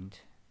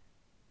point,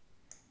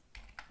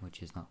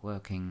 which is not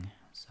working.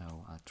 So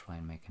I'll try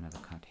and make another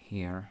cut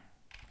here.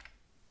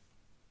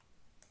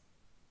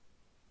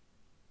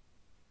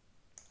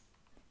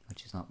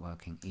 Which is not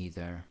working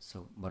either.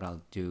 So what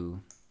I'll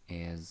do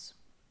is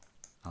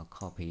I'll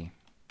copy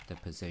the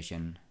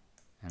position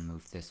and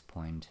move this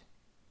point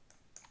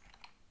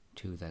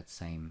to that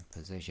same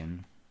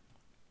position.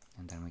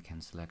 And then we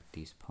can select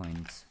these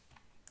points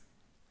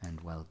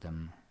and weld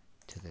them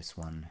to this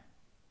one.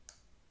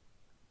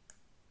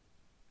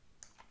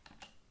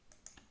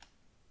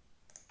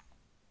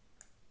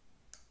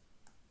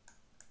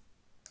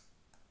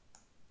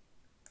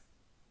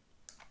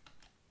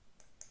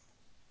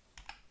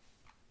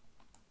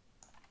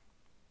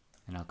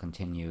 And I'll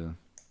continue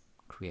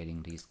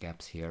creating these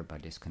gaps here by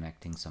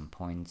disconnecting some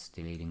points,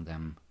 deleting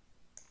them,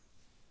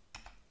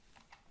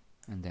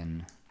 and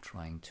then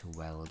trying to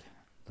weld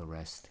the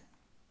rest.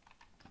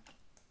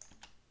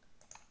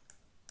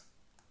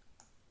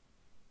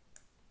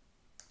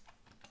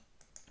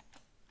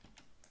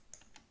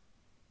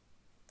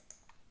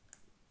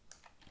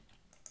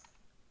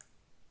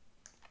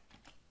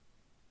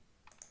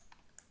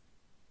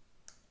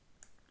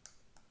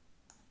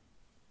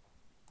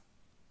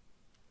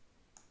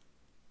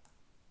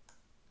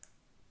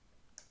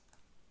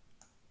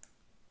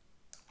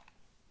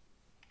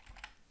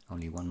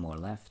 Only one more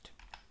left.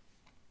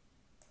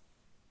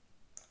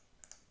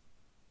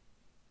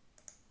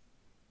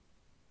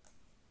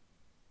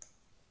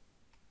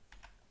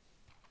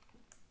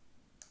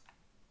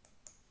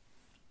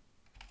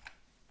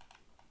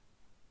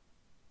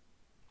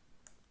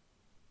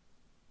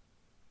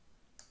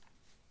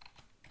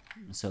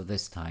 So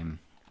this time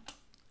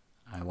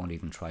I won't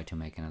even try to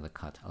make another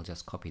cut. I'll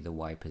just copy the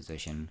Y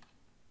position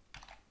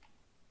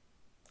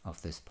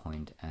of this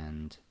point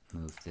and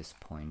move this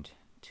point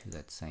to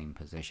that same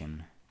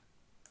position.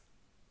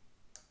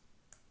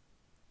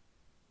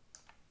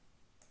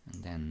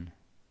 And then,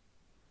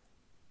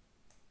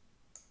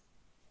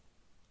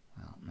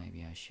 well,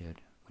 maybe I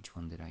should. Which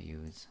one did I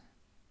use?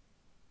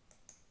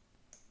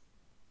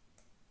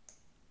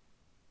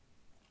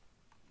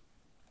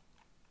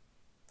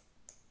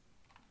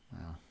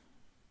 Well,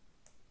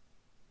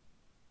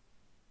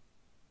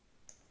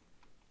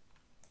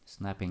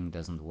 snapping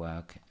doesn't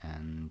work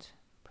and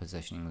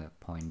positioning that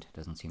point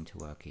doesn't seem to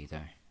work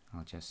either.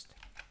 I'll just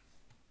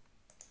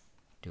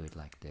do it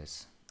like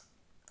this.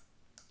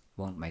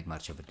 Won't make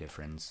much of a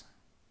difference.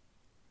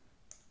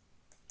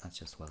 Let's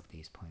just weld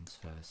these points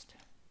first.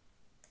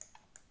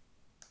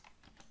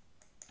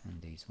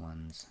 And these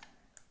ones.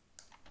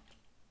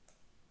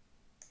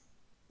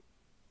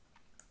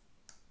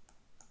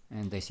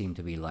 And they seem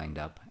to be lined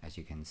up, as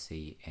you can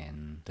see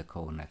in the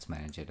coordinates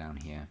manager down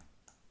here.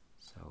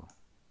 So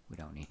we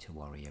don't need to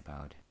worry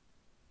about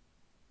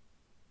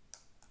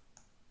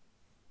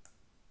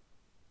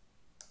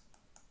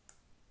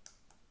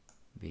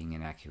being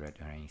inaccurate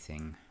or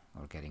anything,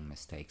 or getting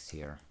mistakes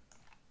here.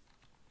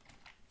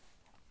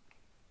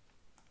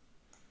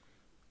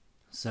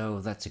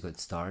 So that's a good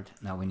start.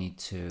 Now we need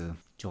to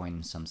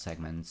join some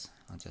segments.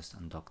 I'll just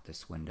undock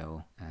this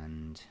window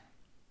and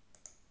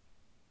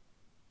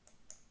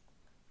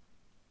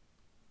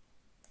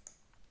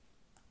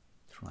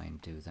try and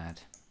do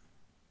that.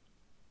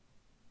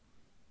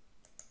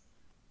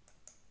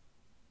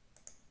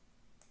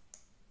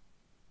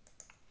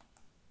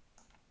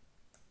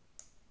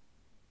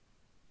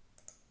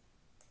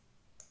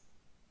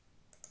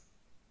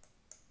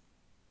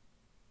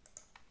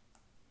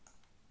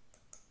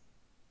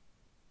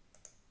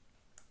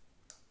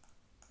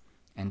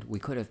 And we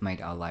could have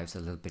made our lives a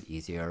little bit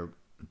easier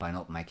by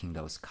not making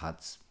those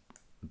cuts,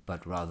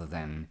 but rather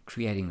than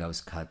creating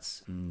those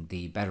cuts,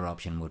 the better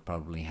option would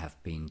probably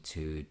have been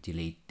to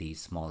delete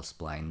these small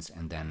splines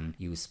and then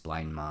use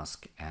spline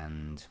mask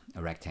and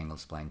a rectangle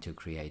spline to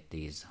create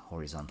these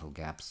horizontal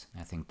gaps.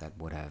 I think that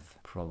would have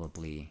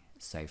probably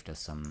saved us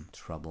some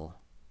trouble.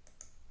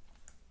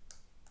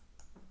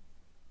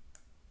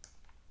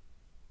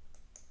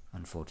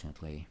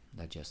 Unfortunately,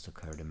 that just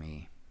occurred to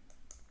me.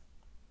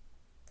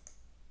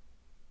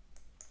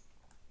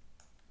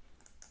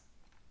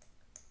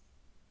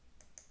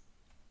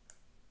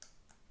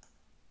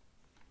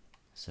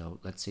 So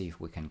let's see if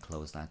we can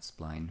close that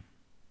spline.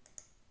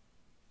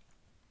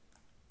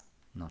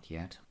 Not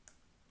yet.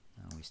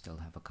 No, we still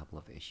have a couple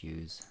of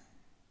issues,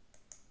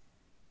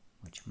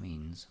 which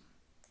means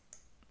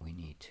we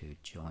need to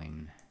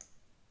join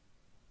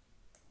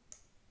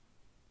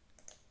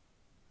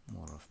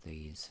more of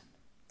these.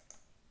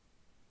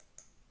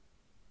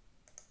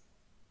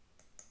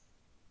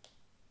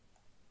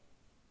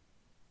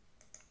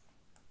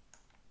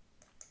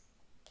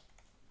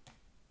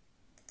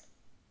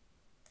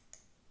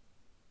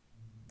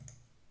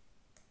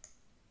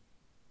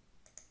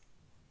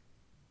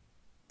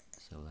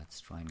 So let's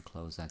try and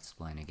close that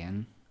spline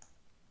again.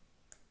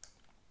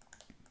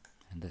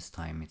 And this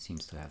time it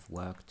seems to have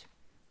worked.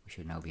 We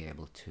should now be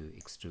able to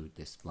extrude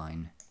this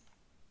spline.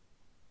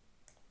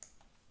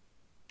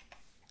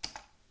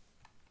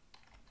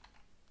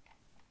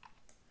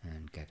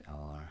 And get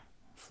our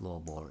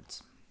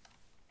floorboards.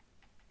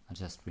 I'll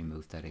just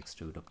remove that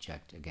extrude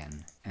object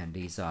again. And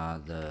these are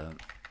the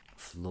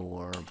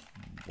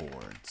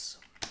floorboards.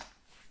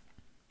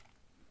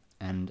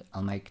 And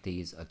I'll make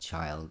these a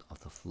child of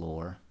the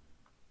floor.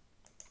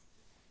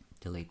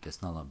 Delete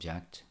this null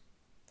object.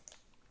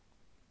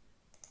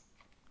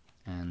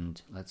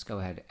 And let's go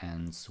ahead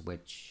and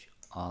switch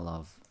all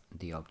of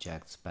the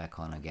objects back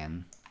on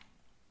again.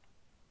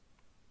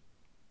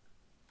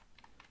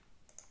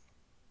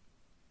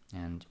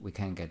 And we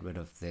can get rid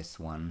of this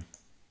one.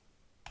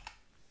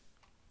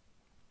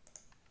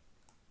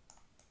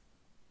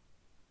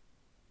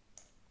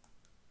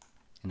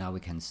 And now we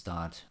can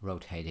start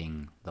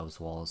rotating those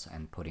walls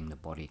and putting the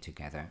body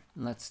together.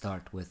 Let's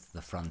start with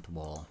the front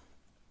wall.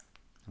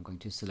 I'm going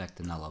to select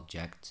the null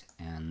object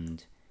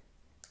and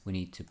we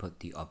need to put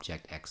the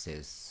object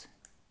axis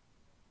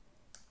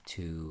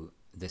to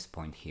this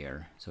point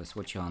here. So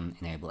switch on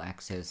enable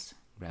axis,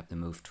 grab the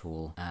move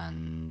tool,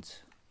 and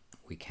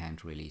we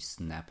can't really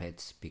snap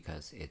it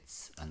because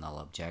it's a null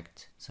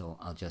object. So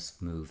I'll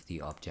just move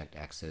the object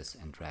axis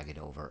and drag it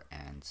over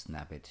and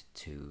snap it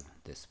to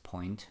this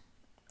point.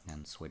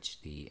 And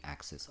switch the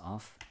axis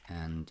off,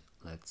 and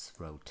let's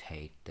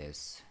rotate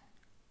this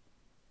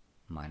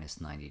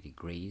minus 90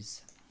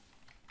 degrees.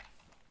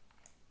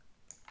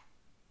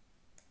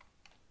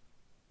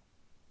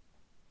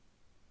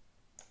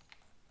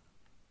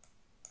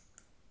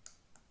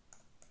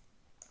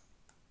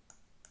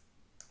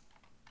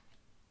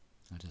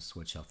 just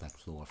switch off that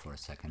floor for a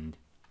second.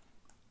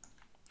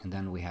 And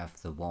then we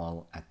have the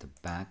wall at the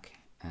back,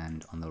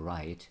 and on the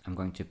right I'm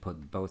going to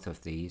put both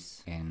of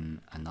these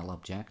in a null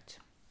object,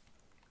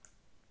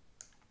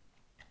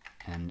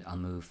 and I'll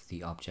move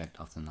the object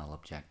of the null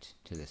object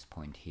to this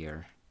point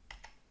here,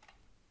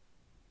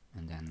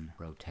 and then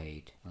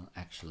rotate. Well,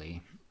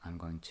 actually I'm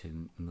going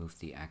to move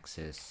the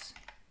axis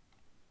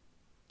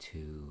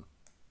to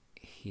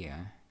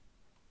here.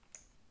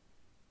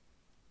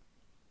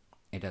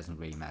 It doesn't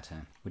really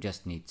matter. We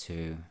just need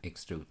to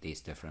extrude these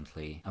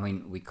differently. I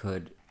mean, we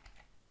could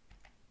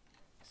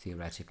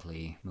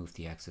theoretically move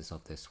the axis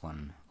of this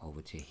one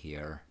over to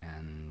here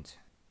and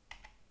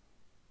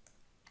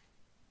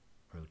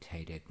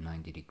rotate it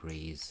 90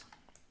 degrees,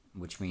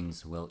 which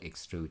means we'll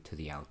extrude to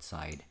the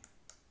outside.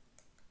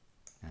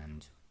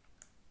 And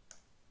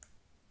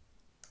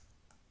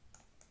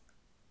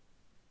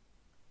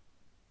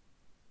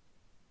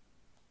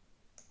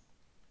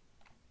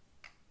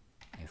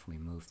if we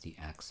move the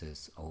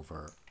axis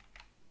over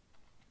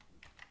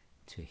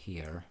to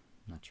here,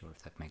 not sure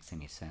if that makes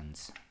any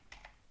sense,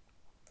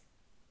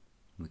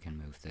 we can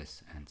move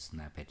this and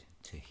snap it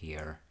to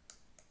here.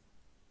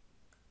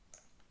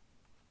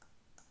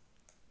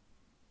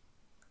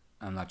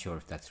 I'm not sure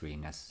if that's really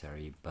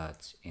necessary,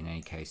 but in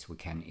any case we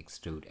can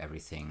extrude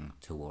everything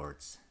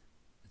towards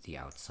the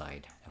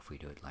outside if we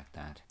do it like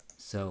that.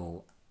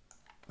 So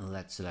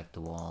let's select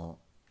the wall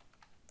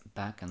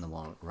back and the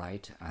wall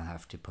right. I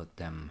have to put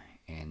them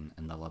in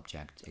a null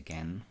object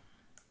again,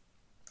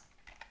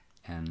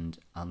 and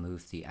I'll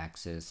move the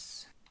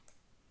axis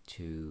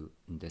to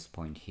this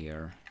point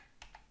here,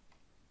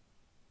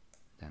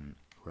 then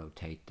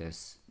rotate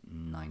this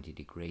 90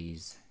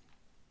 degrees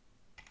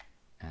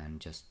and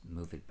just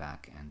move it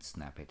back and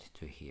snap it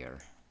to here.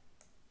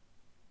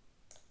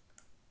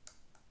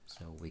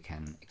 So we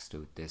can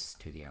extrude this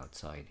to the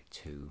outside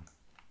too.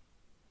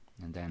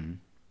 And then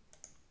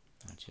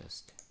I'll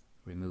just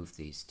remove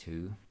these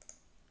two,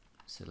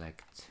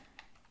 select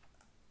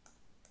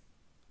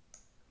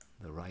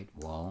the right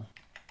wall,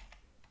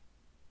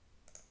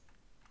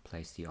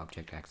 place the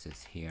object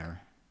axis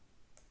here,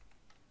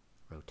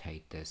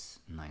 rotate this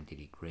 90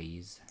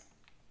 degrees,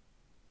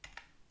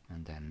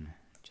 and then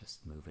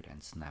just move it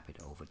and snap it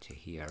over to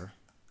here.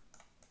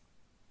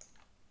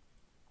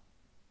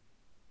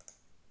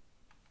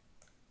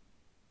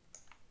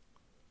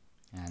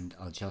 And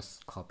I'll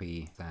just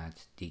copy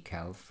that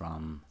decal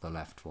from the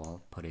left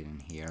wall, put it in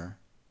here,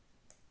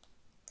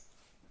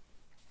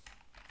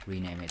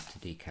 rename it to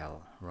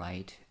decal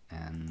right,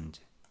 and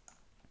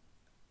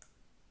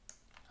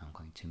I'm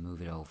going to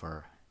move it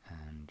over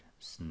and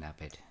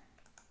snap it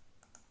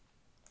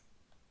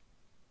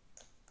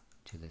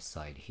to this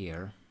side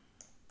here.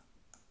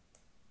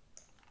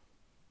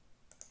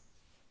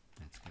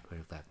 Let's get rid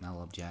of that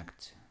null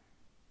object.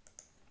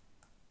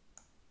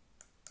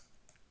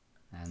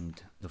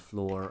 And the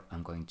floor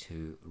I'm going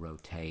to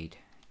rotate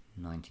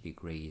 90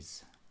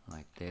 degrees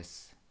like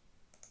this,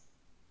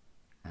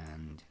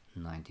 and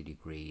 90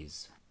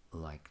 degrees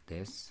like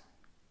this.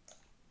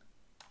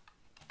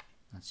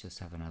 Let's just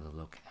have another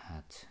look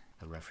at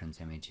the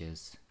reference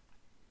images.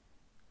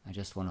 I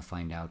just want to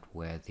find out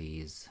where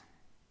these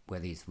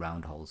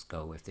round holes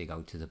go, if they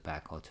go to the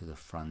back or to the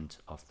front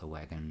of the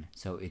wagon.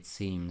 So it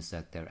seems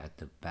that they're at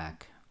the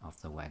back of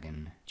the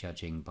wagon,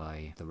 judging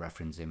by the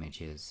reference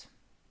images.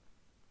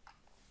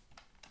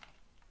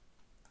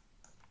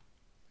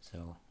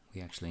 So we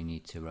actually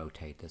need to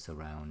rotate this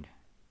around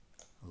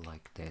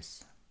like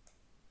this.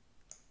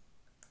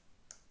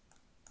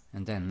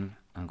 And then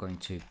I'm going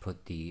to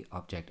put the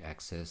object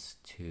axis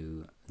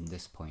to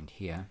this point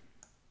here,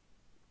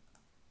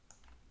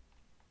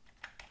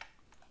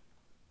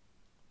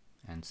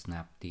 and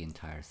snap the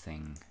entire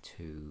thing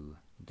to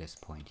this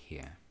point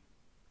here.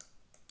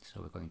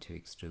 So we're going to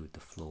extrude the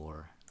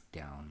floor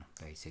down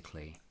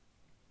basically.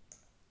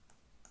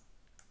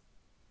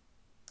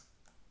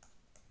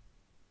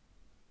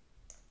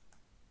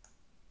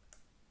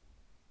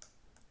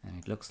 And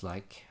it looks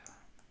like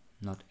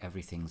not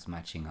everything's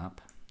matching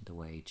up the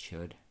way it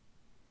should,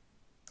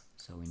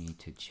 so we need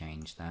to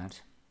change that,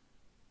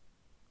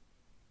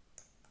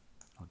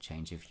 or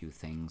change a few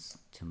things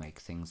to make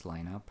things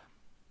line up.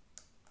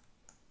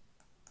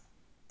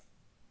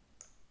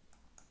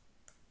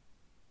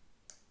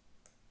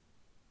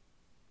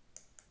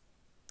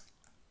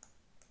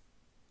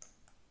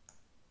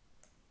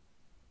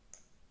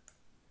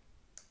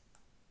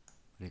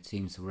 But it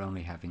seems we're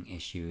only having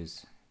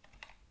issues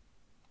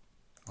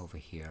over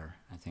here.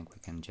 I think we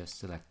can just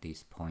select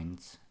these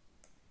points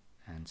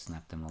and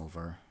snap them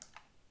over,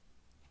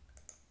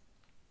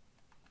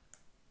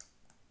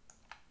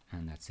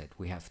 and that's it.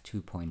 We have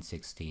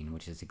 2.16,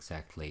 which is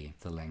exactly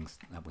the length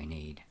that we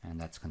need,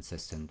 and that's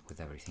consistent with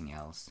everything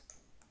else.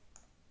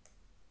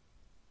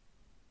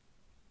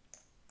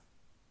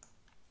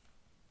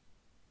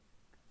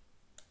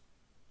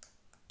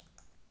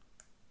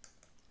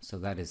 So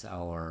that is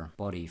our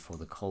body for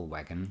the coal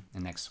wagon,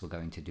 and next we're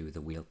going to do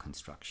the wheel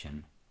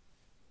construction.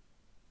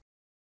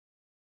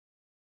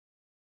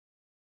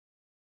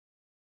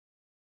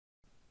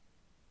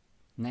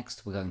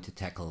 Next we're going to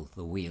tackle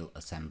the wheel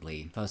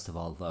assembly. First of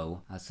all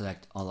though, I'll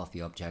select all of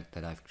the objects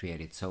that I've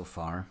created so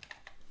far,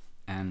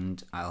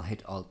 and I'll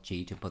hit Alt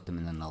G to put them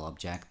in a null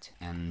object,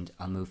 and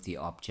I'll move the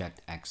object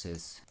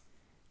axis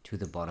to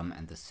the bottom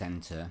and the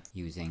center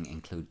using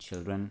include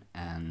children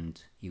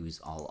and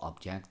use all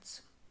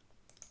objects.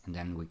 And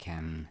then we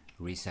can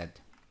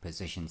reset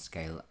position,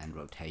 scale and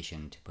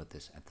rotation to put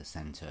this at the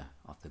center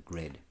of the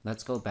grid.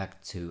 Let's go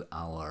back to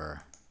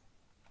our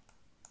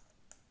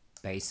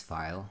base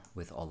file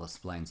with all the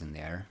splines in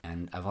there,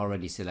 and I've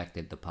already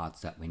selected the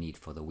parts that we need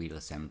for the wheel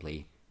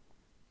assembly.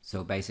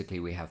 So basically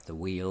we have the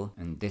wheel,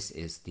 and this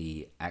is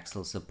the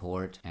axle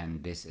support,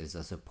 and this is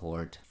a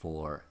support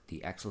for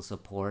the axle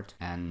support,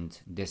 and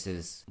this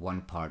is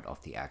one part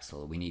of the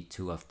axle. We need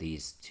two of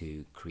these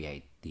to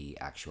create the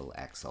actual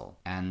axle.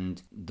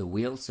 And the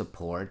wheel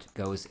support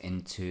goes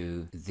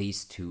into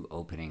these two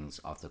openings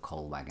of the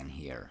coal wagon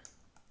here.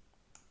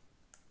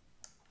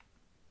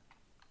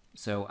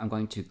 So I'm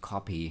going to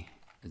copy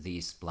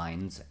these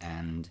splines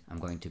and I'm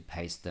going to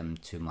paste them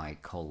to my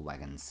coal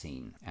wagon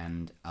scene,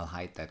 and I'll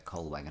hide that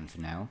coal wagon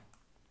for now,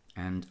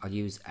 and I'll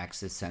use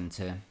axis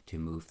center to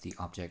move the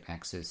object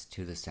axis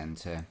to the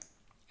center,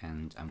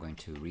 and I'm going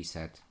to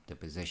reset the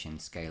position,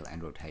 scale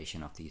and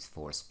rotation of these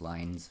four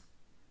splines.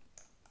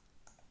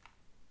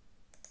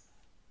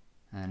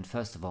 And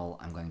first of all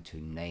I'm going to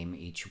name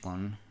each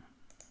one.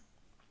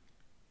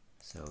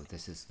 So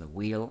this is the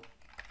wheel.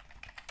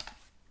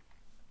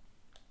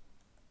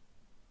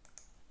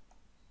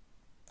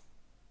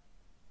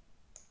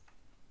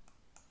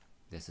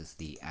 This is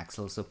the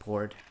axle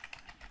support.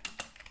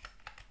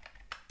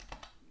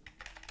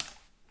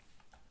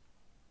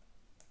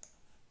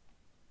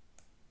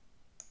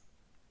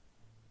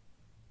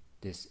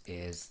 This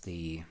is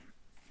the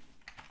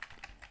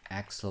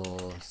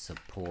axle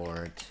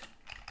support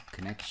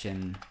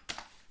connection.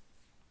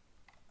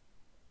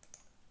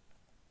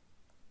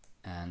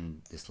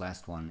 And this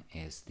last one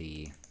is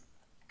the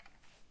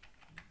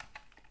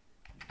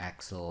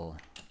axle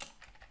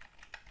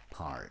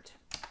part.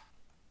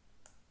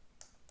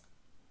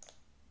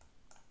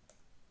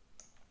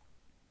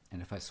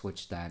 And if I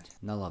switch that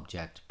null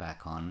object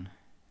back on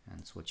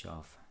and switch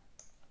off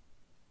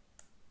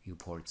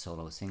viewport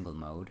solo single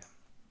mode,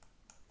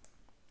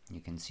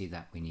 you can see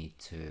that we need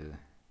to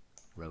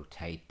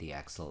rotate the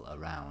axle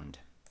around.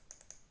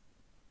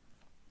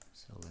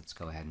 So let's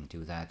go ahead and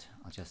do that.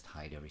 I'll just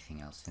hide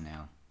everything else for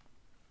now.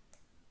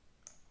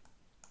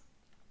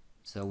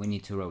 So we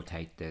need to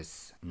rotate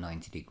this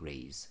 90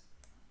 degrees.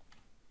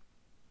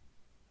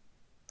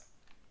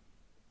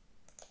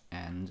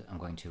 And I'm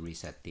going to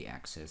reset the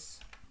axis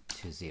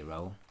to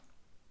 0.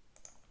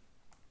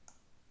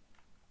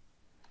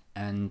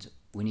 And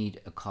we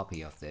need a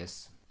copy of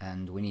this,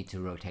 and we need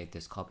to rotate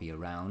this copy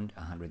around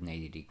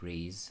 180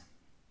 degrees,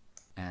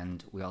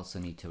 and we also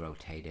need to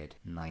rotate it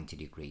 90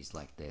 degrees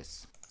like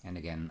this. And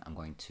again I'm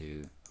going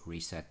to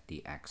reset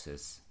the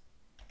axis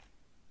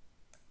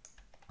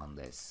on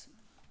this.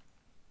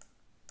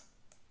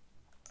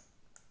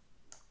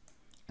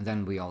 And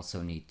then we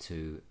also need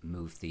to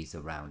move these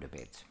around a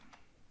bit.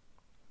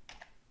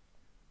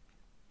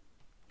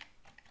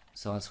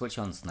 So I'll switch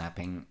on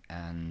snapping,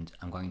 and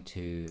I'm going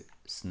to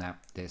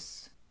snap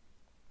this,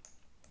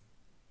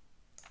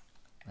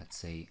 let's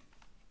see,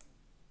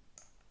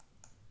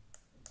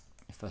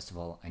 first of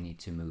all I need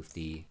to move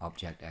the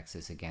object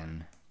axis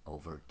again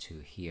over to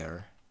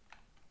here,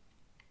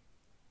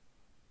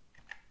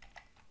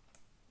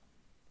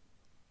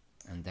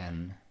 and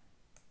then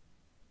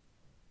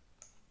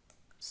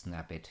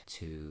snap it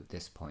to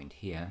this point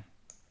here.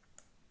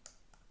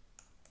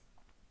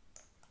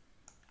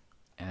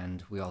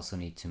 And we also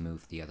need to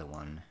move the other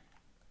one.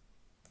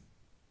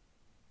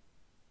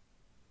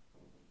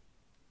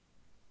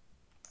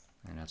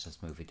 And I'll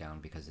just move it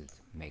down because it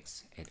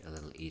makes it a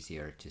little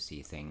easier to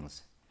see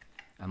things.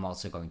 I'm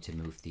also going to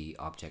move the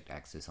object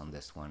axis on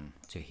this one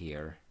to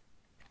here.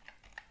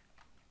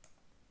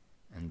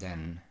 And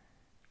then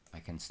I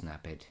can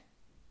snap it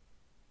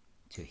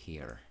to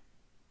here.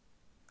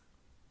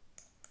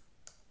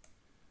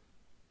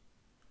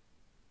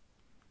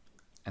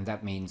 And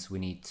that means we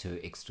need to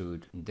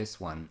extrude this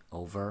one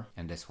over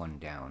and this one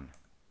down.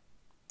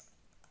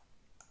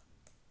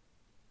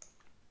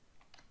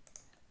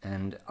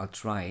 And I'll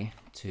try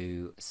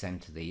to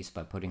center these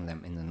by putting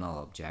them in the null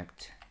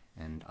object,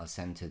 and I'll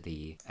center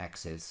the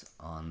axis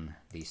on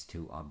these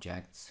two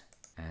objects,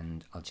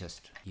 and I'll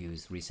just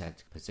use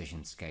reset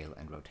position, scale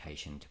and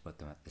rotation to put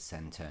them at the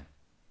center.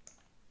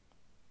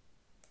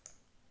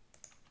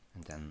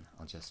 And then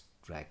I'll just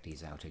drag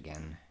these out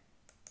again.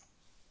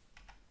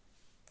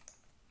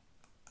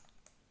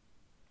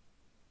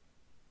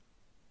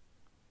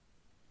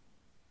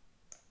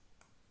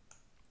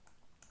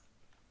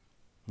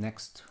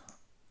 Next,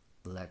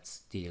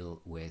 let's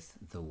deal with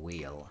the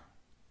wheel,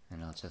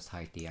 and I'll just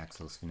hide the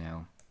axles for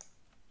now.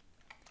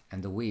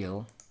 And the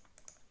wheel,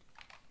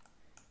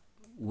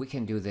 we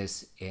can do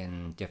this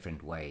in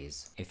different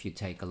ways. If you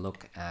take a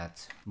look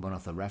at one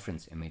of the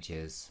reference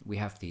images, we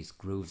have these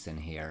grooves in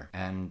here,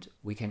 and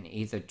we can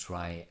either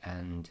try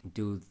and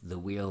do the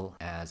wheel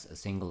as a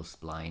single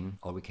spline,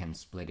 or we can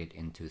split it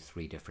into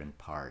 3 different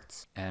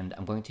parts. And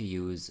I'm going to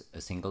use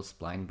a single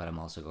spline, but I'm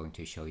also going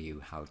to show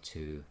you how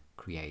to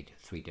create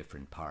 3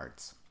 different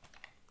parts.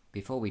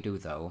 Before we do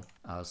though,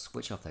 I'll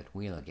switch off that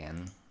wheel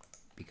again,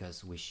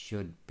 because we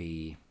should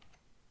be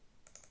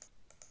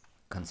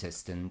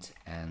consistent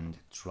and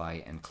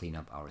try and clean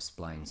up our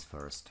splines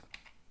first.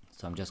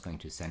 So I'm just going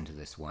to center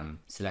this one,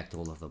 select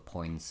all of the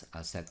points,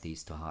 I'll set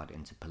these to hard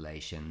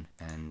interpolation,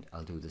 and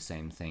I'll do the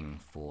same thing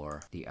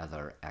for the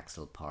other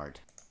axle part.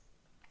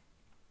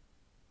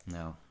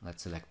 Now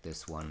let's select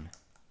this one,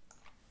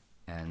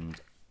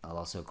 and I'll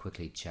also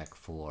quickly check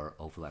for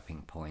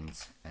overlapping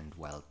points and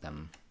weld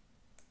them.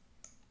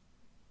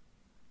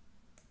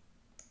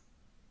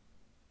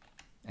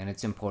 And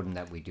it's important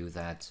that we do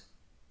that.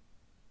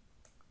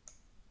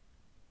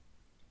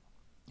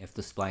 If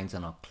the splines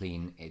are not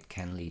clean, it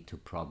can lead to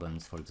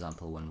problems. For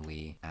example, when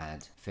we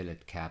add fillet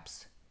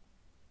caps.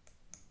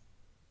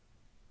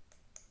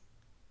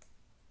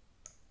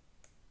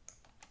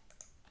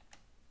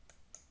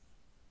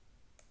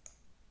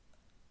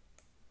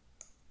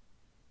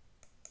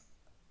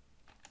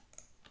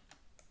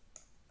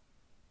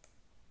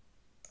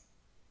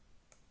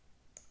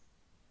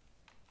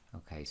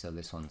 Okay, so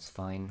this one's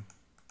fine.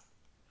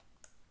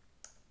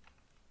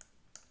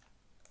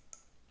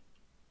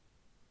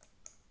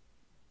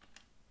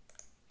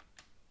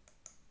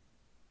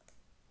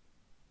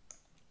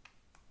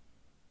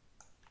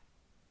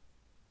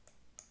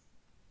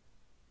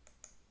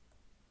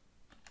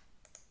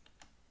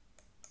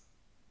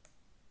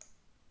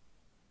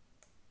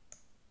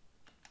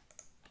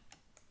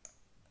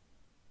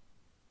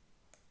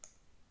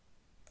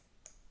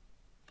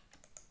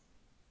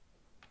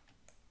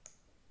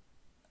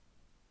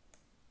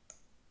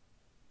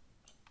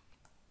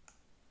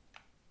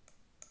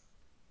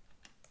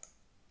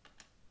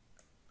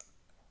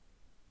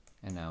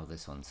 And now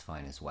this one's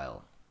fine as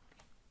well.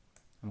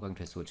 I'm going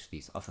to switch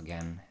these off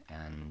again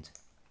and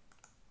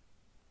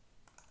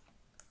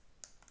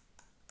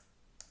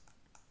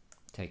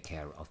take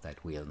care of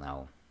that wheel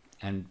now.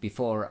 And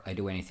before I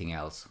do anything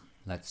else,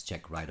 let's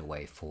check right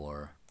away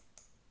for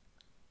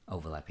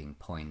overlapping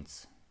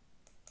points.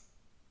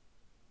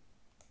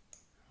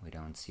 We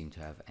don't seem to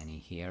have any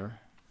here.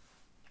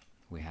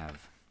 We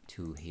have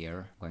 2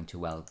 here. I'm going to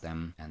weld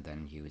them and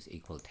then use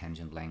equal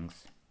tangent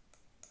lengths.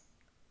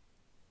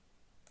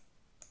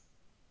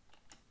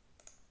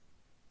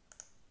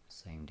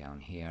 Same down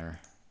here.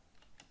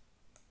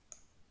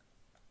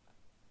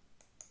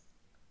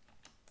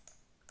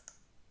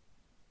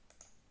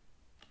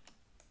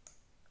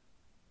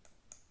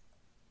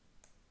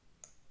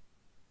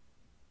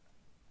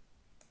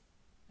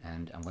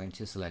 And I'm going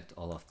to select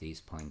all of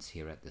these points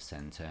here at the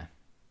center,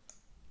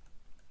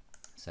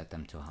 set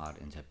them to hard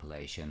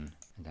interpolation,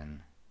 and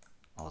then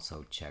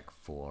also check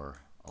for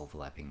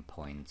overlapping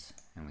points,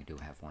 and we do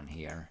have one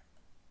here.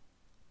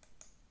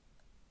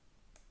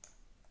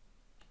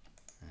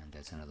 And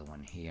there's another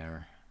one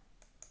here.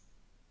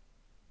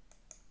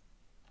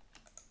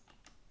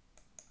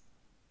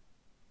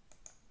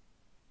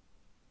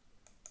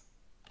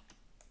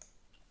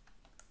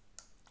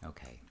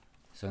 Okay,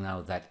 so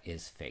now that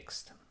is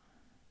fixed.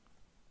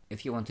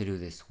 If you want to do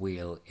this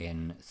wheel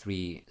in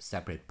 3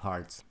 separate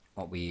parts,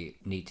 what we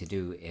need to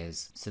do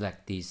is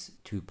select these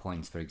 2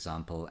 points, for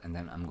example, and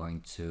then I'm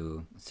going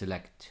to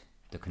select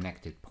the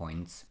connected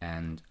points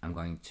and I'm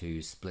going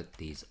to split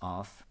these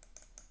off.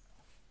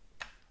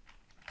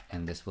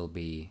 And this will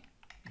be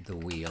the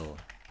wheel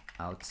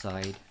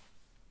outside.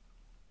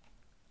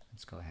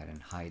 Let's go ahead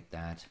and hide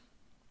that.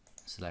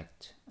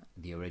 Select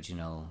the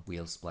original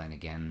wheel spline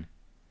again.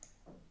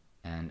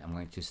 And I'm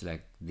going to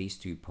select these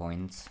 2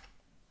 points,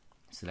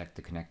 select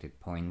the connected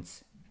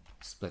points,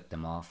 split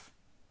them off.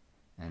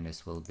 And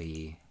this will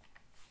be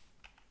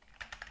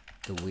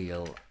the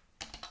wheel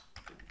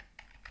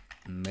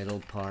middle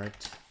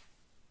part.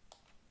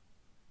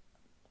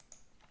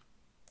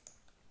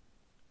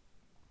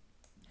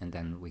 And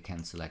then we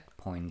can select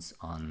points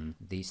on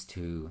these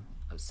 2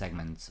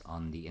 segments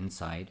on the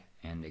inside,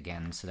 and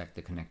again select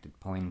the connected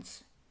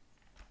points,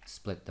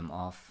 split them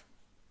off,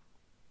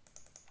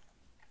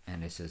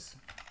 and this is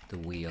the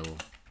wheel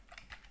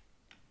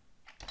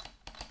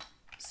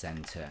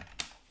center.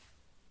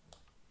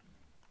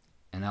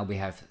 And now we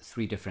have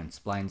 3 different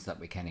splines that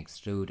we can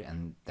extrude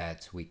and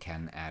that we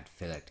can add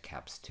fillet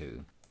caps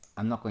to.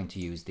 I'm not going to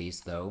use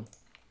these though,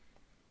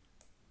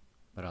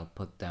 but I'll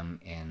put them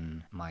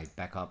in my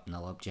backup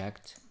null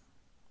object,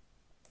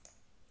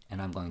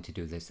 and I'm going to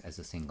do this as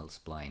a single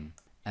spline.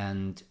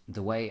 And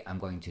the way I'm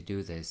going to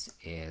do this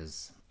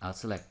is I'll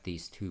select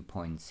these 2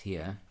 points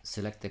here,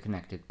 select the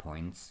connected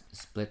points,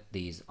 split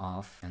these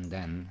off, and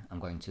then I'm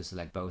going to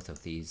select both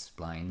of these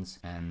splines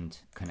and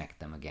connect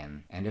them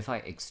again. And if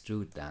I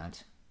extrude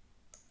that,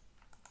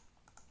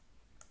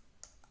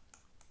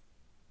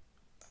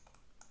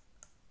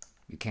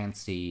 You can't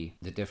see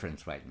the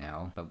difference right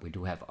now, but we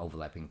do have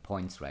overlapping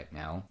points right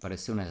now. But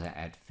as soon as I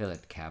add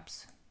fillet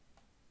caps,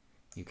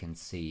 you can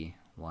see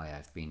why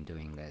I've been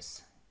doing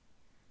this.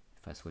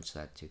 If I switch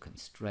that to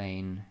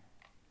constrain,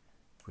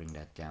 bring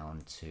that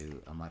down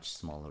to a much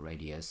smaller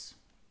radius,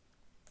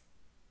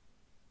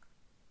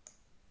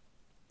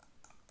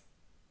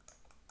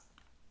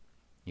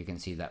 you can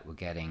see that we're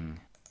getting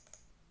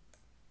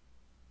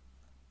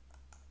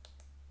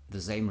the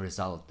same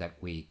result that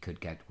we could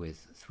get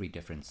with 3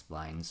 different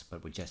splines,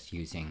 but we're just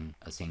using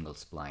a single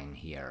spline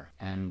here.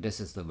 And this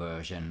is the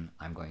version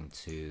I'm going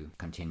to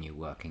continue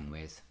working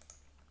with.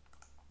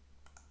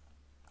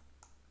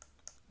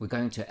 We're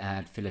going to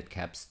add fillet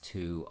caps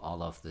to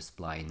all of the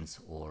splines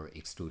or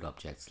extrude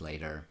objects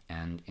later,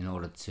 and in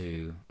order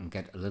to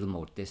get a little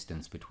more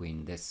distance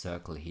between this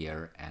circle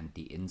here and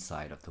the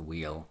inside of the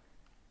wheel,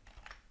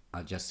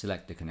 I'll just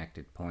select the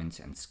connected points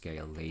and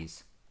scale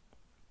these.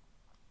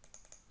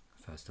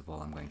 First of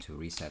all, I'm going to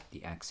reset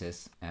the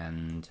axis,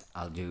 and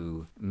I'll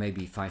do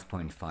maybe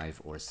 5.5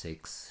 or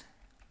 6.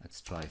 Let's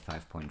try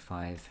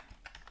 5.5.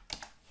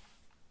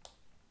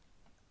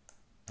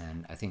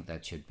 And I think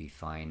that should be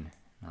fine.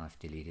 Now I've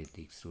deleted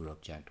the extrude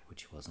object,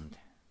 which wasn't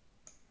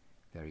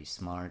very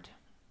smart.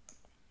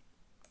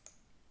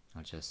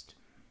 I'll just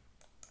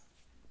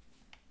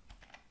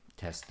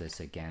test this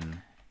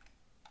again.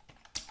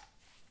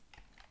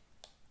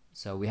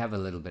 So we have a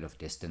little bit of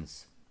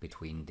distance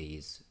between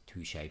these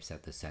 2 shapes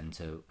at the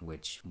center,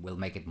 which will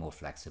make it more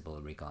flexible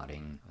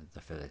regarding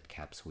the fillet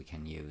caps we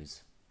can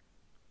use.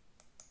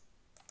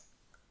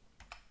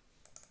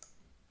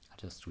 I'll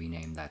just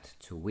rename that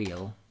to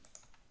wheel.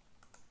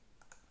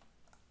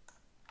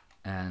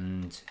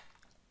 And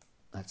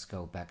let's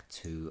go back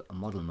to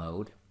model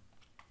mode,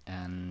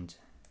 and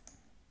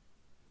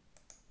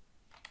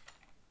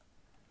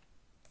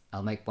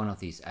I'll make one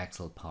of these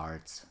axle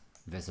parts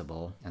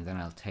visible, and then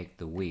I'll take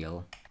the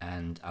wheel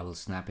and I will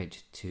snap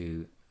it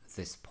to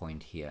this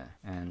point here,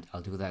 and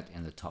I'll do that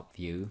in the top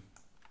view.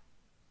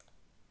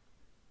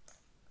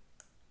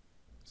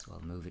 So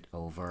I'll move it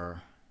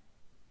over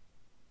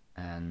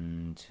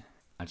and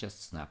I'll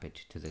just snap it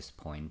to this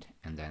point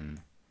and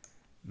then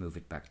move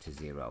it back to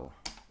 0.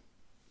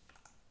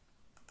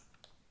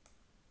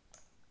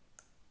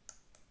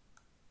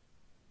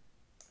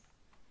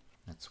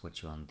 Let's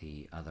switch on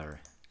the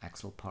other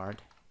axle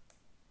part,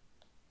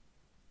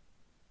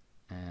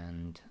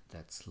 and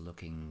that's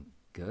looking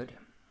good.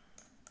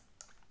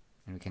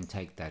 And we can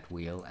take that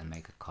wheel and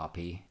make a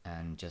copy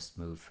and just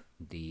move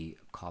the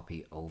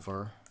copy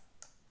over.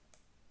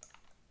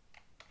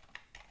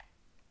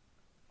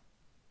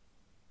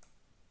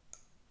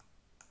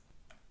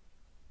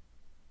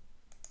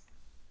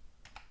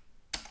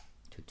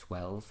 To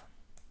 12.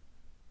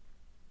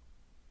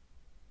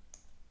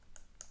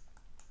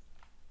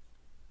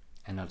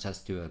 And I'll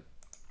just do a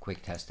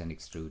quick test and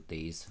extrude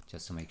these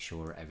just to make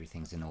sure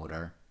everything's in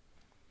order.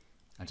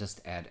 I'll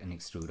just add an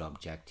extrude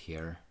object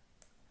here,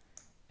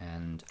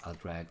 and I'll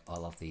drag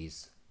all of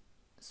these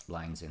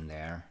splines in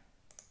there,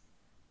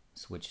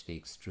 switch the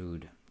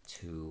extrude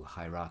to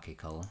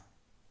hierarchical,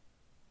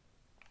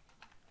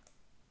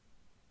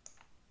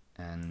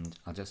 and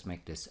I'll just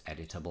make this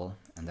editable,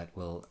 and that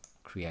will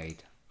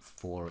create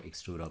 4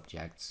 extrude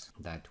objects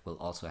that will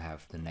also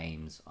have the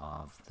names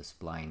of the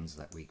splines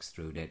that we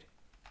extruded.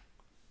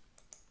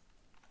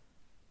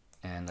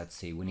 And let's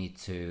see, we need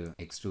to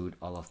extrude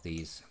all of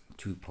these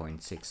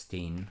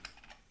 2.16.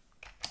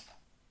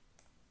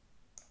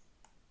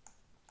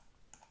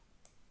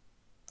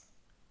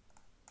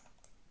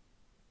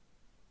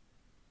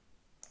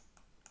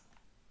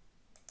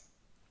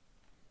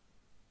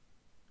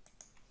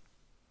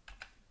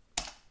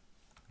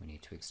 We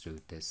need to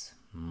extrude this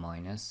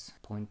minus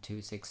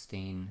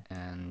 0.216,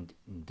 and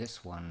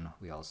this one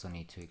we also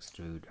need to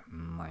extrude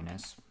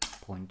minus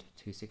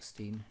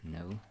 0.216.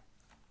 No.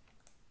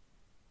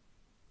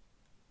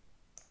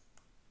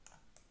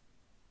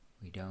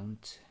 We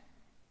don't.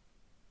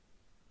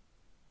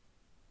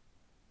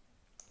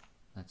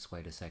 Let's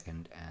wait a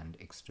second and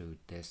extrude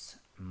this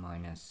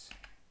minus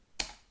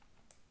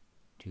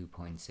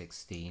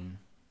 2.16.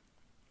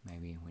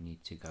 Maybe we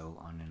need to go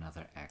on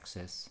another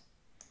axis.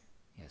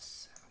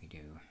 Yes, we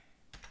do.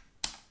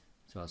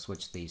 So I'll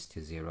switch these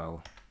to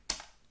 0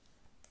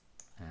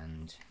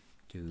 and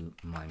do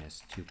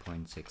minus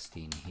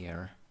 2.16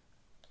 here.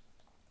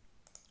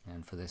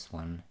 And for this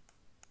one,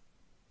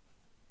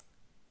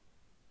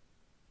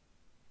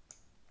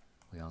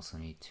 we also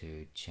need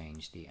to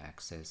change the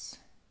axis.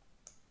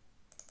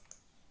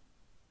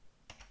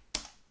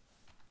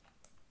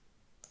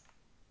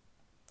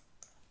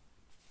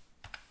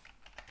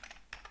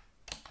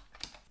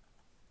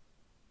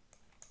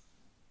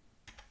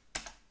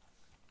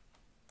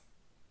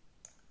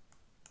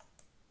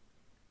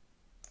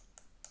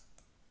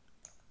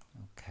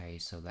 Okay,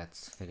 so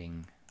that's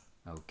fitting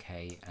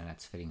okay, and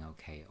that's fitting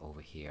okay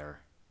over here.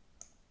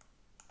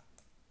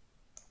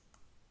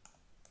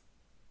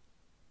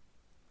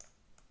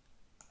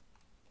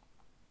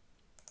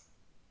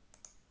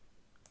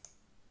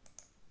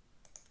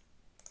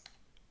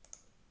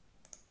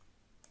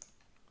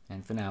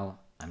 And for now,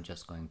 I'm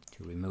just going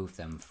to remove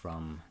them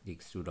from the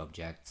extrude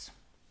objects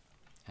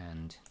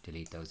and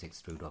delete those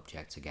extrude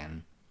objects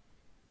again.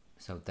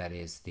 So that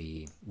is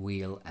the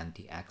wheel and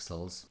the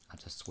axles. I'll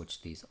just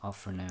switch these off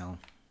for now,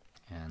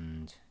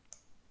 and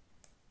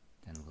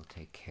then we'll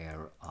take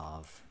care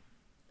of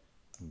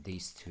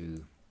these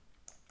two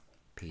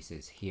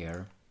pieces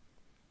here.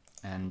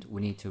 And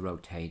we need to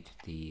rotate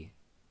the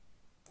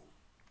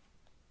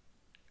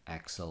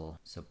axle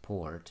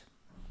support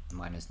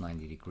minus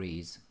 90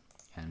 degrees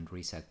and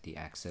reset the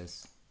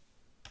axis.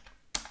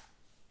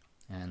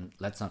 And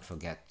let's not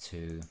forget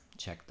to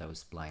check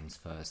those splines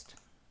first.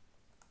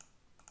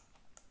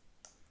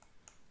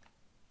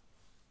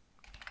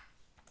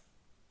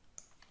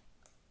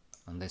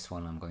 On this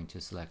one, I'm going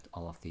to select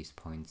all of these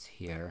points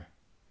here,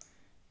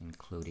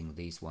 including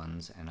these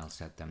ones, and I'll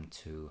set them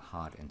to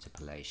hard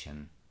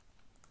interpolation.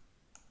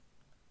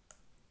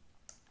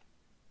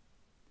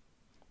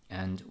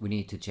 And we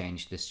need to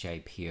change this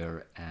shape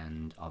here,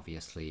 and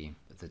obviously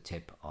the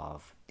tip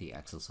of the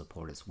axle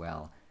support as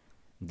well.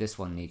 This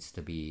one needs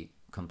to be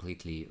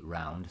completely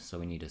round, so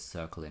we need a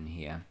circle in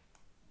here.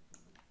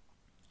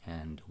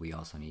 And we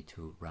also need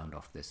to round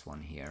off this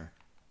one here.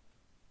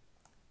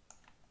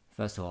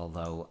 First of all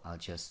though, I'll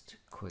just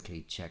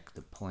quickly check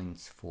the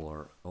points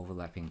for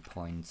overlapping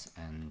points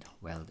and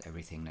weld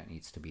everything that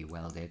needs to be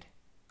welded.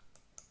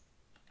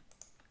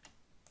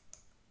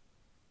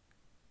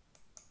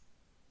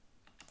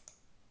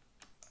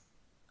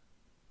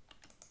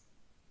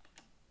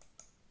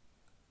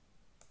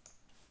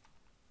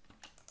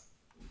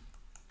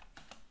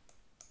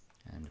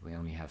 And we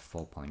only have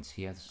 4 points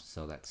here,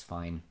 so that's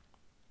fine.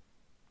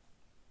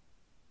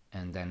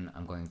 And then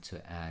I'm going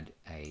to add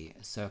a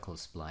circle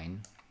spline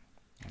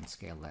and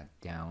scale that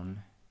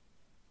down.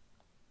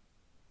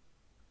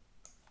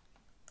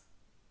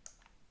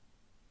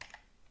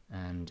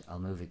 And I'll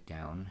move it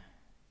down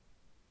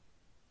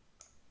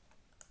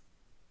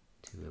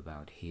to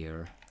about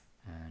here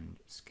and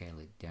scale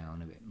it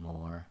down a bit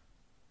more,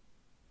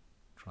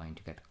 trying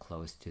to get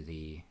close to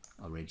the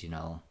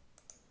original.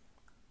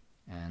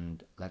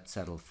 And let's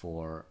settle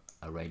for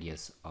a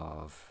radius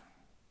of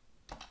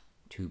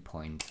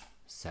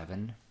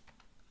 2.7.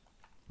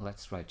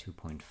 Let's try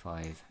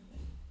 2.5.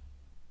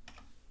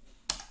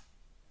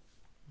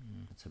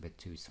 It's a bit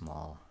too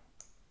small.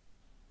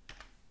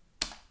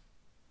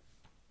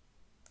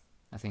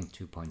 I think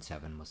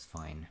 2.7 was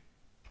fine.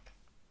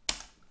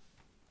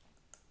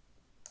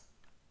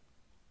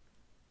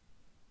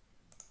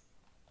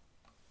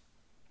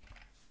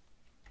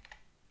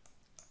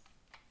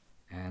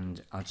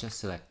 And I'll just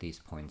select these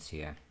points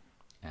here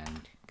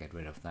and get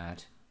rid of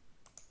that.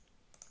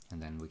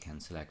 And then we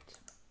can select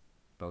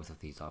both of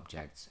these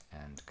objects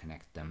and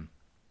connect them.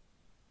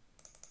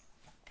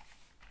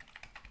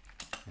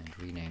 And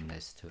rename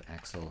this to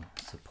axle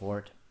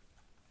support.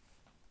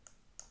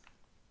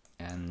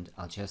 And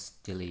I'll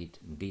just delete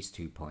these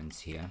 2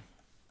 points here.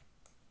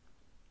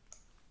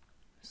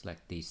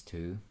 Select these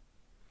two.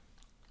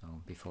 So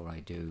before I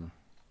do,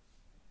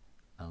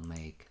 I'll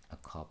make a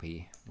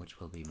copy, which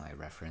will be my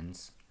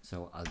reference.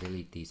 So I'll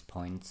delete these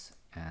points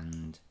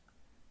and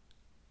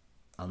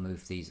I'll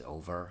move these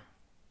over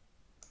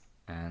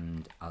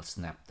and I'll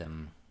snap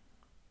them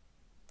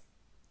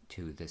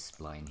to this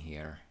spline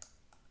here.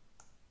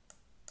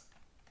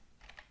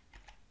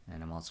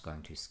 And I'm also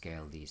going to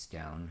scale these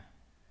down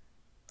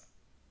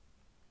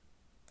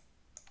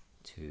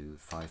to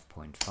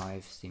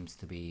 5.5, seems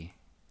to be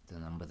the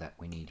number that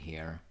we need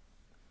here.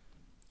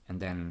 And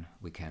then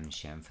we can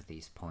chamfer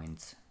these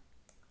points.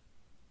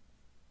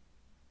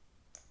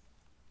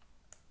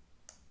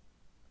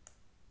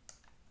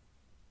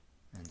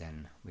 And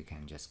then we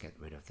can just get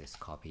rid of this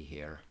copy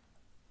here.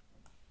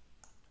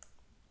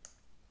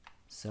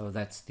 So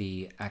that's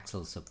the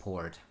axle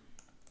support.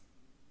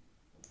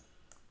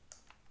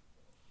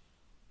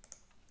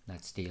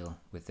 Let's deal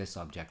with this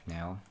object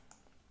now.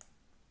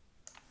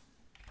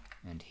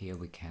 And here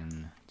we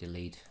can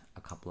delete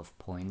a couple of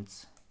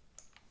points.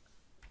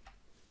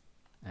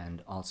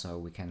 And also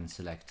we can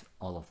select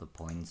all of the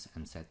points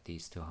and set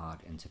these to hard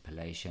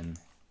interpolation.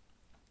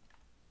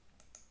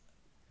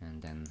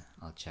 And then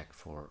I'll check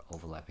for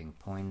overlapping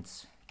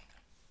points.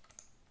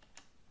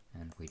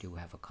 And we do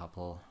have a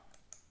couple.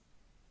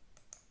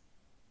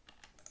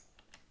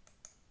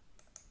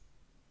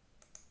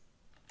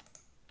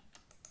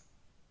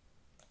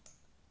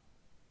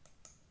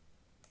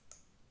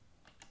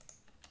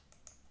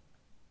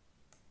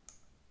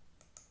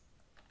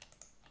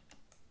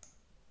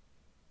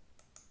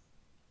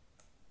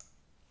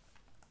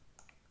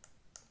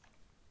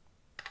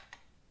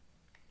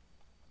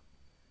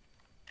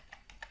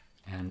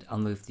 And I'll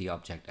move the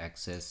object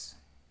axis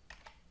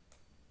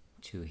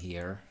to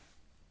here.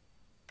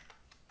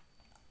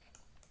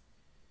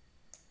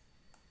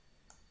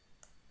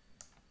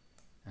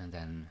 And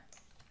then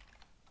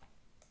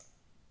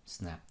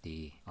snap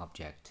the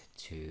object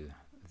to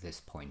this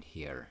point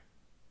here.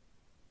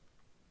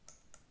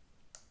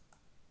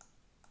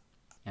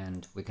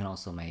 And we can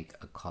also make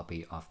a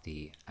copy of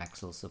the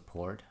axle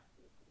support.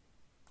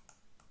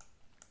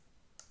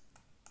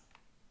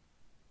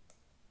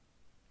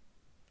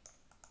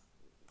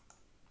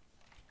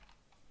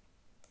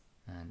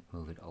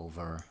 move it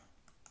over.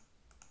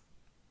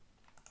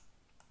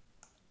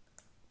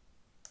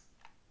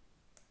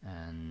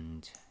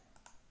 And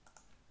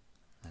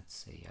let's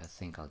see, I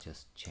think I'll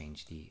just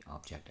change the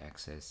object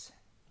axis,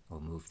 or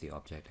move the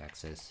object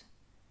axis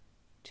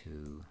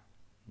to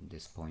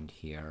this point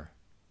here,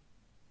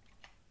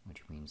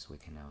 which means we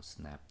can now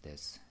snap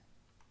this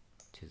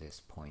to this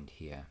point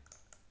here.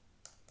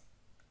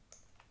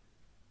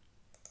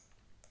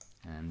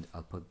 And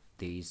I'll put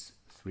these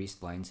 3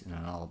 splines in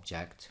an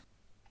object,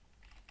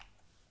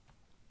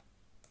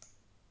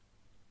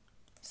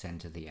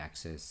 center the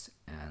axis,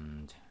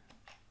 and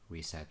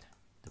reset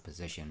the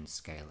position,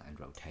 scale, and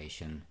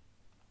rotation.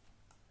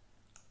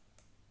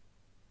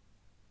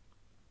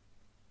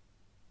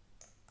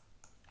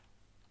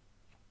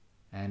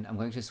 And I'm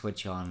going to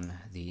switch on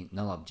the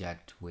null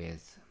object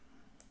with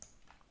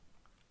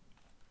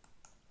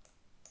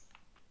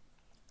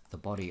the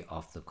body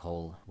of the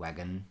coal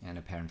wagon, and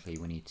apparently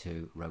we need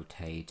to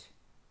rotate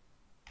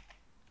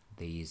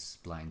these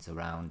splines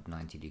around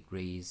 90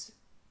 degrees.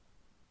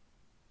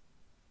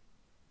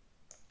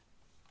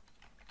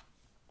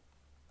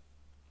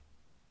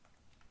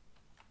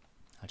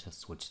 I'll just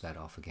switch that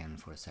off again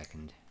for a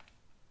second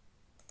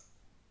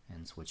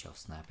and switch off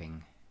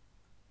snapping.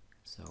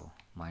 So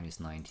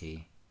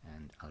 -90,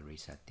 and I'll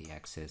reset the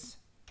axis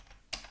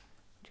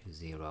to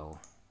 0.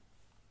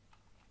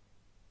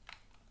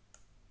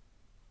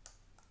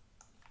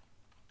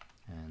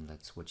 And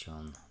let's switch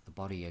on the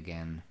body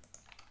again.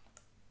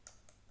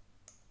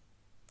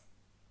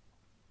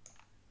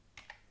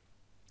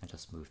 I'll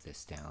just move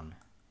this down,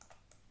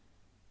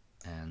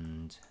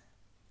 and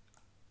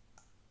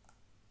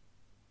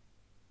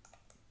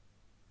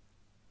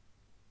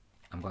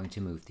I'm going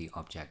to move the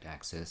object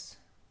axis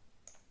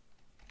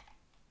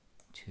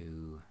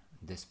to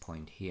this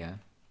point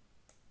here,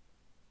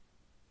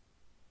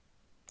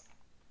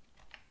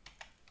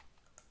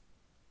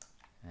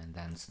 and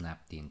then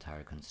snap the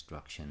entire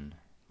construction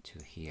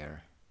to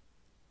here.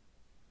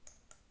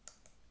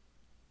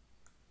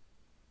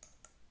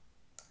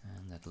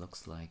 And that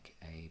looks like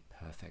a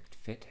perfect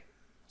fit,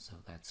 so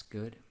that's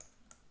good.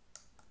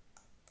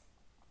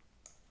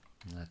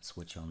 Let's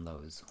switch on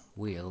those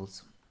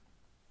wheels.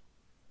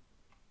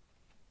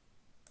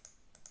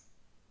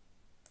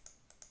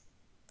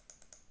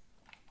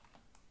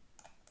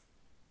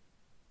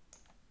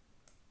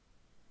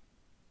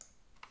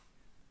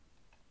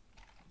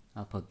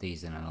 I'll put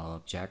these in an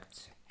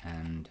object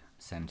and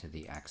center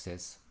the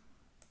axis.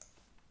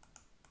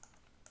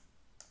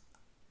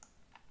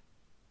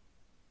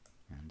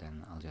 And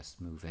then I'll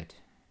just move it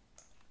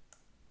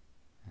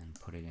and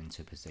put it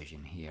into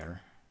position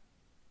here.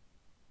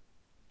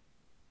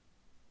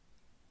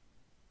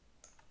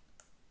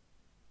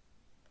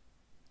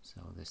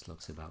 So this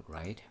looks about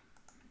right.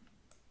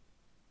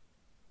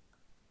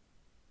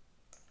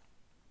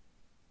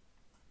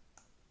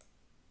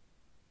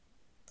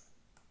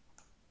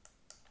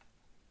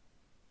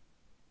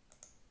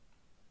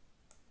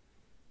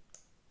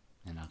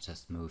 And I'll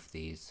just move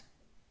these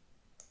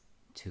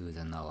to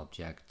the null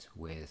object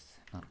with,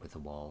 not with the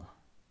wall.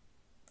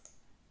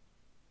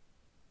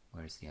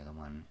 Where's the other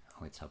one?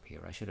 Oh, it's up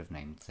here. I should have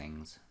named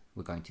things.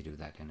 We're going to do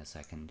that in a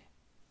second.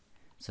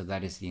 So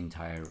that is the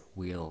entire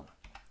wheel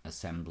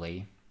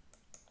assembly.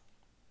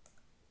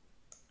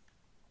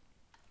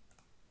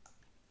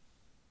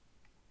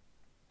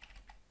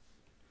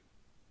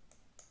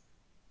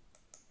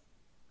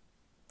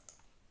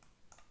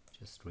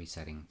 Just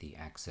resetting the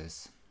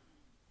axis.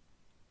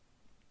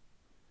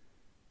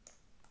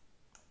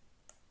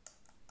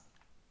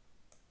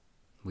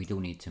 We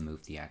do need to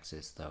move the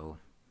axis though,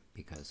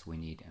 because we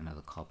need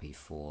another copy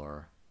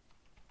for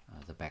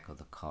the back of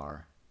the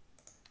car.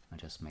 I'll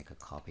just make a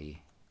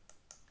copy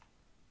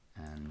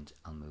and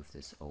I'll move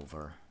this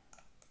over.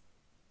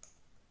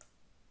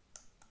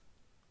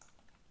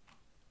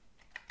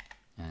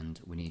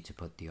 And we need to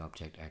put the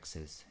object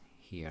axis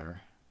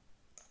here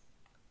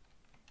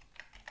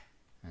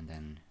and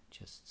then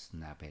just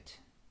snap it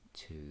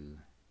to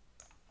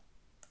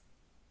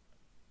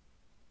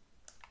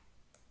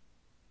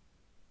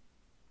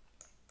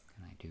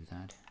Can I do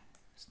that?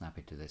 Snap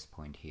it to this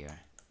point here.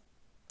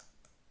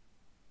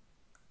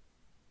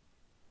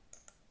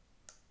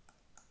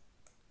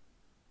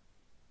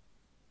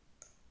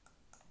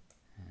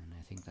 And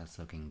I think that's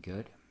looking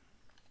good.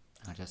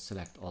 I'll just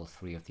select all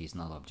 3 of these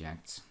null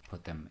objects,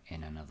 put them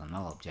in another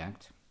null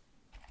object,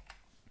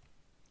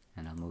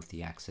 and I'll move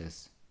the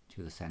axis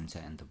to the center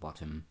and the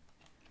bottom,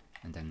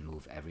 and then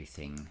move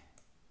everything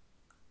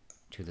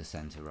to the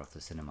center of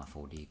the Cinema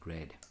 4D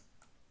grid.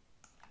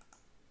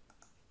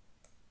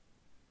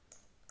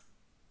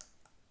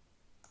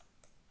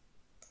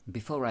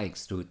 Before I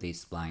extrude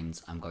these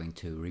splines, I'm going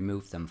to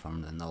remove them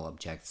from the null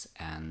objects,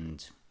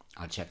 and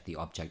I'll check the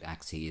object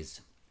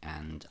axes,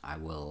 and I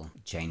will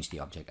change the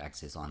object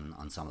axis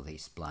on some of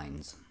these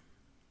splines.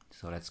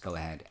 So let's go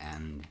ahead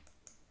and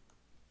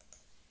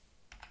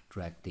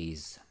drag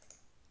these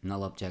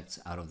null objects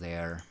out of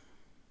there.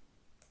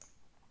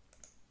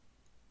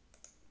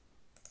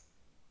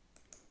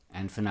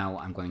 And for now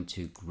I'm going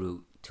to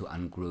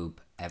ungroup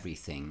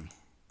everything.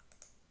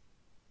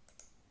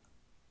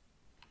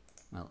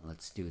 Well,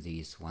 let's do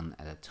these one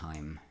at a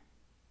time.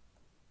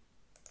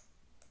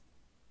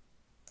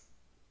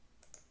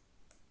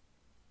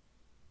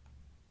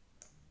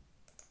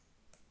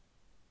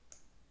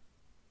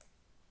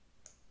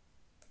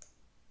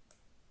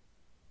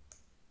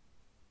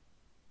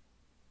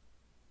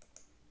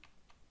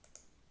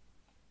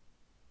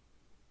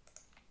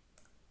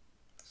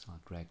 So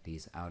I'll drag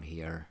these out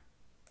here.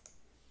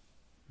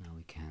 Now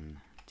we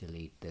can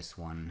delete this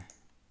one.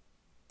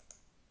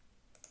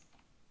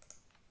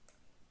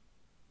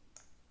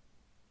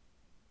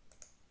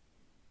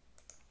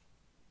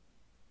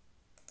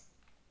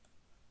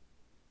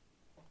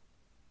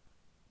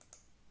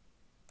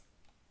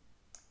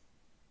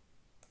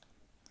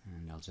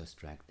 And I'll just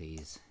drag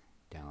these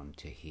down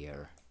to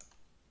here.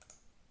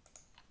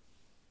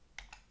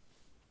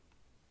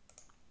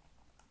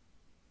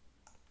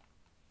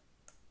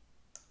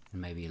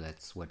 And maybe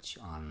let's switch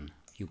on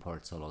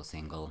viewport solo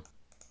single,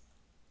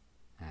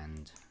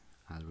 and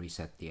I'll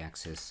reset the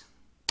axis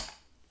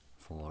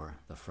for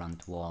the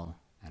front wall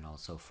and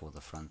also for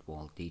the front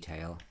wall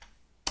detail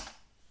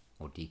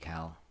or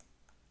decal.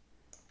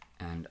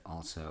 And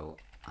also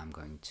I'm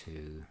going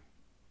to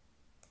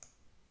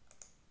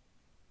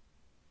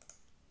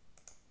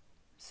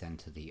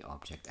center the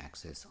object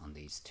axis on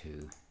these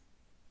two.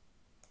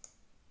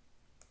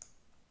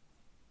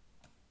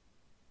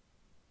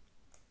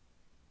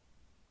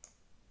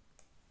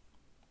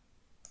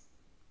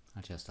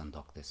 I'll just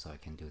undock this so I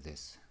can do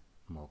this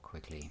more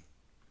quickly.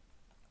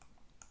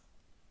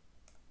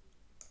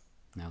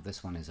 Now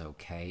this one is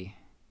okay.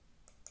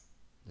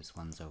 This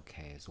one's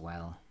okay as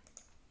well.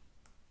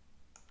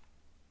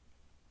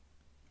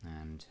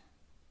 And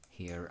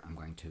here I'm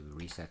going to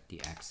reset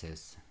the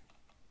axis.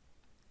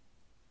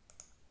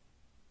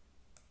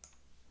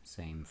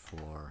 Same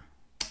for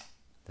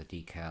the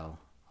decal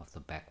of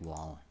the back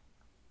wall.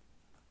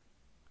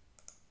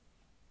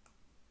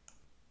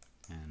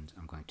 And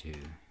I'm going to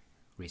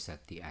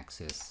reset the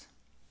axis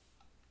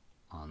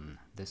on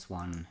this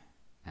one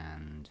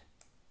and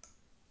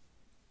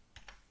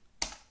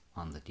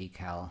on the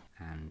decal,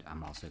 and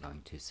I'm also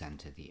going to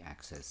center the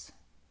axis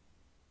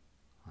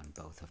on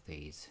both of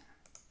these.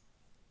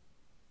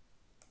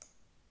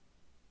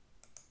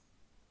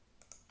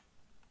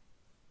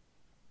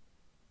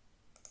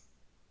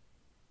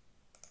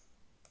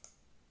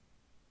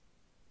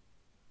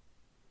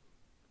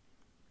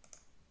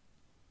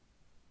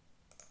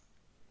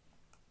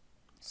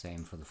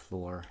 Same for the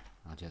floor.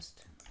 I'll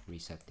just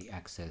reset the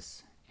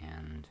axis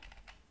and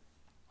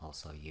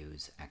also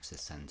use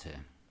axis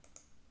center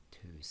to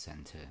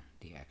center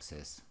the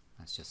axis.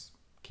 Let's just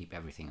keep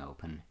everything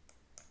open.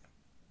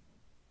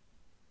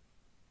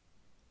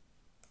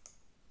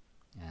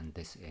 And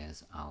this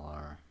is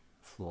our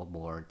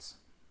floorboards.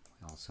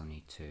 We also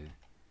need to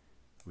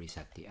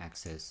reset the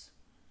axis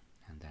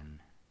and then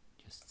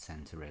just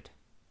center it.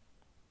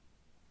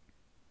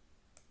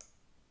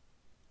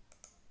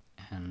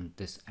 And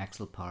this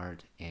axle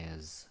part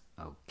is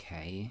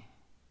okay,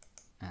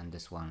 and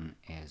this one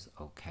is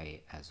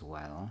okay as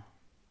well.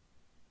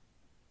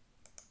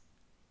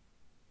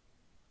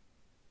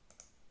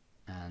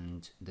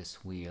 And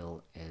this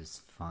wheel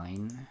is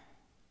fine.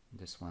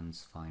 This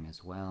one's fine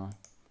as well.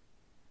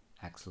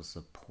 Axle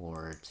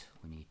support,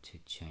 we need to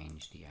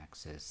change the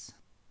axis.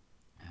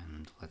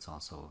 And let's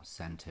also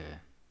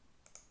center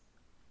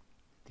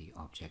the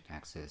object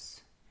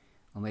axis.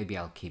 Or maybe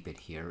I'll keep it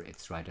here.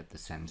 It's right at the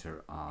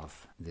center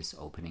of this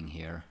opening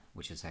here,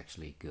 which is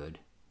actually good.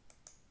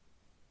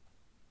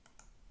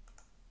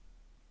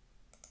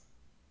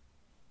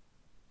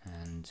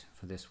 And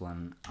for this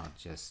one, I'll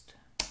just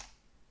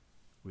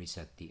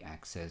reset the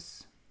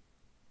axis.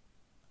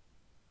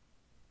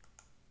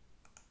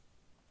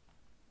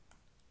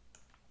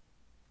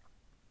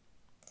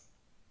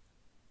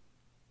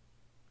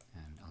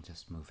 And I'll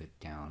just move it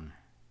down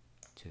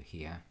to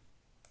here.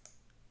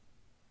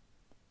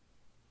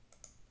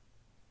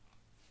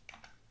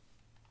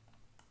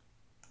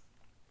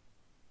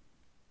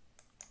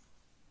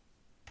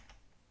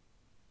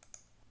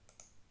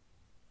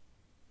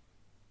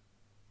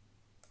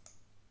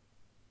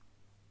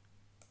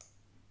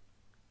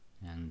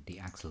 And the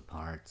axle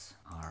parts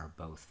are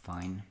both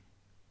fine,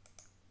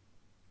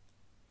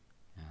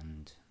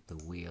 and the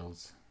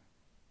wheels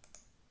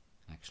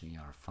actually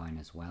are fine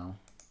as well.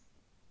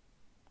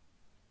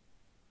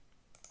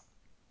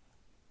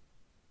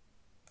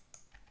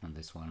 On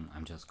this one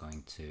I'm just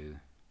going to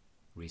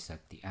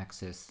reset the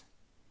axis,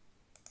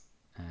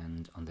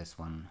 and on this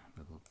one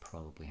we will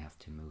probably have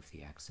to move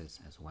the axis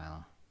as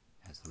well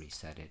as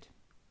reset it.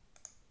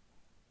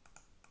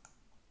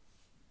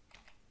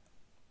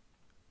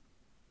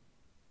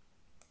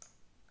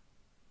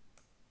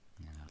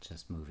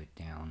 Just move it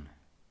down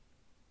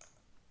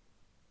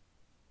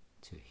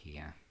to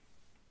here.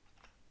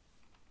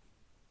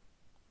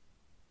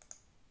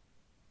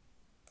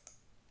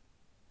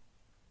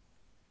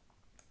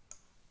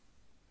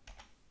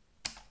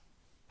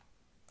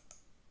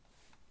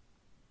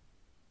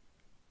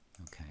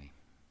 Okay,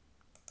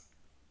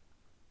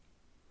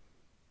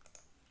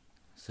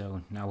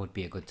 So now would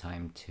be a good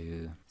time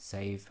to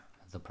save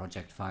the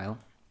project file.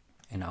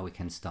 And now we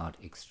can start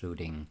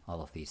extruding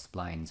all of these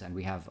splines, and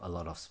we have a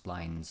lot of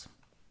splines.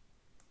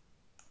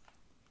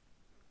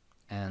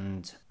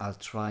 And I'll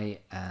try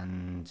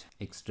and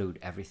extrude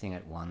everything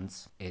at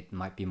once. It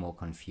might be more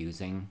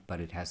confusing, but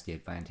it has the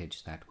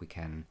advantage that we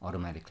can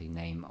automatically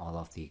name all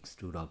of the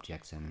extrude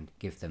objects and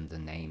give them the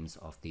names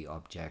of the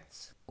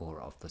objects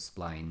or of the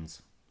splines.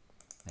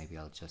 Maybe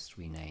I'll just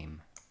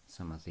rename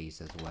some of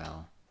these as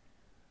well.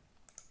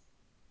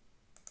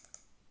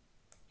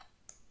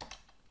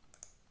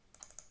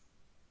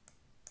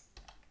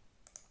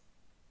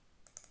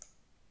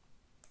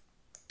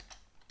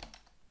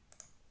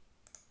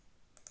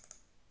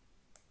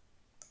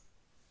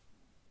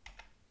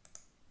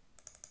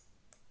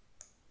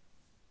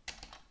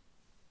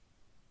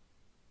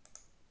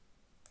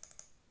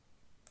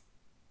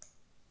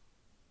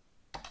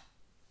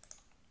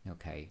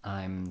 Okay,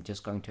 I'm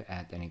just going to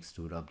add an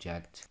extrude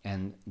object,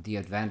 and the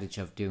advantage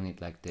of doing it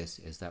like this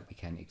is that we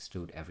can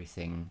extrude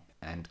everything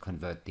and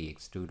convert the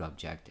extrude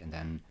object, and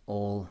then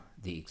all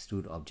the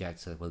extrude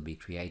objects that will be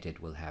created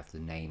will have the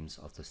names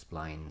of the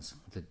splines.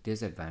 The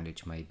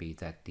disadvantage may be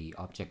that the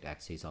object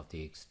axis of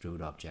the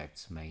extrude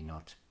objects may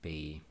not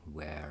be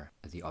where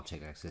the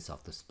object axis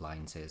of the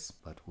splines is,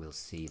 but we'll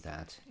see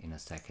that in a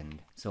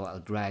second. So I'll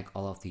drag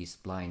all of these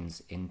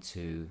splines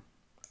into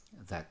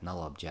that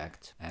null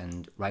object,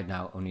 and right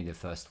now only the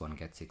first one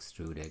gets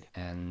extruded,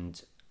 and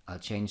I'll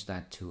change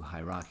that to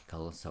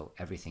hierarchical so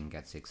everything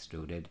gets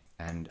extruded,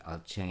 and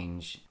I'll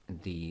change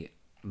the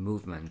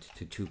movement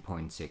to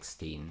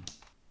 2.16.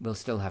 We'll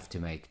still have to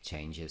make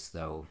changes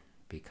though,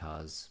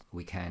 because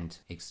we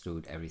can't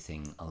extrude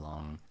everything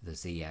along the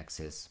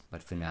z-axis,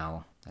 but for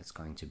now that's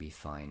going to be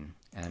fine.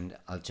 And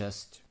I'll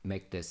just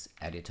make this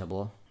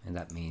editable, and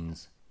that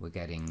means we're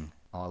getting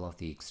all of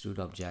the extrude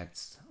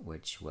objects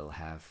which will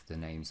have the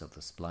names of the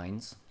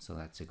splines, so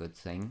that's a good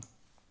thing.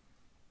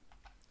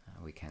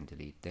 We can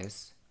delete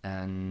this,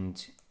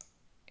 and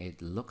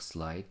it looks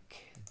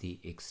like the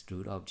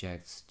extrude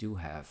objects do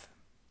have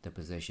the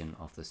position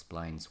of the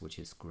splines, which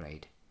is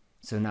great.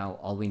 So now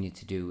all we need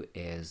to do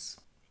is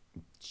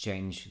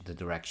change the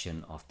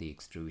direction of the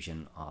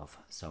extrusion of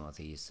some of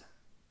these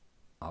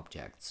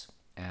objects.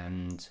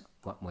 And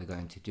what we're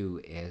going to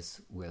do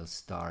is we'll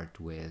start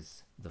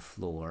with the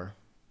floor.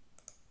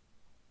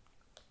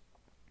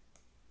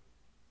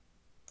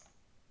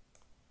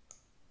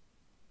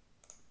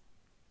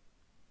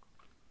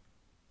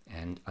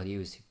 And I'll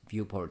use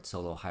viewport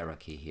solo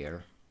hierarchy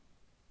here.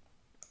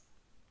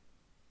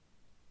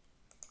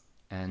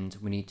 And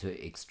we need to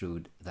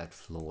extrude that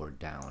floor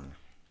down.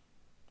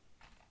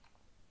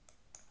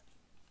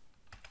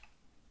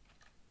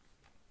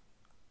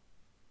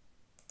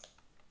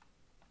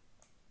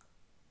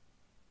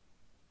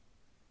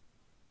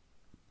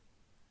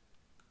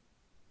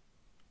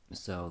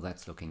 So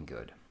that's looking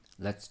good.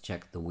 Let's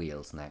check the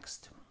wheels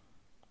next.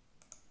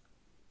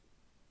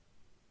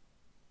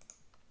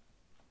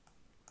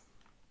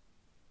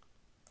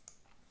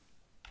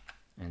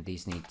 And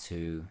these need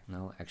to,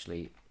 no,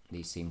 actually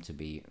these seem to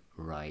be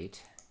right.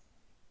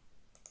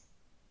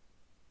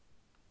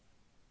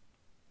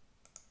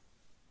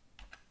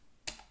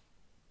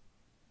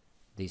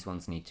 These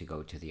ones need to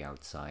go to the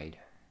outside.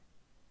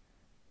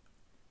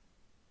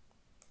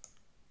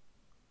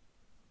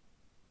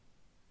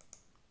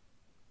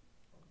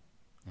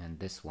 And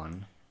this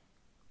one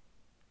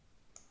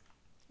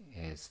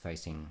is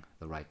facing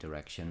the right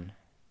direction.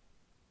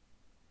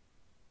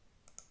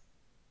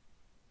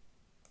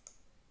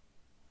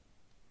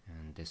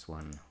 And this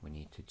one we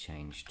need to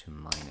change to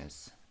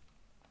minus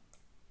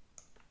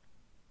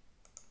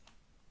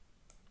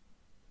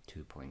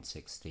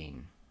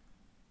 2.16.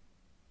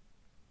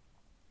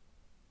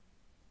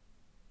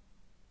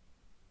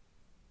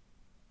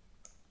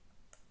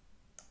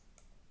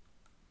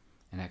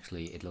 And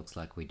actually it looks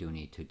like we do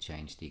need to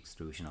change the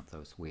extrusion of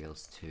those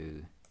wheels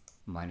to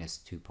minus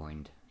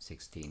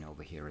 2.16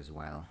 over here as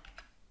well.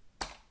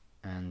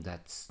 And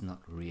that's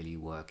not really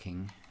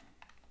working.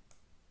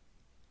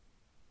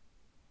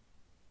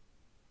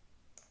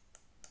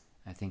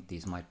 I think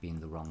these might be in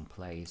the wrong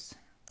place.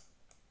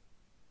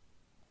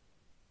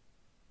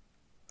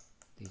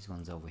 These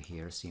ones over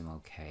here seem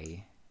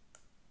okay.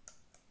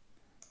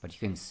 But you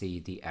can see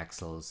the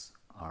axles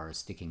are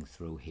sticking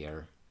through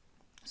here.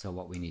 So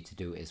what we need to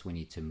do is we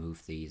need to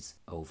move these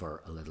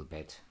over a little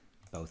bit,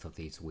 both of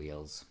these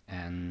wheels.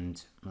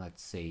 And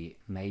let's see,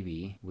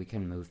 maybe we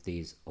can move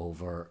these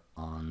over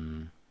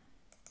on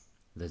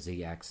the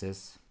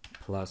z-axis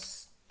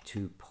plus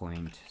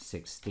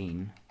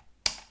 2.16,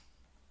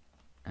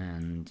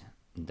 and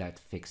that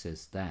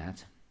fixes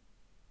that.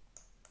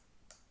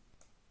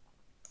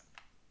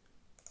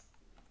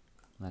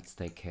 Let's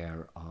take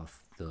care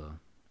of the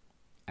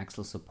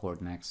axle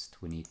support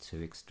next. We need to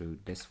extrude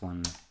this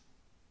one.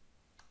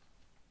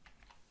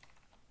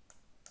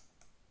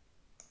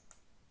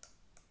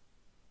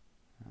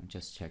 I'm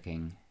just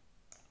checking.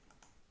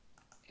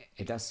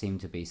 It does seem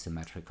to be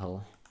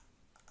symmetrical,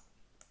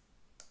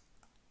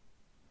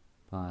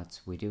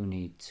 but we do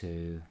need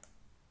to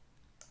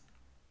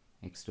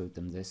extrude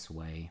them this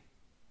way.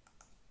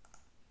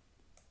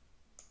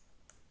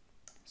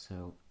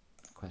 So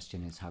the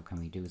question is, how can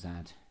we do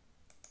that?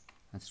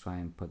 Let's try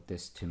and put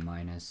this to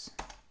minus.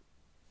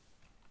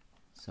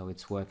 So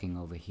it's working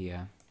over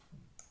here.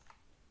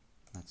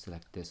 Let's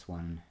select this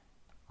one,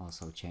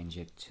 also change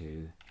it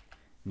to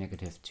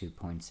negative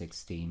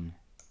 2.16.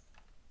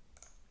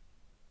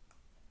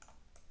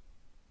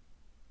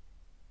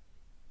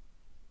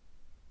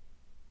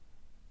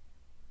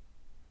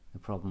 The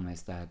problem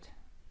is that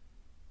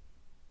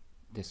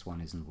this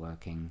one isn't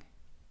working,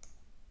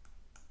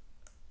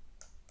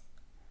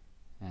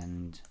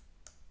 and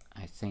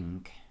I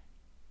think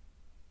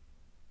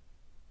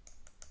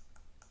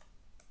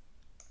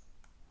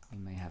we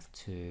may have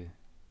to,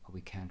 oh,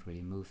 we can't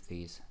really move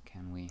these,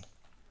 can we?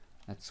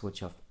 Let's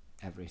switch off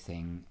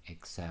everything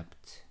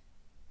except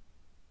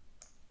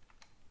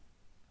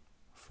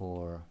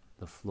for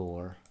the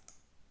floor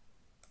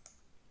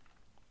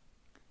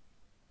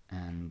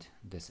and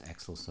this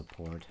axle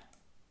support.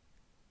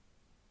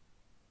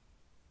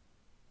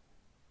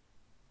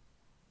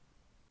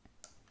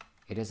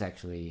 It is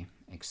actually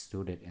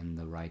extruded in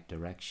the right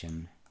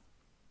direction.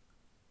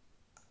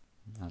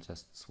 I'll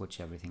just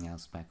switch everything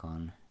else back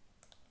on.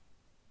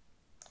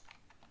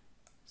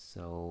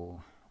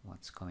 So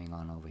what's going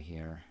on over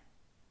here?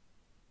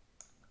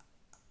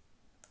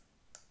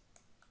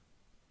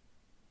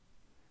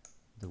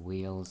 The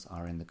wheels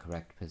are in the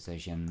correct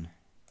position.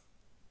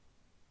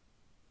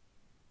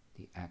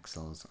 The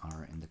axles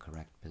are in the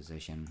correct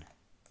position.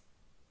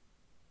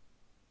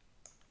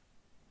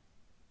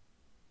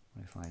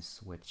 What if I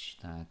switch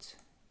that?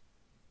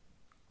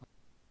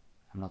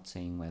 I'm not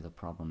seeing where the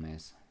problem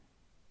is.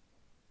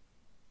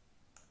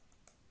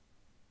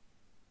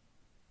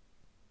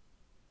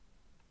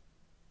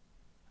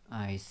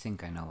 I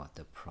think I know what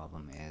the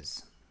problem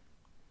is.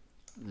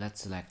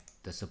 Let's select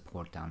the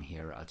support down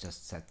here. I'll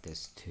just set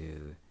this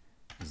to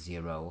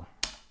 0,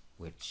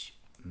 which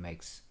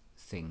makes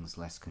things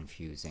less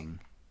confusing.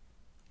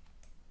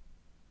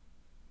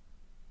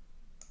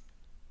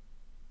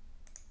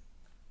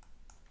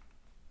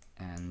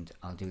 And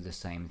I'll do the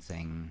same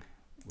thing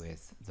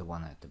with the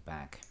one at the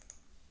back.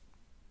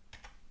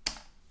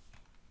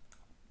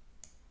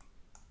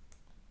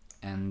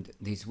 And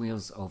these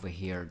wheels over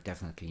here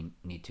definitely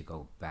need to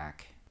go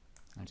back.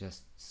 I'll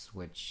just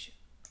switch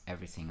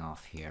everything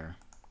off here,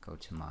 go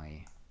to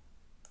my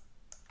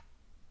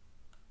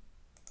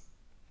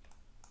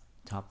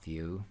top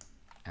view,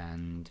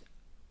 and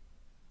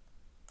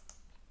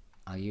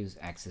I'll use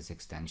axis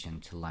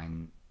extension to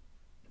line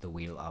the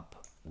wheel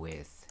up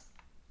with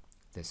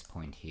this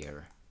point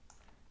here,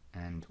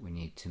 and we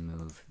need to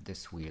move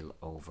this wheel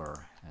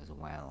over as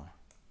well.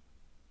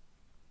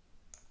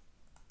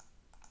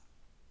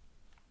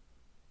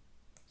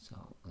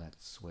 So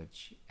let's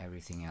switch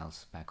everything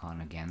else back on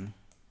again.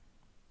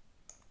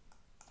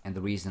 And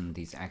the reason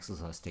these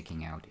axles are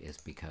sticking out is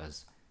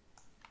because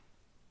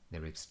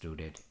they're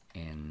extruded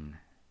in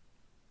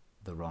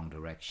the wrong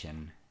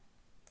direction.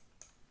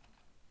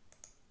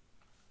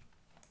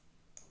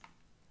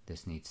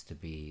 This needs to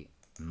be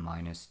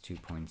minus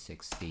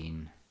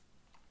 2.16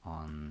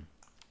 on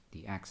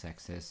the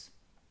x-axis,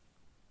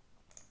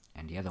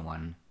 and the other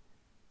one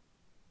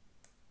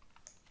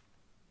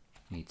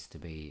needs to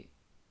be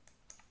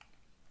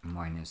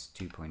minus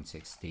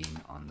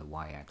 2.16 on the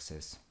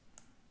y-axis.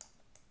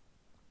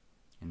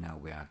 And now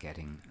we are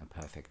getting a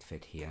perfect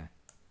fit here.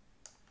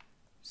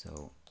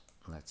 So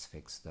let's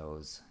fix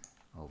those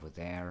over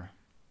there.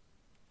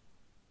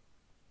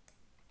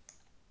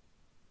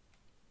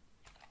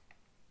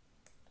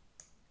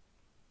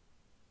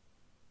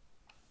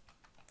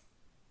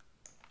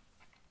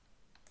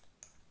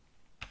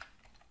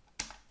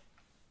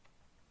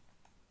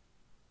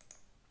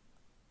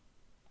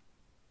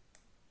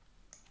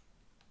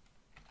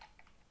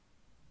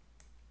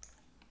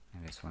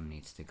 This one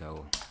needs to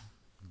go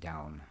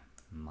down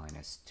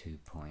minus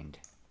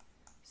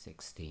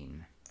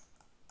 2.16.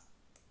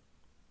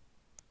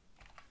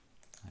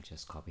 I'll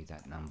just copy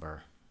that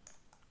number.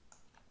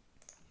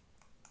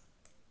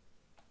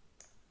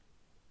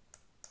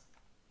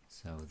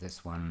 So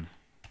this one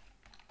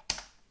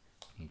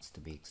needs to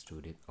be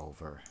extruded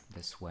over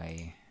this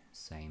way,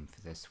 same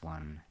for this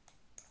one.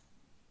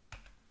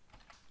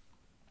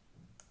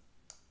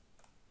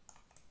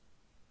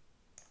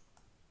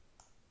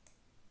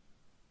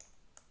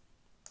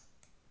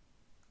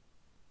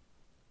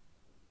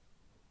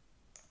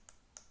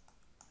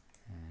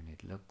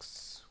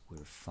 Looks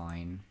we're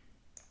fine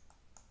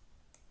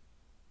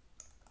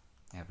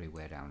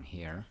everywhere down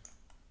here.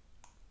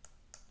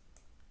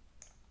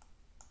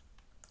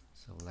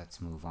 So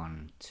let's move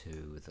on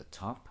to the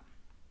top.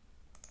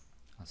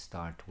 I'll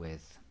start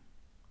with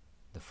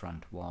the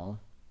front wall,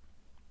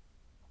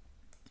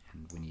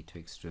 and we need to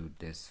extrude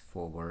this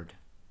forward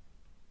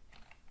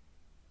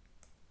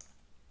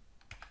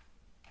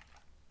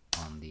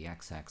on the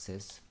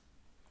x-axis,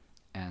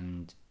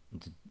 and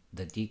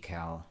the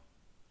decal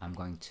I'm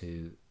going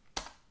to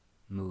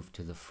move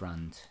to the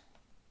front,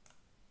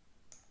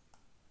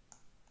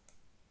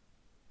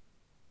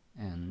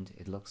 and and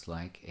it looks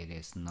like it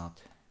is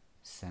not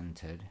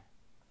centered.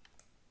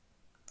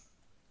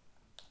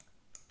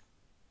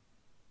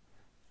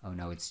 Oh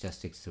no, it's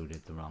just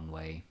extruded the wrong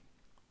way.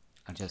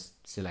 I'll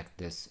just select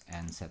this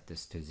and set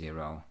this to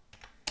 0,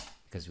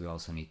 because we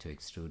also need to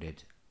extrude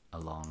it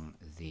along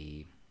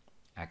the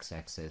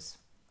x-axis.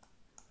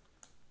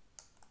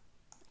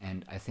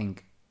 And I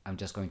think I'm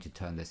just going to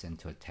turn this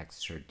into a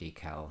texture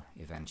decal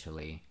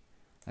eventually.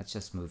 Let's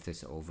just move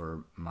this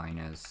over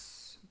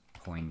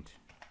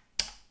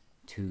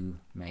 -0.2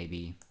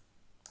 maybe.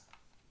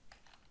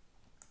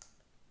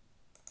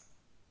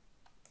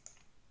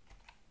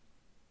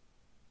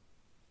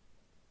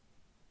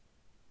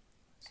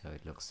 So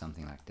it looks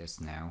something like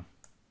this now.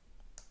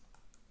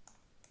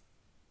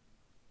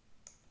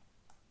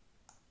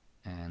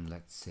 And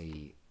let's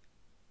see,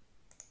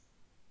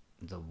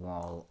 the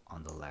wall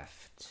on the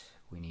left,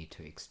 we need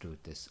to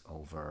extrude this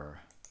over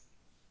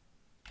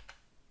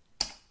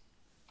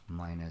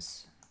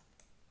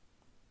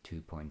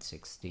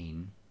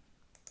 -2.16,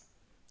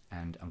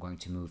 and I'm going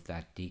to move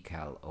that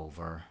decal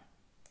over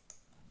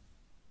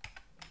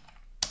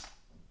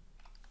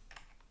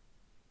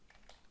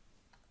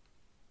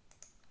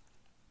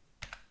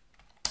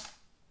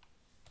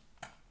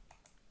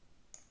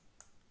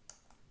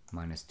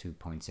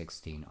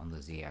 -2.16 on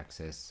the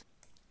z-axis,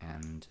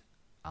 and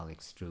I'll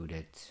extrude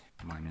it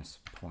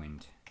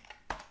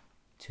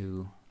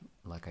 -0.2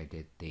 like I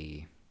did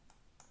the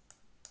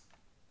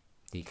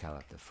decal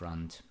at the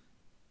front.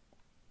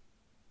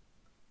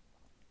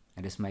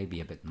 And this may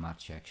be a bit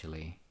much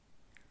actually.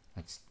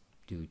 Let's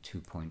do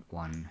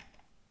 2.1,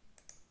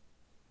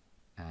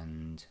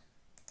 and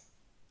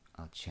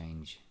I'll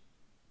change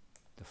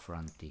the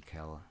front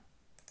decal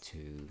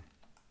to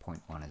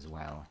 0.1 as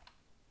well.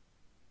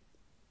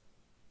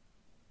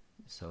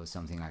 So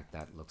something like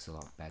that looks a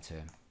lot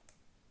better.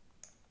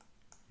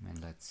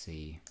 And let's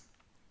see,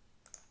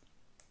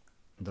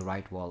 the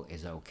right wall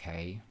is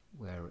okay.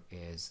 Where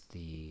is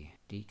the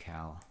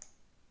decal?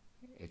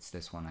 It's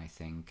this one, I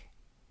think.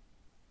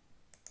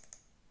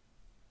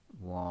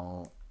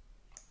 Wall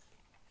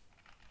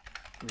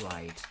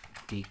right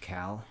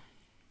decal.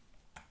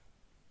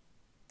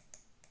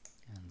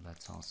 And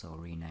let's also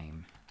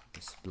rename the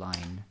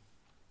spline.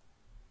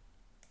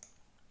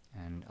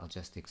 And I'll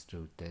just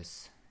extrude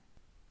this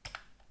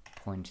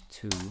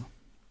 0.2.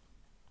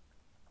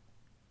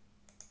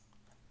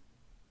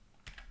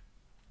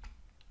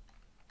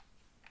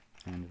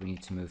 And we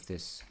need to move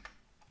this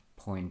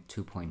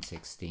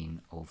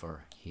 2.16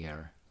 over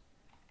here,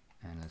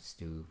 and let's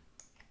do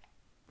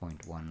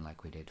 0.1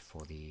 like we did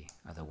for the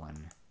other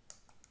one.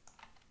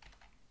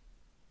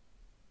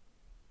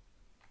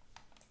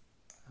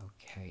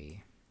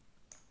 Okay,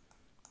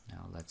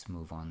 now let's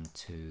move on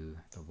to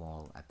the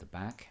wall at the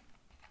back.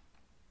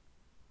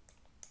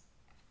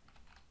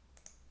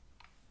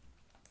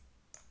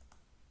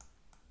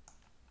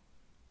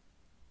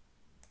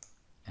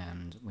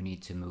 And we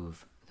need to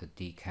move the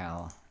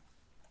decal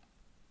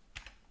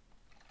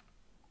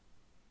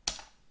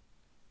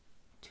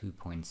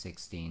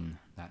 2.16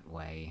 that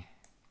way.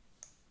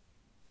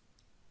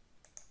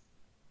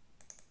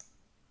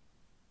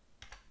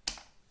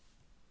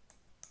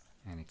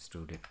 And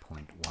extrude it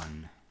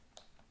 0.1.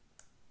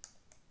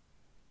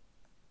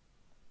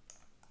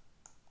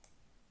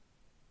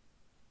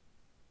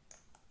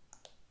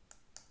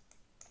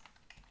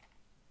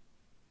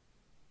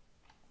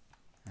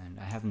 And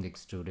I haven't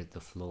extruded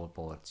the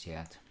floorboards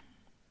yet,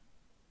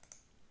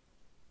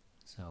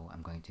 so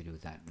I'm going to do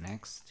that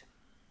next.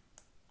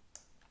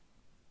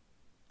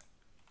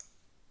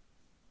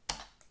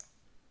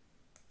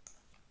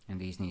 And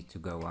these need to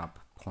go up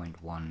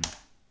 0.1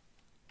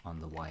 on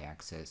the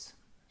y-axis,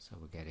 so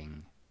we're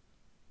getting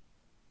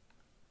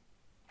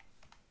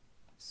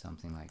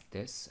something like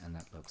this, and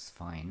that looks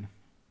fine.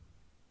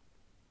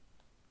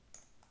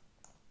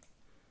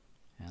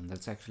 And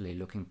that's actually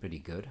looking pretty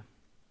good.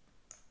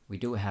 We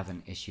do have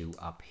an issue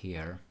up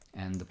here,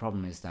 and the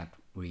problem is that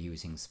we're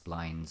using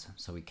splines,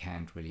 so we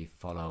can't really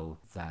follow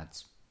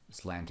that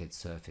slanted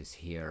surface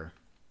here.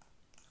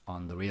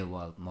 On the real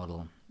world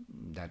model,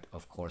 that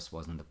of course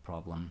wasn't a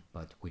problem,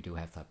 but we do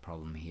have that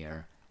problem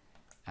here,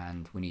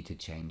 and we need to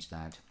change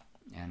that.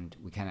 And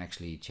we can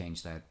actually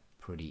change that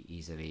pretty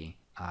easily.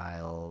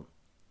 I'll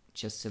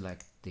just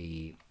select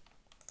the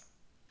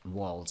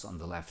walls on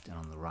the left and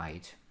on the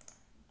right.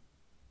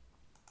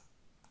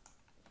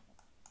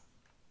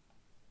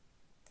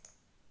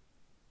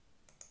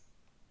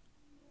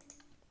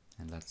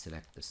 And let's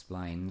select the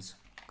splines,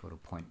 go to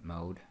point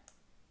mode,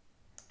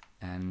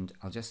 and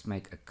I'll just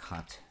make a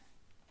cut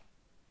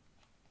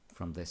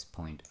from this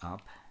point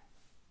up,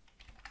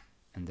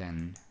 and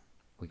then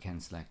we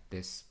can select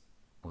this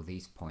or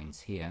these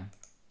points here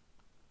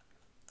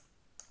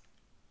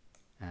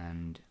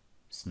and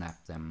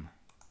snap them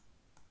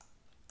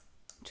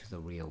to the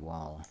rear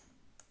wall.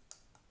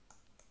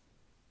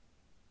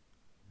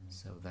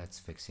 So that's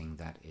fixing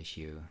that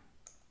issue.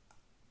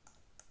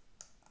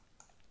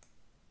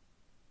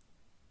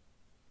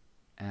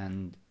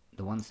 And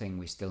the one thing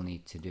we still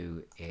need to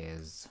do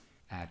is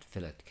add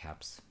fillet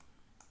caps.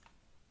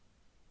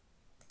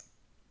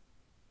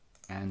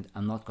 And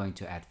I'm not going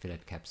to add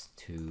fillet caps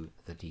to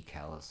the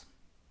decals.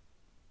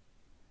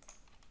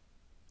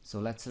 So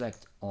let's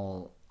select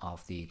all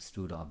of the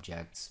extrude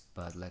objects,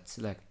 but let's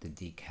select the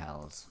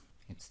decals.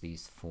 It's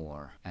these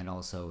 4, and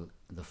also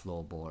the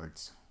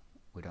floorboards.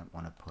 We don't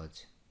want to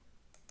put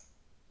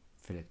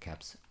fillet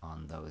caps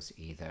on those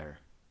either.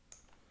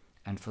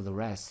 And for the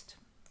rest,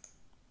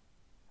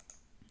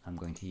 I'm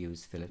going to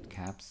use fillet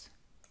caps,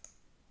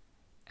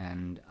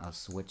 and I'll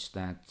switch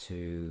that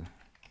to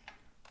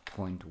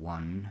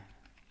 0.1,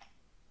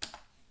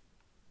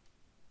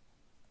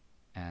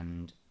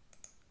 and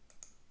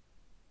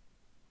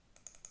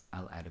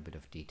I'll add a bit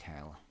of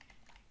detail.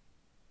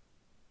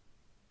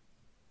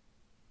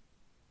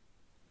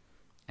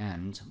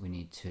 And we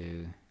need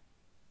to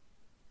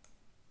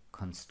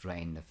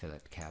constrain the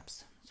fillet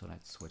caps, so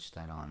let's switch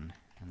that on,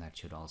 and that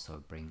should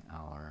also bring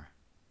our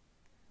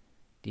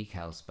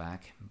decals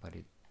back, but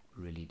it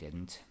really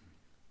didn't.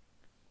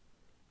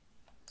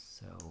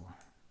 So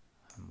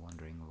I'm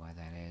wondering why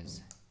that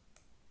is.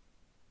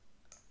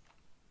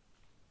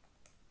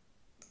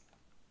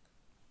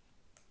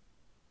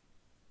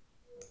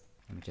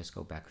 Let me just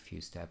go back a few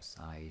steps.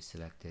 I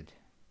selected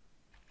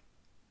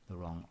the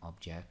wrong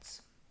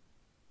objects.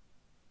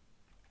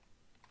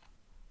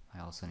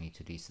 I also need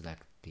to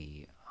deselect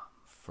the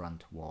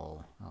front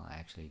wall. Well, I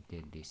actually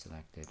did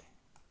deselect it.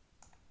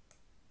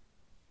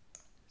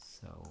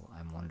 So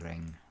I'm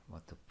wondering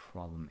what the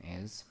problem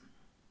is.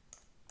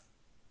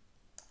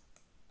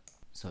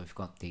 So we've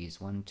got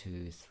these 1,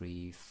 2,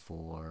 3,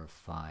 4,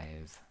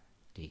 5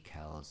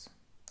 decals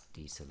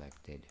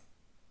deselected,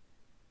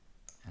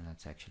 and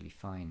that's actually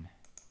fine.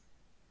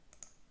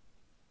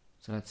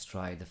 So let's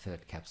try the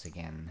fillet caps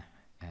again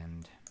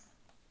and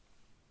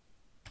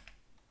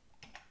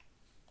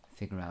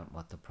figure out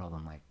what the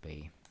problem might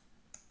be.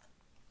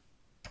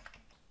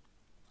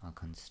 I'll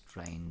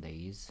constrain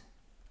these,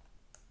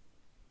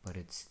 but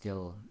it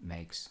still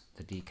makes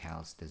the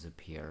decals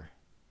disappear.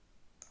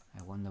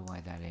 I wonder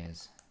why that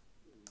is,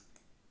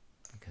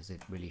 because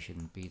it really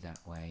shouldn't be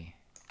that way.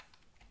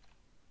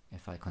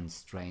 If I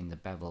constrain the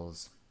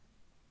bevels,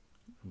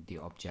 the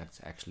objects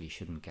actually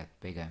shouldn't get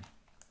bigger,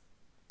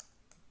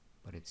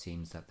 but it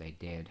seems that they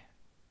did.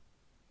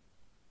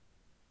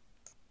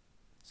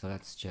 So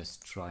let's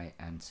just try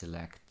and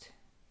select,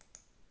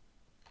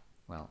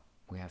 well,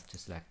 we have to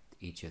select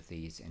each of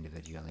these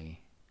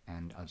individually,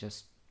 and I'll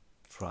just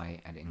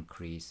try and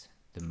increase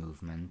the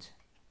movement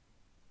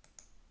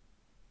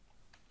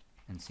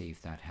and see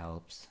if that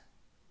helps,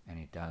 and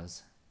it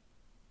does.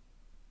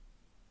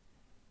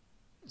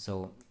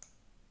 So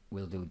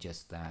we'll do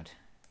just that.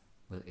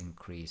 We'll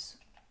increase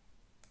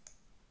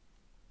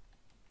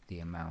the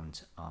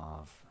amount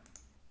of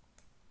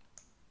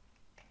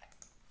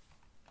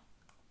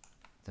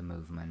the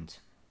movement,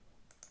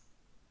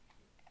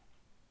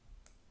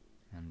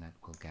 and that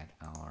will get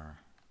our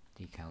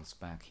decals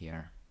back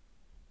here.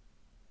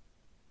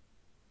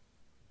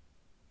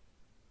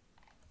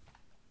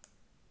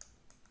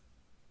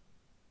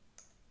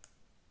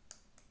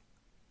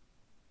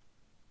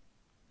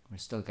 We're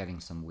still getting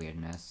some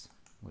weirdness,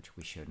 which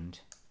we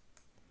shouldn't.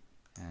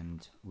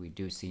 And we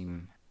do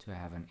seem to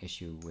have an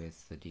issue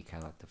with the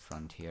decal at the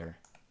front here.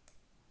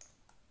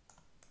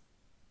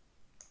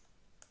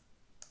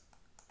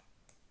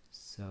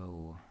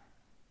 So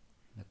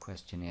the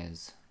question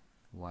is,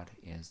 what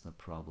is the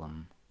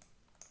problem?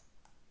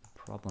 The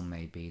problem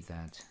may be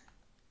that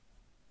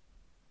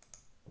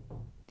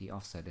the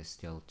offset is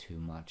still too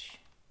much.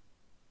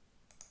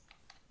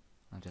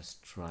 I'll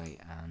just try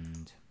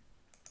and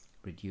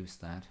reduce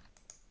that.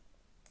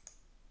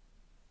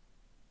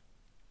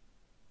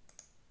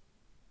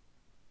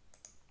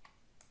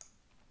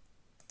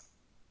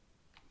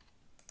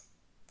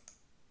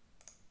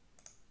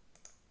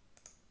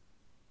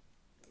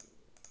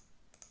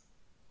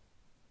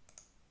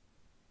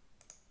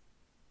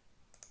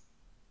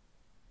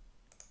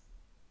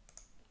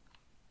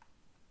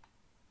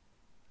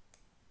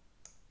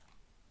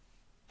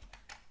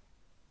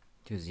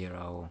 To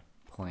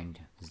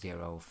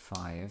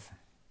 0.05,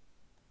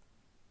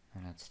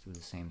 and let's do the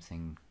same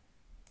thing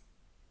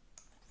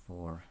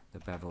for the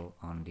bevel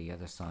on the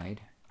other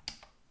side.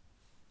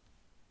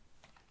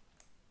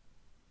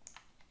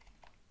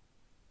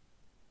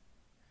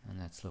 And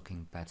that's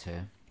looking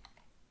better.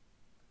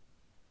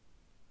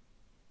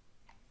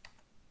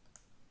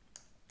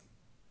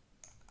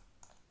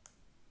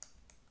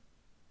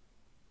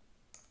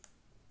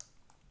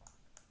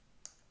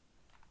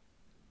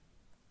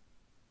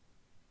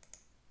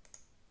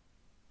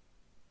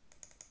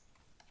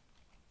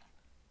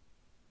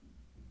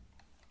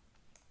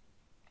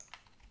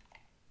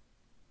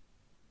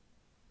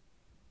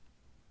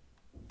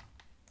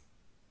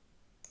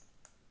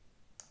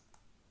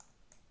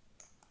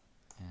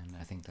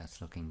 I think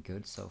that's looking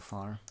good so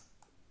far.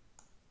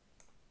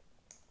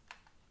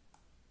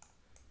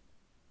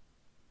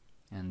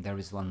 And there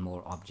is one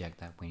more object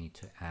that we need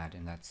to add,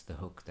 and that's the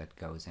hook that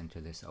goes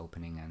into this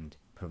opening and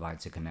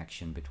provides a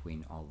connection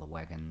between all the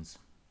wagons.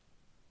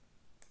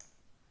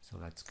 So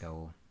let's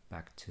go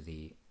back to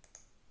the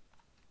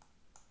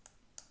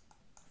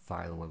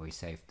file where we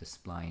saved the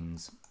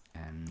splines,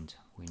 and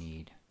we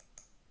need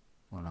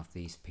one of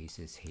these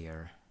pieces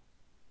here.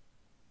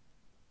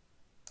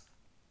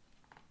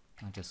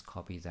 I'll just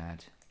copy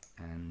that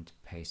and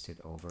paste it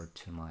over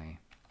to my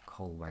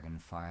Wagon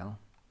file,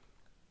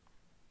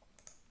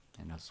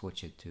 and I'll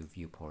switch it to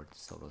viewport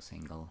solo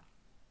single.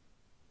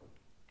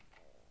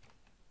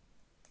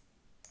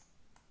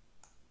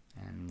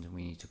 And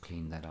we need to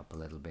clean that up a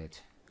little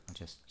bit. I'll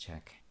just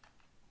check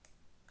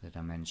the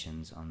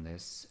dimensions on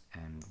this,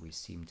 and we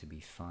seem to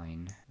be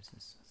fine. This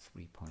is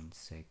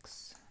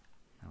 3.6.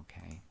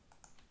 Okay.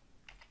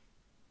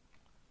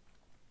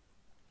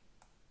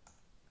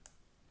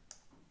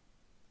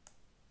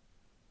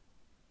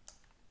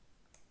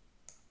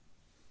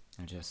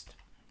 I'll just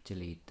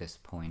delete this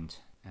point,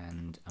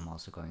 and I'm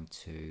also going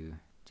to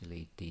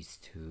delete these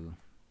two,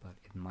 but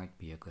it might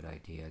be a good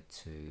idea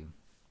to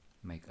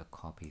make a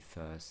copy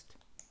first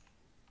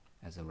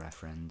as a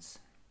reference.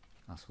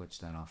 I'll switch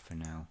that off for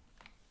now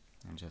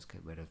and just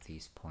get rid of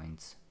these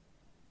points,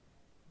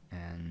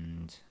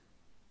 and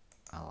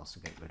I'll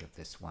also get rid of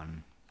this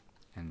one,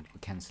 and we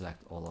can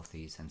select all of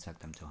these and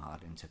set them to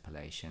hard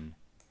interpolation,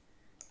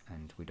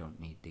 and we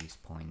don't need these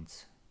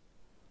points.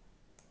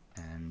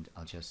 And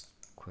I'll just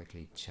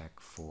quickly check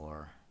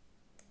for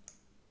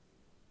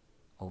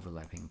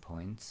overlapping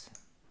points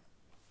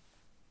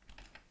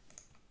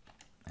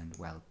and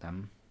weld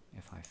them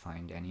if I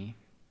find any.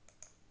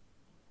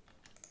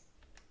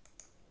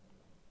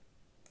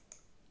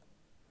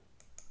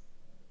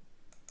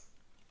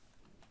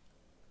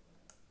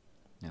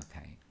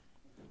 Okay,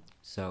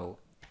 so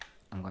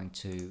I'm going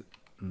to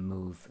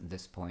move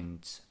this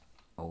point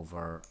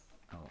over.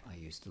 Oh, I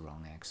used the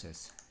wrong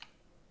axis.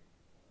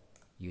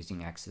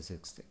 Using axis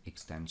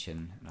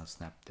extension, and I'll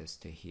snap this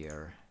to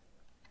here,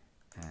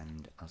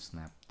 and I'll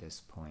snap this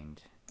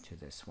point to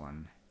this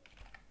one,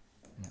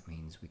 and that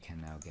means we can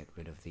now get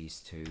rid of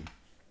these two.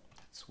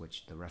 Let's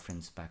switch the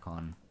reference back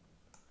on,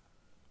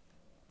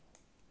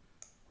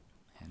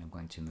 and I'm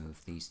going to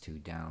move these two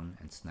down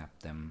and snap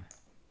them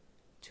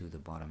to the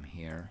bottom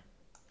here,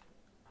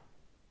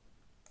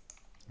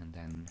 and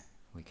then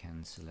we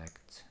can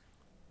select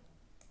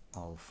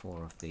all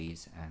four of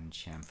these and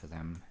chamfer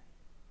them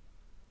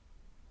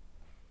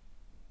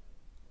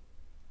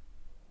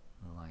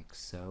like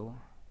so.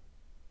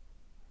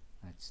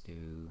 Let's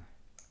do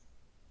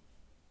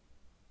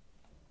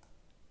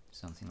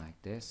something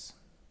like this.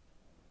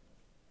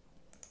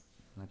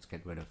 Let's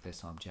get rid of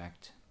this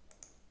object.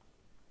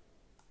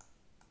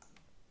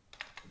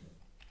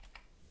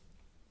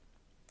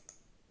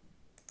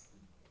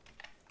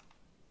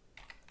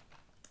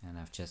 And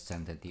I've just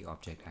centered the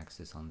object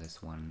axis on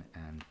this one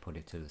and put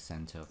it to the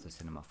center of the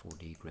Cinema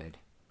 4D grid.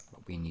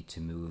 But we need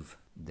to move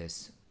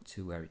this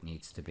to where it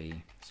needs to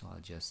be, so I'll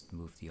just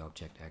move the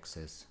object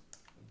axis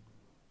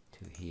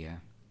to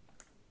here.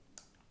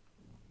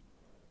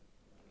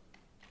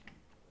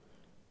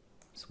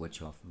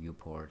 Switch off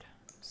viewport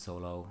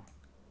solo,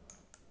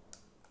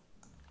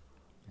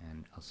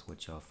 and I'll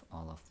switch off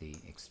all of the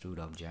extrude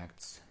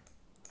objects,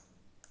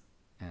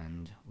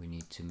 and we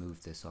need to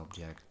move this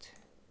object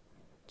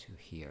to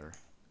here,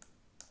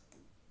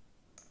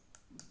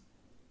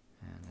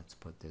 and let's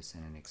put this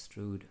in an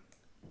extrude.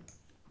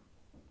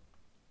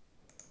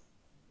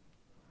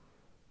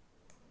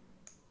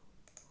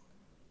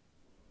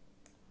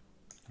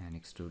 And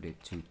extrude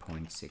it to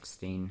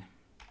 0.16.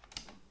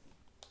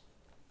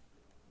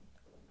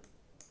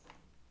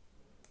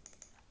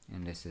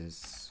 And this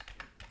is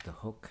the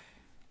hook.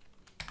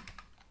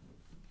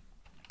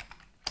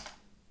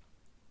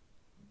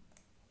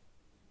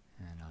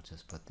 And I'll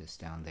just put this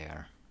down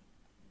there.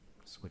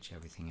 Switch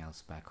everything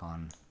else back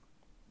on.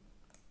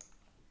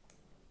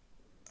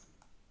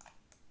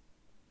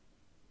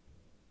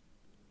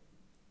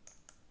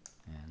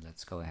 And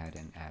let's go ahead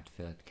and add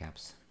fillet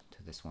caps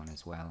to this one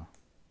as well.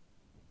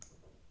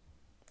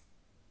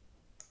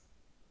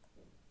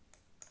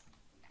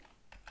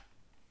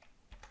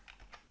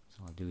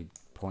 So I'll do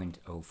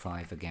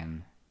 0.05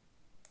 again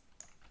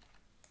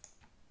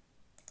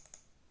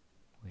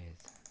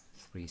with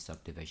 3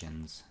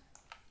 subdivisions,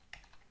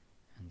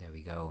 and there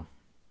we go.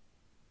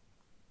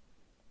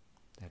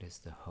 That is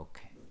the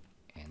hook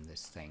in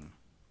this thing.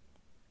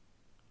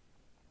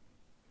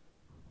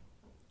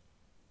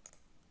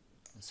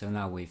 So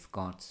now we've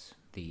got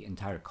the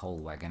entire coal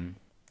wagon.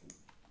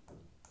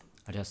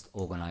 I just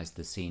organized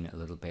the scene a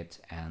little bit,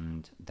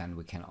 and then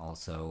we can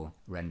also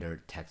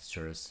render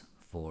textures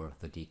for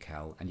the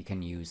decal, and you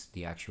can use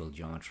the actual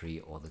geometry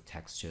or the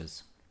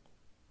textures,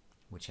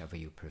 whichever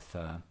you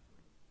prefer.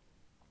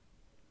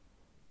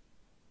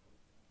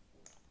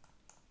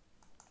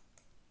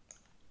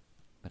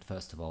 But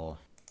first of all,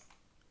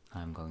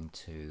 I'm going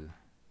to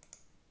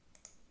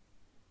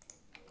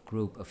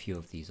group a few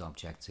of these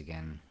objects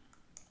again,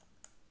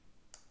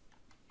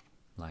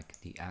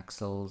 like the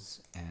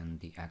axles and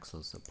the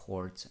axle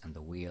supports and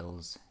the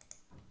wheels.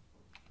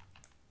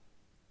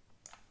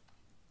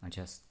 I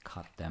just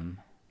cut them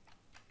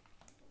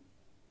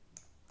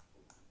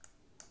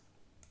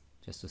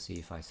just to see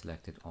if I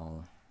selected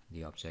all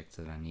the objects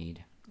that I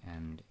need.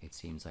 and it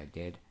seems I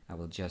did. I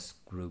will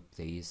just group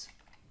these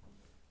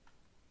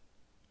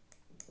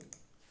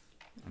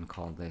and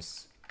call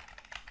this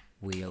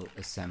wheel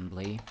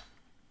assembly.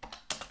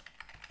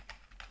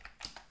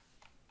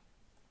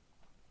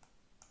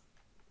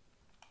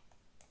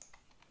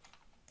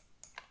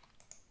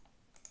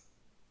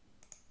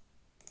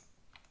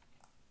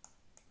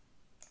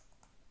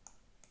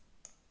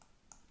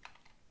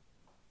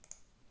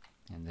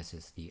 And this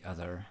is the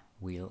other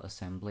wheel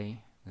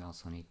assembly. We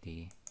also need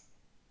the...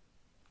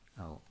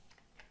 oh,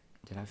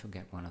 did I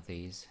forget one of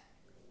these?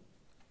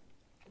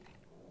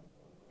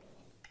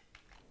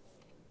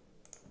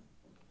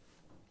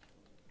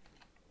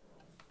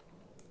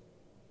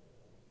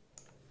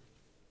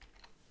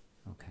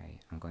 Okay,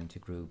 I'm going to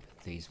group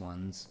these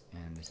ones,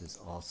 and this is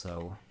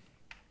also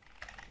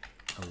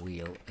a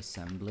wheel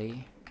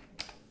assembly.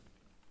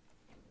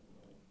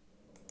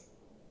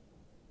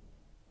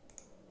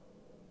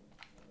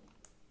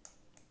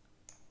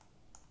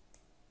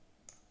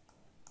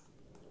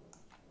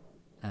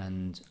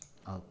 And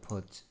I'll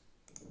put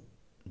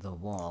the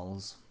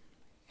walls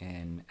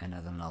in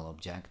another null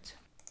object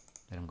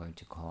that I'm going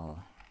to call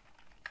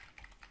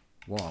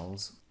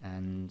walls,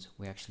 and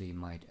we actually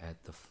might add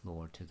the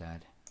floor to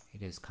that.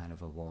 It is kind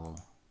of a wall.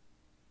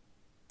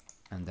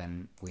 And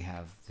then we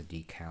have the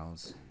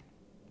decals.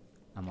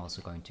 I'm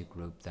also going to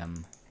group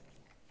them,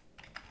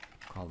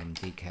 call them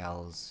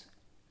decals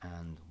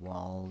and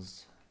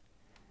walls,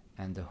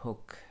 and the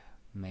hook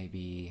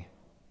maybe,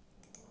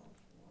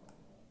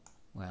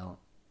 well,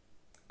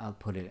 I'll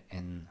put it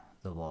in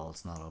the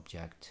walls null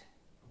object.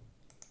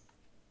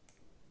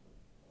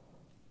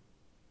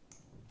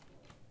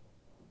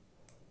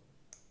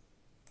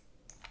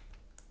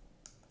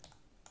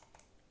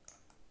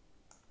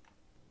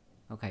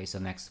 Okay, so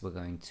next we're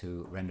going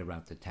to render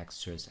out the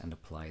textures and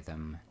apply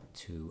them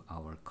to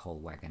our coal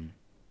wagon.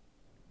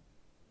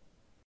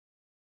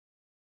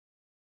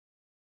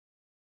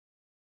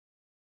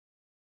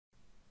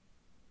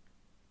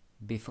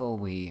 Before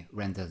we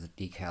render the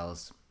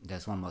decals,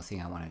 there's one more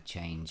thing I want to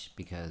change,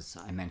 because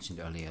I mentioned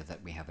earlier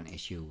that we have an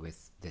issue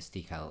with this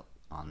decal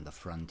on the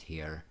front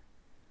here.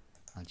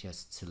 I'll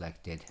just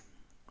select it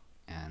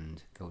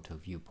and go to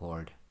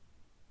viewport,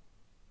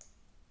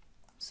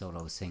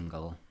 solo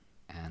single,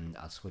 and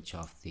I'll switch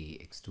off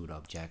the extrude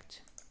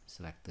object,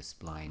 select the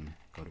spline,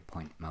 go to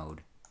point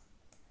mode,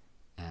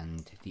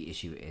 and the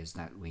issue is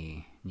that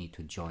we need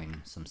to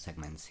join some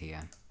segments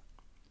here.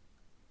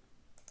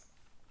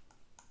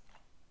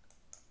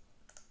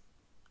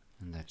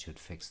 And that should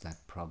fix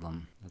that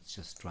problem. Let's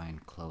just try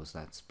and close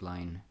that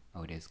spline.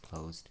 Oh, it is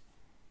closed.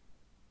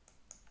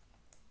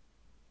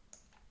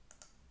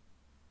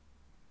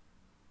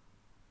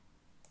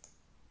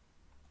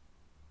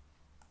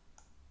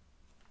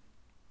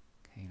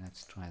 Okay,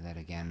 let's try that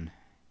again.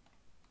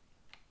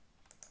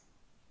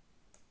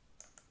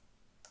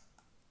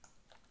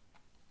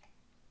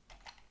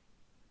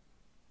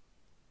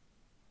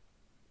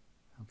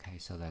 Okay,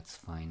 so that's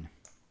fine.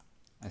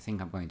 I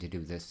think I'm going to do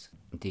this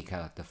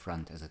decal at the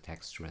front as a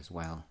texture as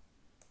well.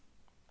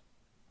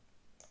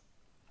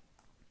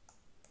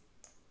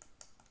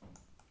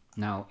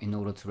 Now, in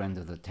order to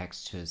render the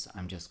textures,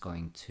 I'm just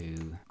going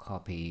to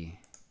copy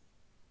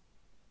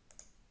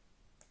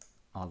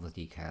all the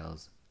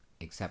decals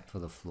except for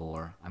the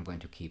floor. I'm going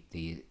to keep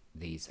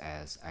these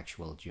as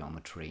actual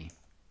geometry.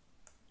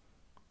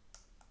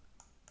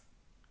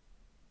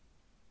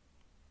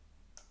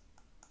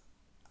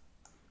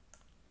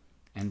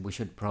 And we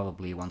should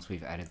probably, once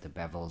we've added the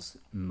bevels,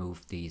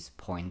 move these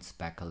points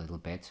back a little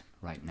bit.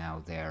 Right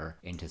now they're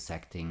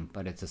intersecting,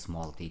 but it's a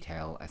small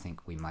detail. I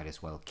think we might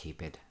as well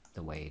keep it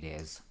the way it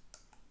is.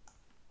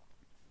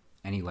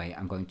 Anyway,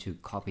 I'm going to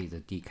copy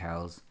the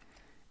decals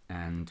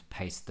and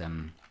paste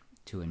them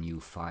to a new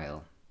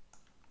file.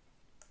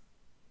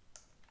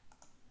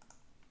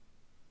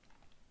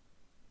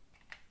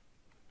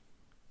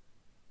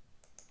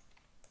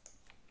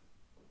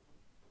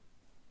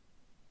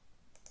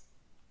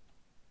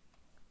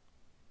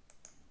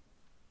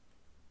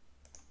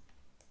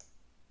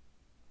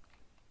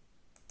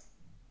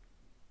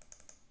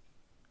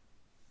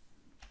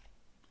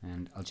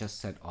 And I'll just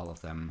set all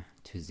of them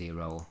to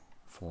 0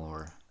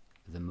 for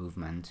the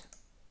movement.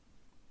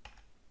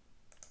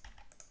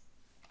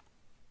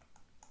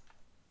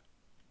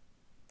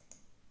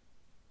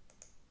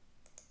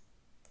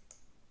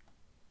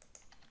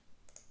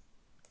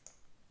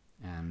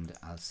 And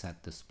I'll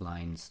set the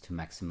splines to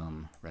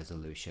maximum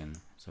resolution,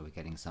 so we're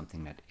getting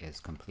something that is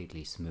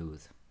completely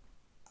smooth.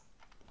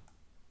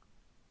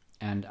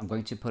 And I'm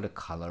going to put a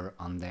color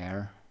on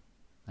there.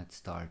 Let's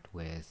start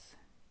with,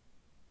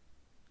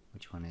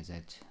 which one is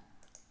it?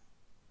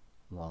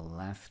 Wall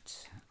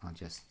left. I'll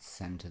just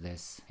center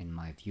this in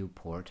my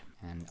viewport,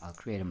 and I'll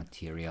create a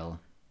material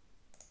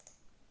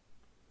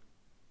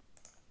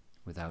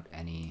without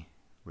any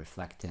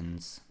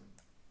reflectance.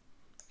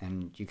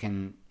 And you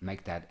can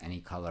make that any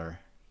color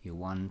you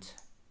want.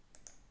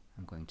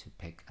 I'm going to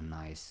pick a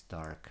nice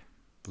dark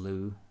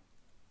blue.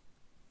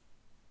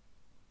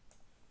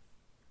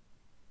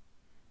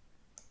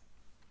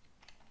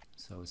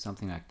 So So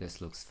something like this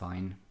looks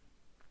fine.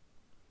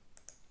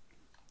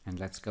 And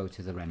let's go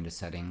to the render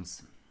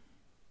settings.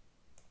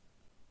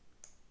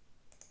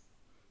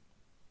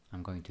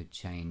 I'm going to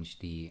change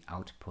the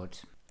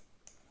output,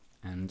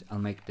 and I'll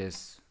make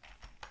this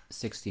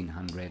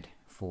 1600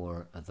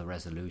 for the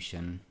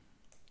resolution,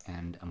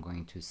 and I'm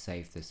going to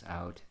save this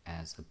out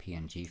as a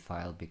PNG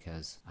file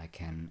because I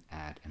can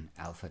add an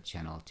alpha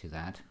channel to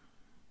that.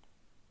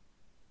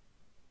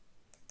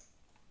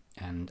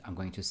 And I'm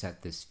going to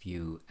set this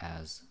view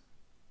as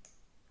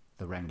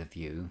the render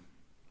view,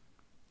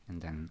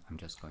 and then I'm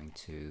just going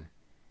to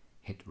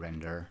hit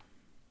render.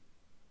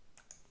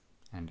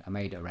 And I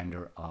made a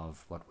render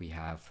of what we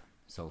have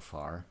so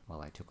far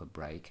while I took a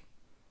break.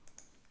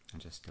 I'll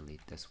just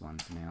delete this one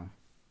for now.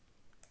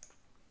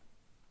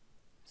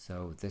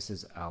 So this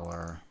is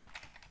our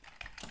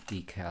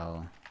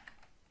decal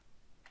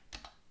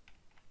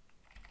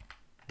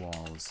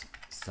walls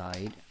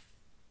side.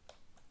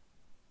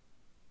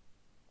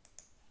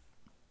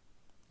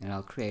 And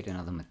I'll create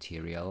another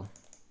material,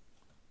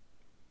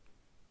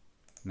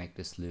 make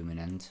this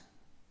luminant,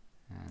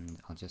 and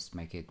I'll just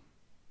make it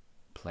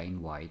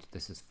plain white.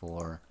 This is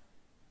for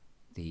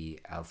the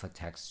alpha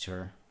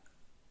texture,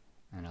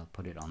 and I'll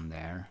put it on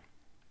there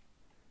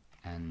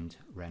and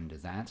render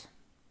that.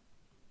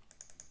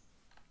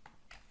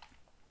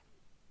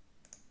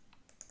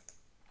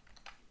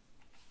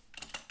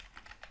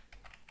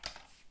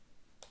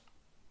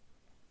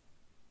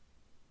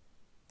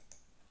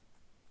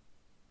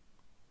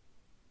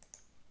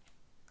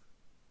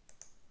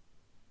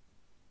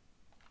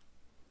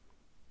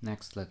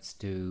 Next, let's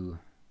do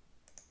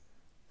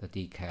the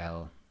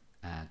decal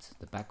at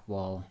the back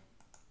wall,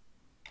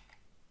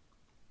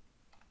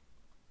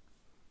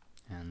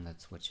 and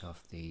let's switch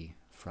off the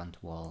front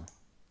wall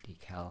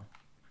decal,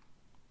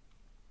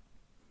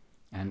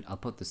 and I'll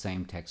put the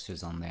same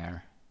textures on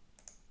there,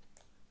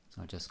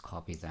 so I'll just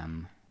copy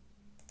them,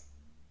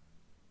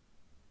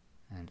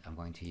 and I'm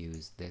going to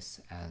use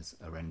this as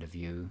a render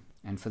view.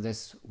 And for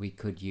this we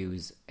could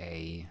use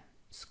a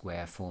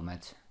square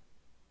format.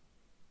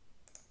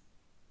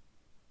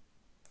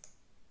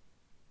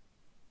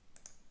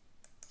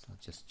 I'll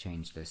just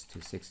change this to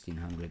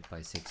 1600 by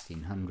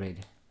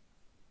 1600.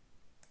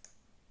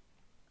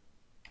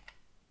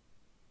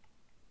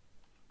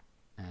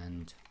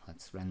 And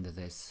let's render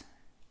this.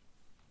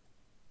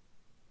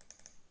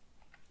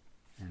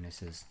 And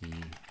this is the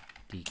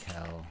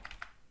decal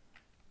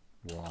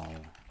wall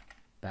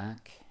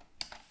back.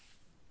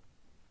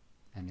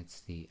 And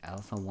it's the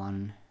alpha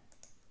one.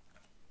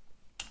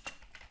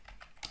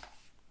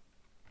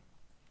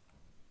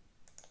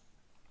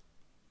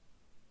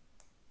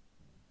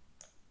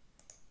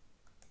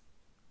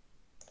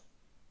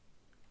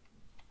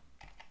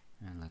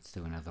 And let's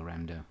do another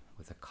render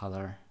with a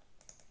color.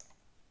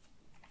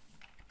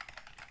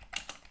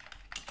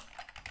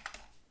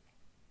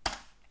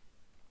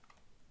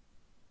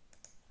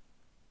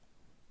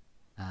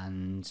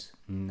 And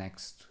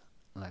next,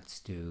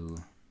 let's do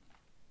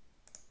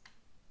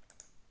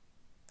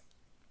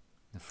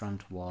the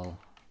front wall.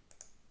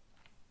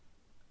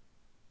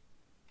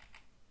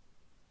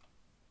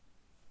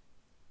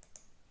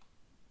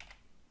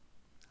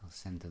 I'll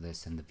center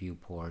this in the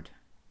viewport.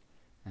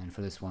 And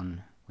for this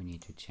one, we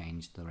need to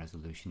change the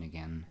resolution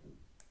again.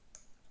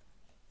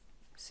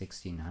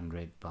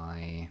 1600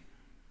 by,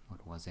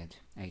 what was it?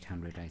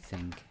 800, I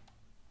think.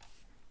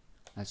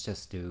 Let's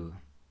just do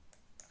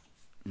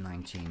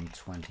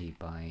 1920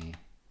 by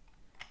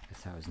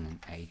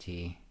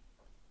 1080.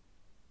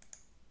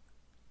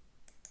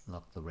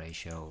 Lock the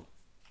ratio,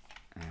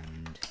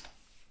 and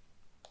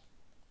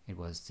it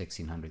was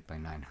 1600 by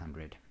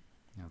 900.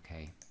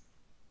 Okay.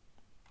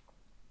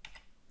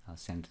 I'll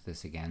center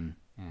this again,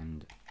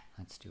 and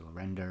let's do a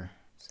render.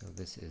 So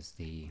this is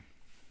the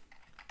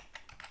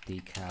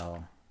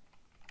decal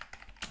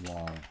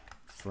wall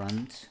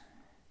front.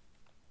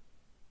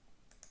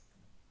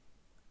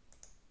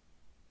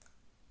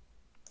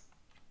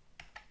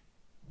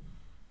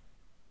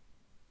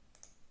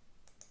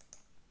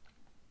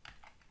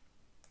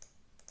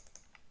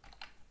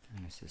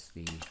 And this is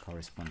the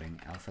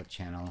corresponding alpha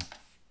channel.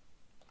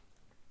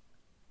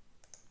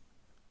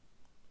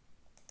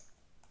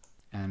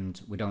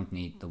 And we don't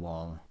need the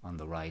wall on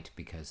the right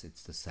because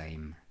it's the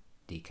same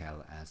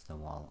decal as the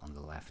wall on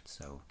the left,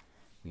 so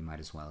we might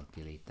as well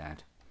delete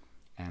that.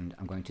 And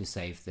I'm going to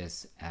save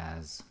this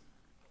as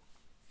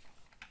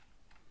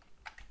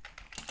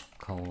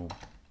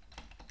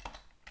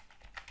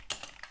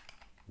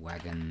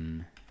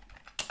Wagon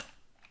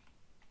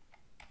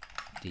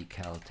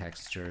decal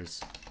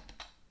textures.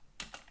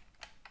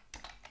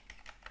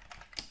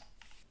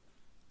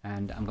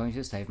 And I'm going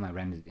to save my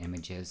rendered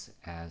images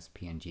as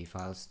PNG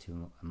files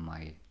to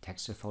my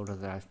texture folder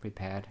that I've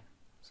prepared.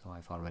 So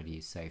I've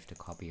already saved a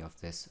copy of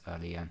this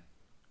earlier.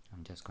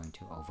 I'm just going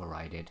to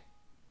override it.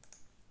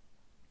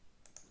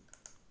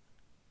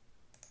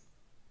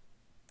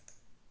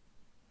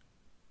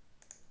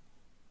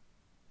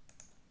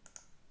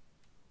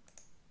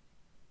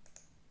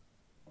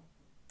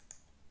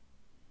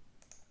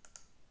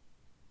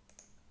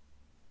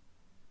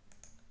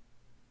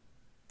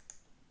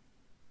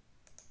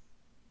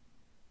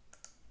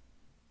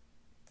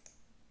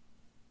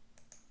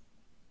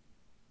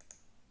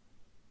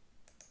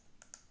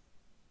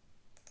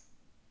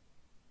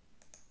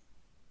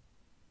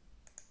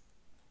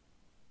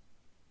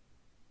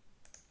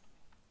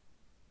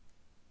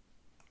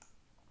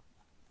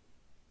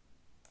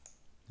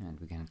 And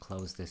we can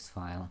close this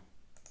file.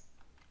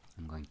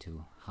 I'm going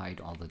to hide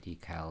all the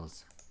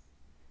decals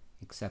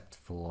except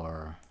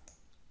for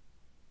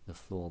the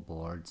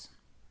floorboards.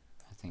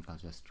 I think I'll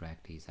just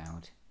drag these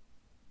out.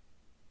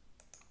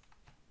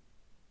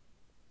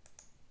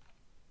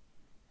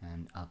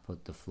 And I'll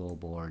put the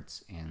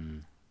floorboards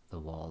in the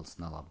walls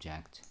null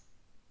object.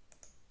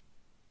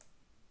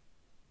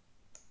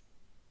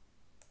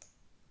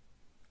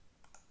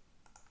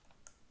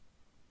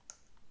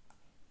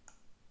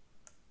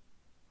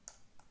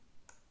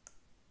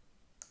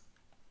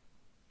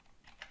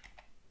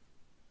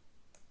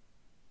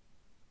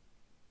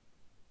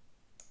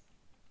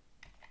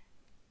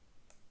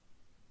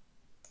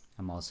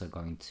 I'm also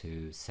going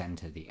to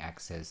center the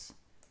axis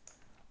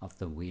of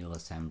the wheel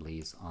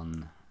assemblies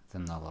on the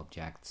null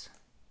objects.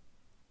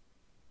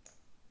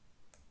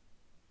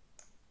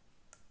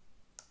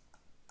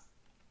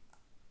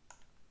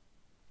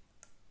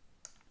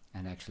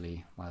 And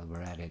actually, while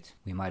we're at it,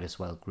 we might as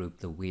well group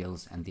the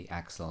wheels and the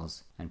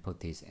axles and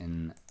put these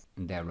in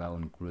their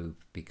own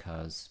group,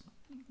 because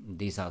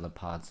these are the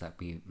parts that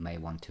we may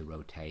want to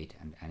rotate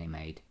and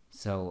animate.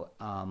 So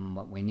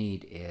what we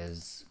need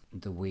is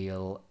the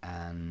wheel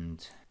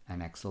and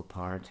an axle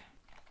part,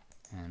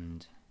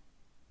 and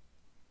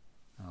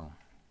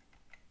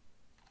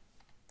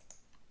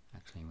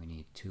actually we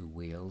need two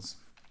wheels,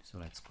 so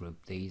let's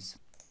group these.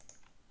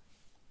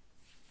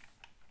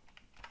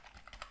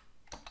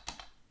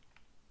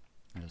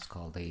 I'll just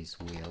call these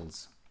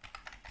wheels.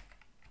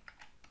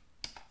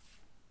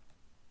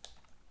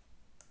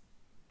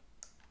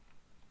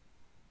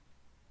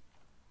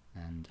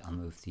 And I'll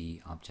move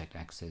the object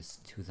axis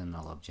to the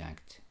null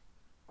object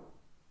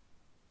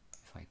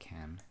if I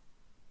can.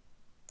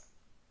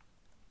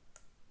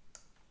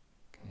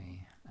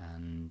 Okay,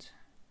 and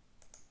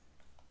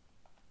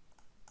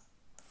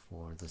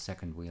for the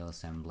second wheel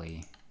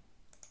assembly,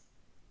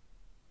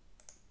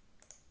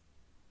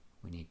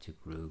 we need to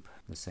group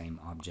the same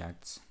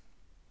objects.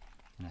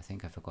 And I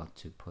think I forgot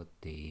to put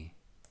the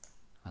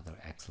other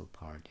axle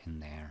part in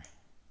there.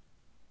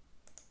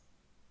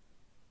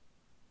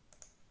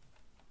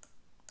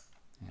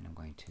 And I'm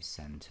going to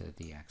center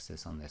the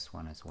axis on this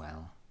one as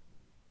well.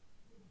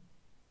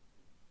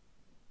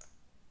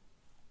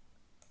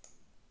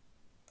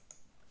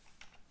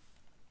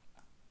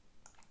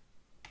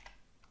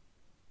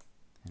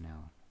 And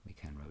now we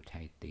can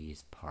rotate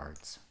these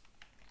parts.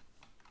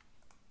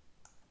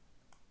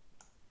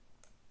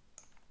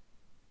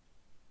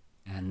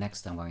 And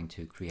next I'm going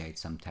to create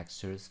some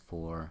textures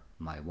for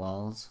my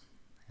walls,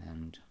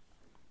 and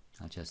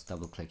I'll just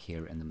double click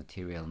here in the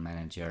material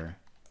manager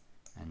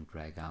and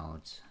drag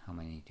out, how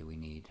many do we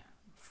need?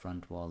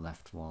 Front wall,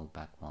 left wall,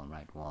 back wall,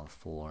 right wall,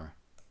 4.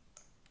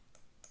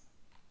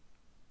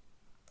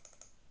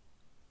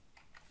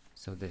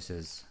 So this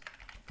is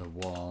the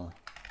wall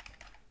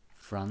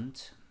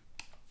front.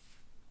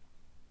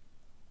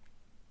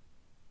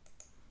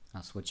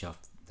 I'll switch off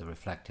the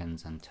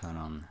reflectance and turn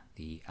on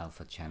the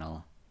alpha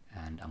channel,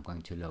 and I'm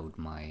going to load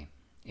my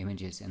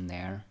images in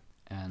there,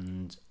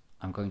 and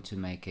I'm going to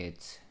make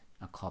it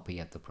a copy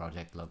at the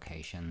project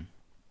location.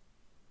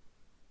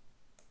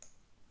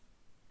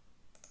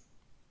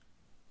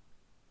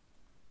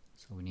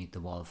 So we need the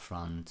wall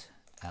front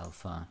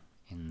alpha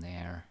in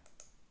there,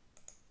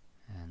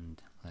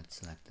 and let's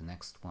select the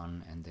next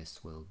one, and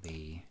this will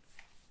be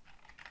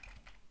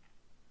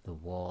the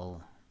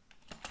wall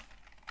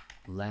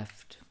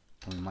left.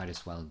 We might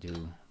as well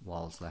do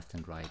walls left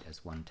and right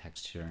as one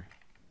texture.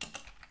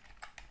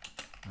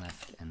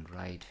 Left and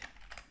right.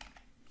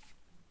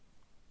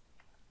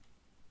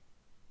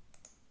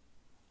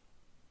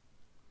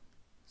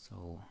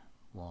 So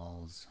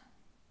walls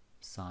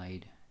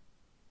side,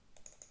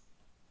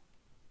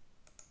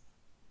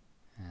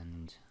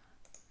 and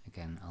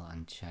again I'll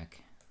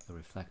uncheck the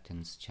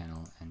reflectance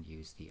channel and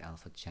use the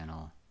alpha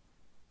channel.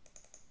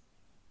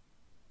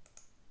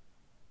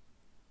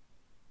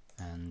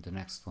 And the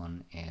next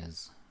one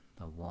is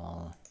the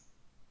wall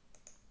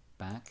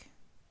back.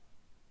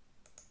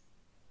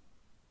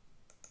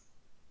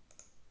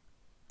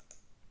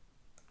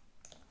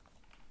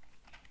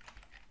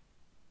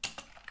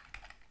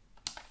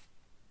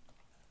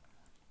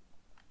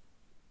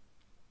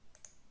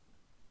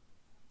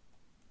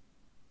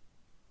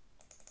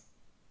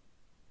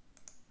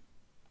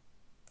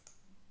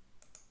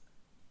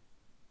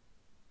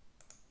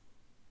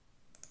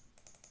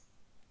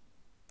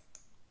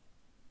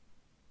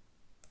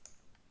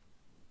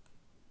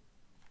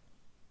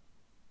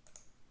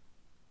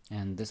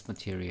 And this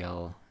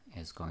material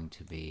is going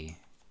to be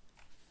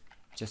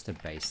just a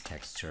base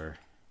texture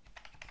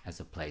as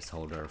a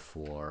placeholder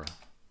for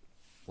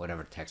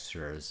whatever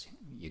textures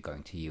you're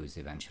going to use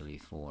eventually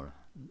for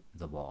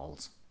the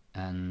walls.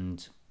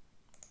 And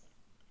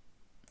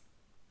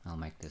I'll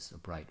make this a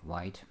bright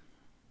white.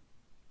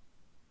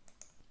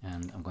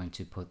 And I'm going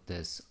to put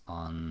this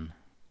on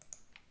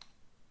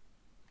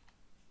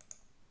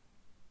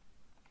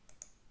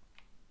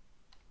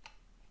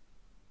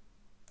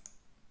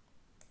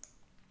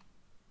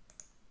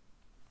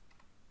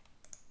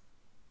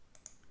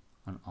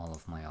all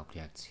of my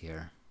objects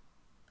here.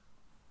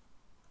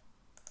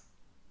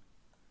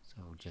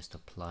 So just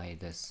apply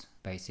this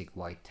basic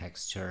white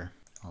texture,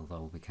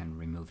 although we can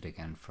remove it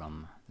again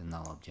from the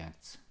null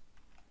objects.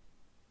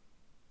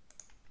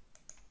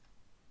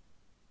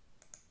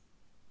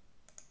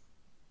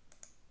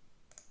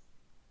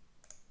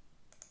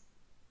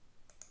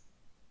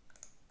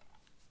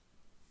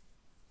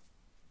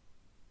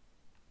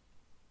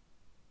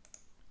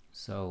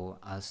 So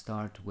I'll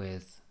start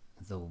with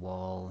the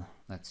wall.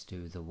 Let's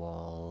do the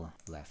wall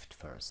left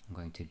first. I'm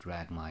going to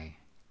drag my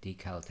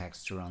decal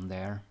texture on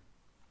there.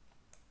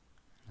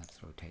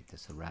 Let's rotate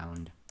this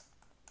around.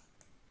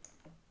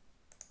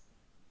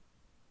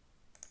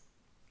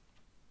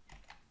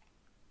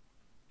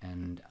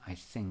 And I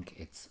think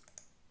it's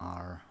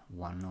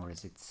R1 or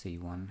is it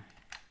C1?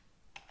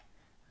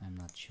 I'm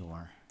not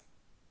sure.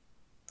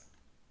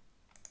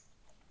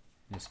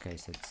 In this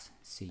case it's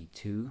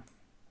C2.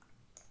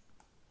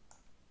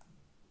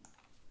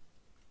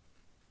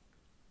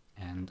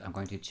 And I'm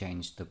going to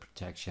change the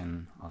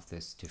protection of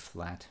this to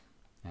flat,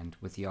 and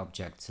with the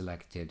object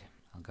selected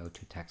I'll go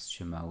to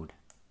texture mode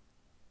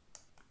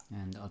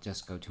and I'll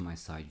just go to my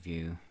side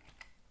view,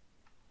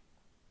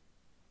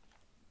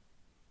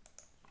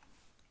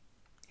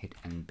 hit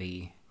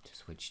NB to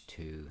switch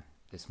to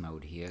this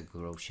mode here,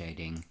 grow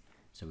shading,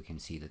 so we can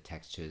see the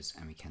textures,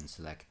 and we can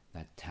select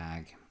that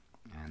tag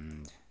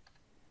and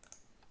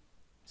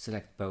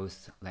select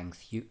both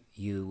length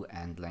U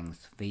and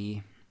length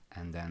V,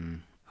 and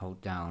then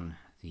hold down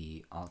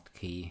the Alt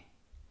key.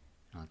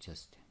 I'll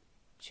just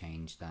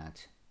change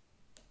that.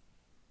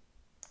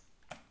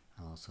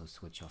 I'll also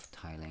switch off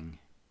tiling,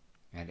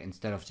 and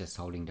instead of just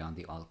holding down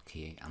the Alt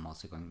key, I'm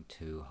also going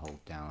to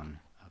hold down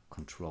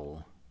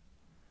Control,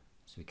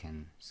 so we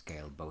can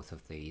scale both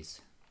of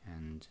these.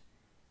 And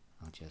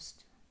I'll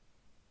just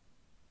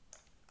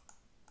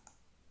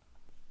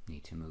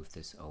need to move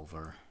this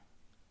over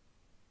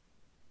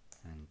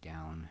and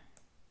down.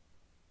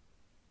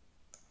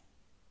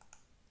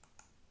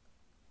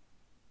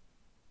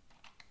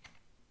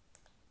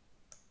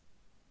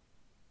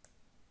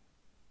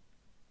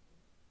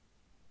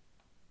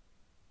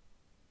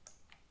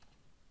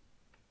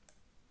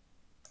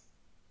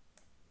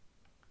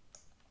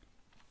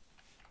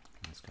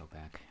 Let's go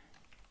back.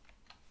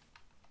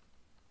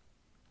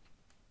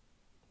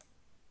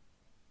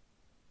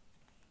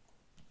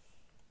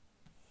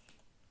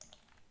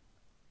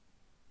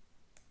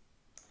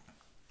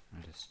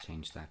 I'll just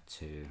change that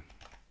to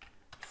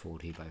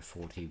 40 by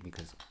 40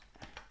 because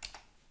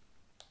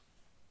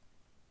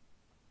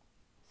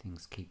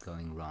things keep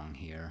going wrong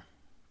here.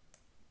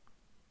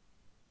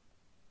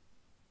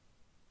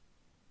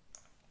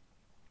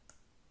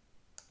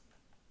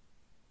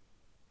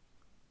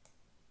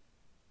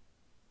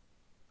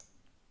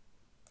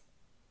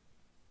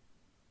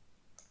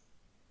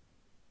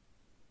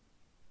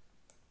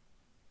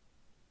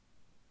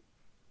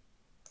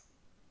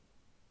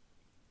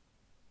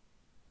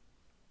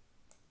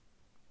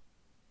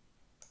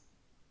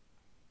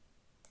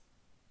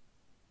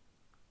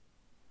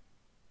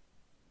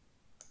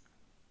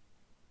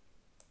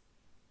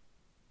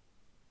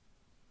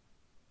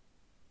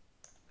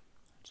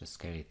 Just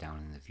scale it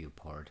down in the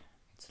viewport.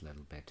 It's a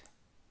little bit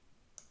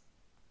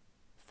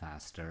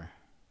faster.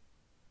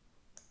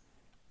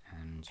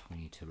 And we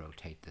need to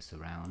rotate this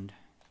around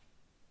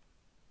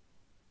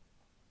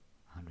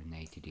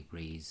 180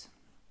 degrees.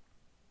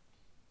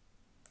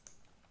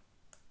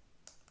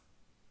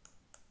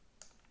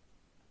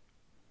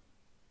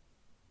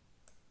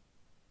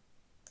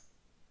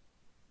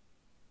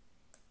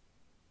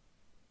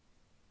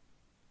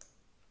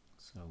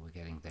 So we're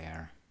getting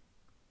there.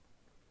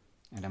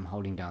 And I'm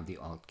holding down the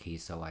Alt key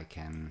so I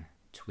can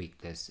tweak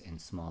this in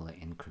smaller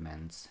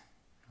increments.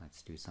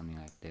 Let's do something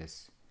like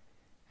this.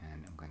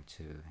 And I'm going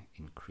to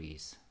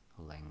increase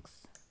the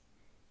length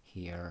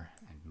here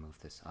and move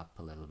this up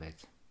a little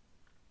bit.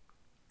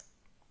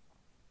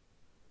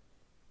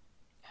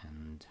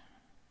 And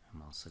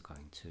I'm also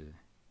going to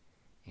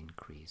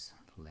increase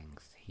the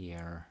length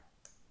here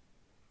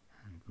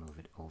and move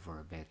it over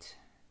a bit.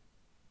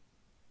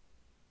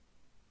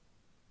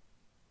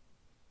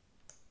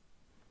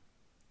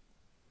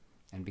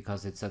 And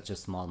because it's such a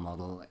small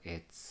model,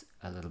 it's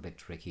a little bit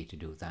tricky to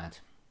do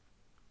that.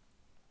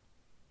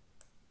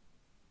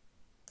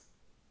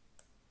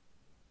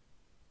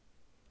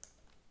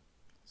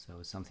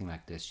 So something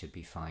like this should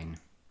be fine.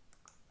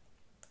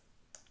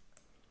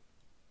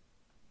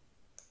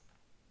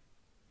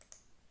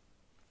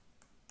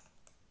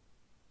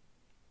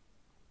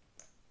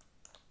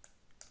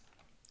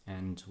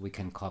 And we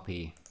can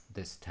copy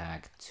this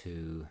tag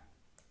to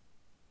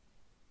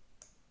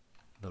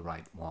the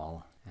right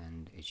wall,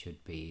 and it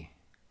should be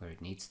where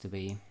it needs to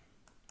be,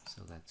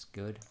 so that's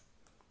good.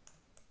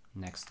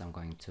 Next I'm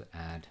going to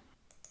add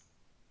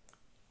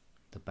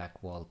the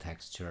back wall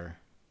texture.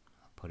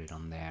 I'll put it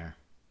on there,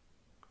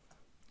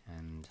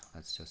 and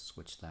let's just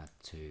switch that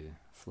to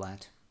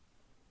flat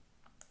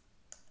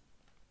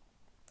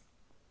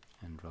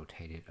and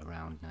rotate it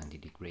around 90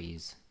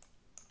 degrees.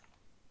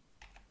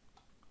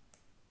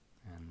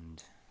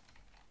 And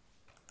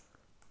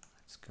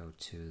let's go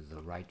to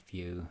the right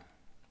view.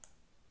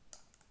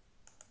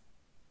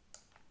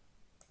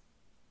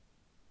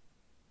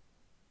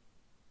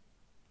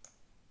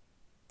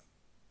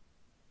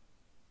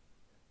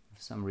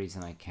 for some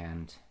reason I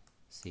can't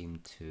seem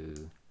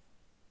to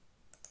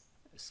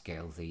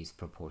scale these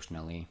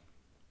proportionally.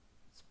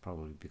 It's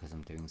probably because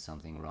I'm doing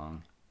something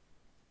wrong.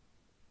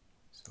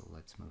 So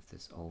let's move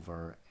this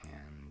over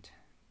and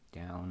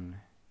down,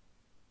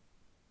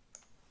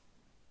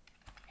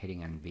 hitting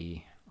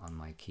NB on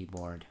my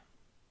keyboard.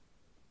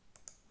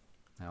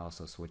 I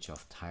also switch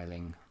off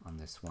tiling on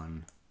this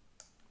one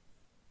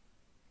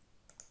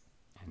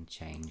and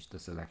change the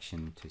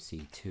selection to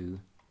C2.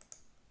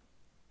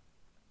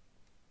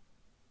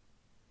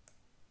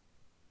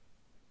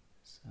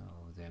 So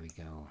there we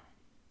go.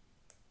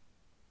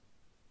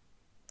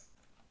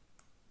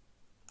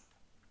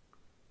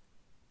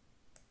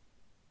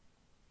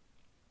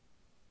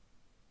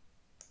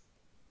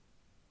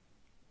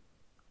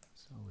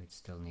 So it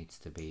still needs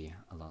to be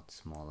a lot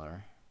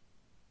smaller.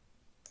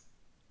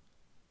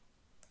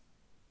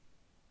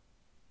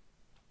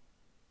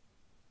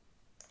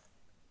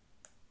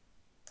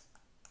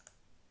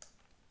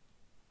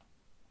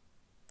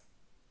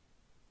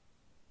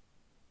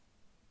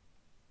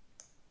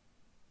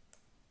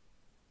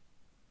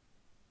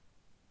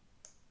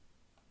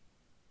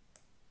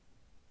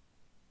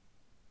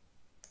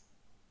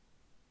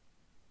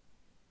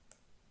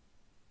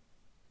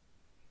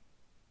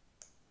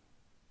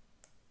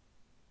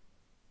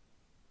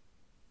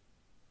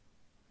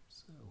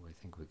 So I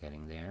think we're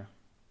getting there.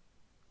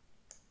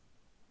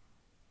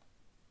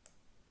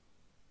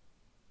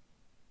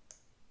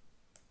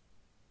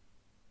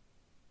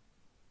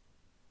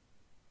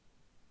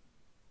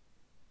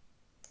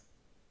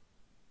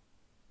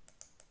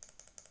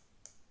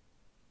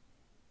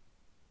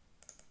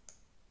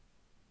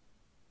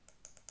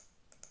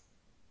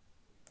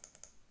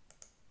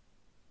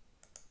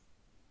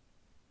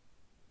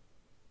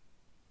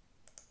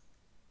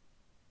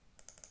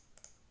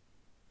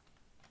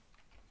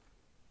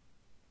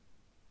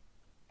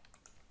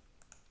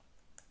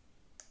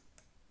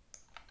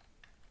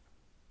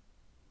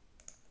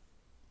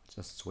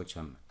 Just switch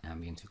on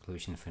ambient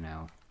occlusion for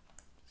now,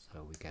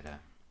 so we get a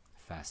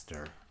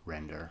faster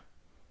render.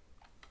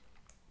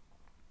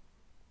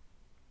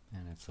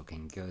 And it's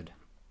looking good.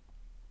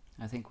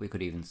 I think we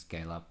could even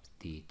scale up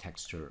the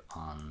texture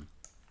on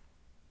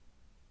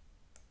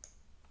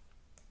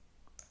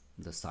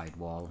the side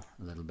wall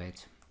a little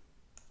bit.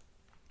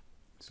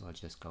 So I'll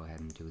just go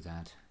ahead and do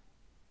that.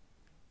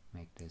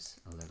 Make this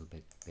a little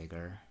bit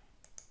bigger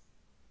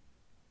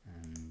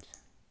and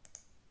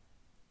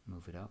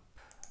move it up.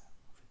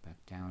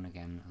 Back down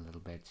again a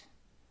little bit.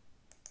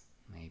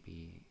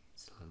 Maybe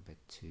it's a little bit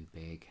too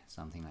big,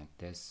 something like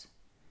this.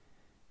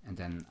 And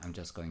then I'm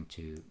just going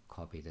to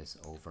copy this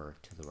over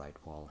to the right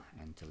wall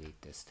and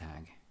delete this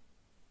tag.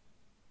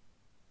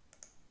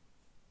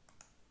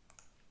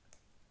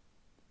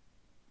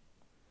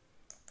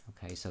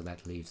 Okay, so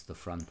that leaves the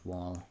front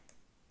wall.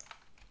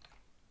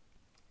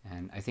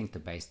 And I think the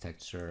base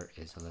texture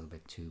is a little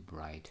bit too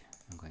bright.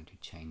 I'm going to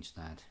change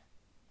that.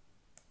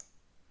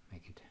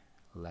 Make it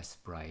less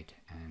bright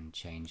and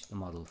change the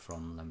model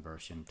from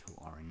Lambertian to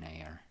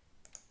Orinaire.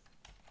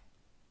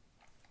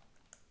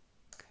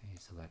 Okay,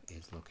 so that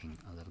is looking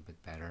a little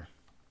bit better.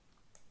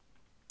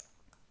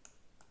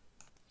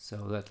 So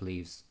that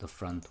leaves the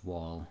front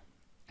wall,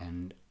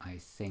 and I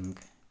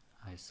think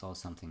I saw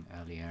something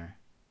earlier.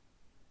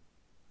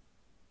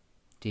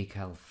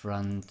 Decal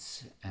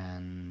front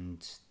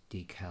and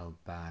decal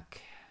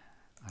back.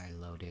 I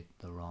loaded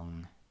the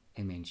wrong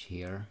image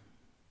here.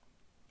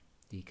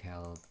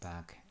 Decal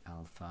back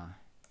alpha.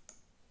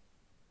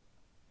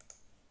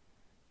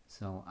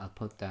 So I'll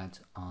put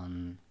that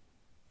on.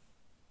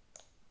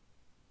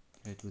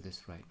 Did I do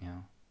this right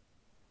now?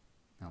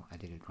 No, I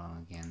did it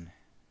wrong again.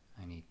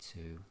 I need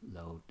to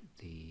load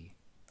the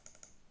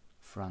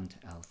front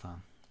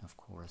alpha, of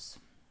course.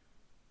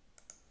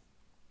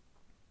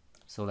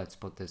 So let's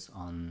put this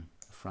on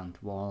the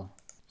front wall.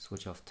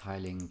 Switch off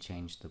tiling,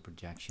 change the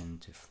projection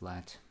to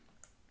flat.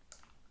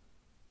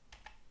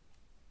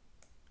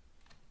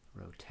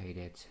 Rotate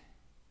it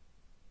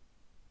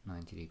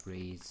 90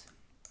 degrees,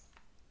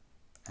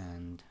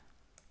 and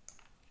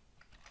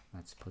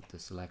let's put the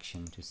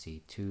selection to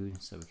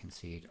C2 so we can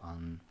see it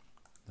on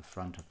the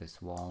front of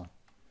this wall.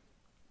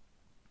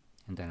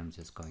 And then I'm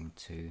just going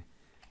to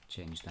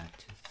change that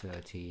to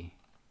 30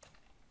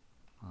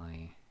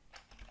 by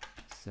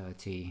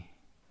 30,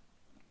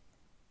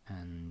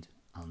 and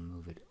I'll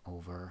move it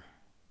over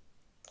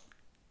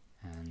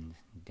and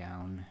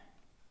down.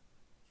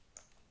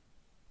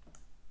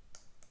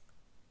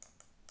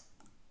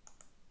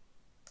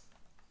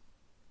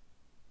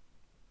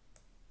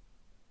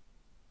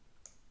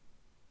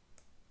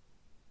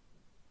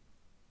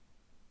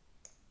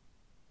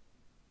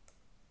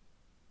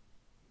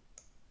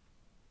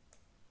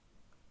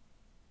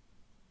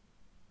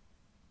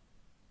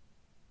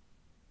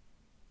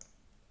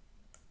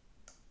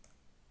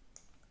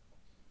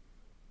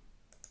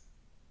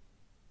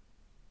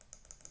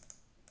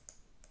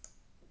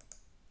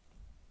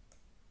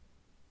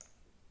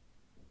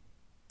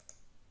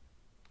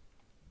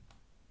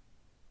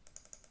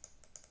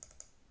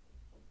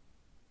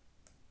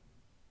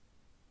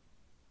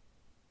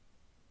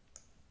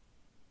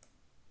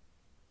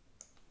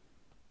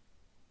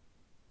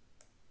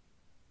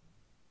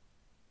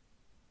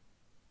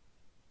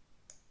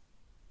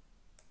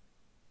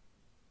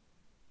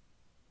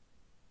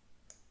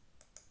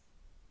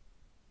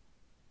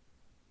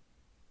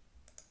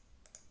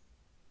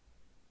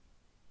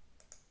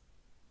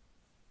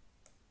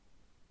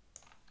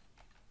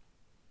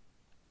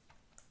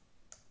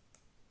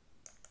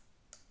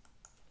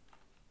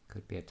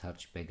 be a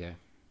touch bigger.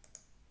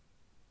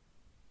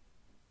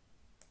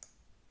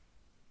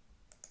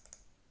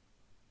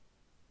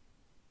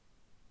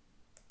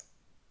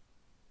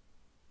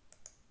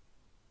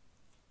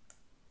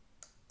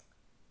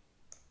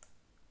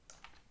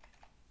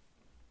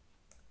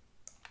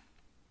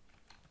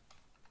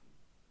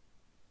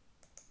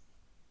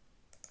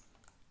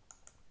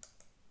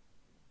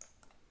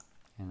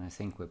 And I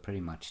think we're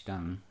pretty much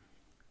done.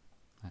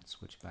 Let's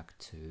switch back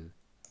to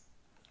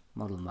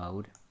model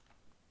mode.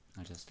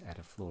 I'll just add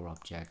a floor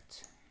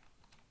object,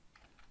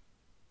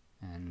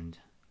 and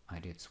I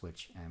did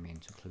switch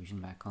ambient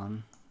occlusion back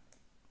on.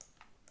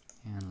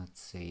 And let's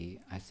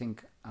see, I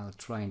think I'll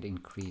try and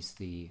increase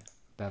the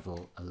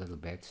bevel a little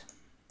bit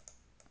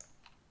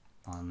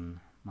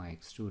on my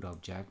extrude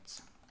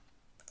objects.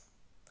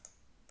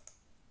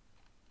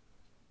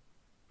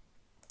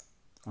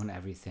 On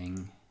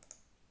everything.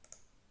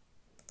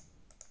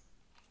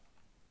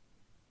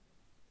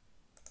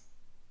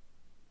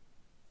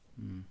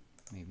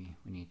 Maybe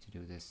we need to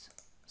do this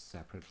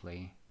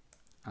separately.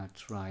 I'll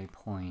try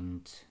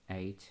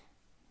 0.8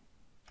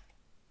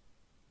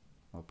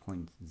 or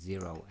 0.08.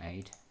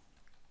 Let's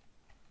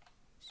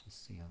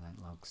just see how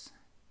that looks.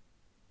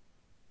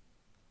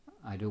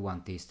 I do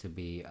want these to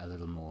be a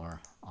little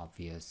more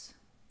obvious.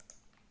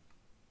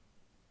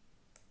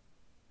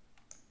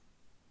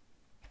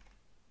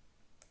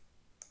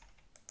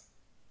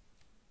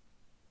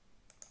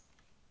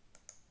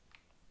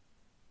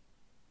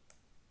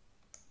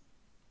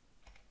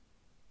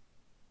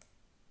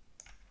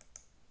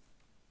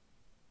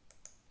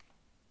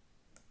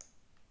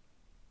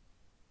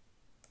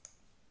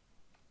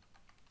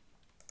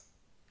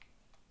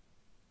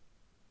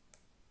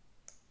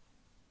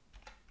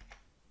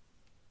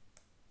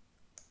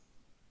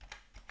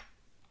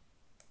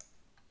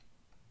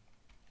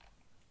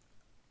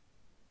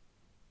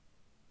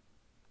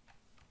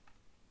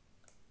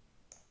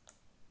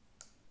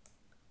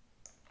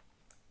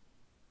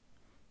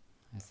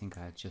 I think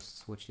I just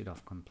switched it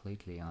off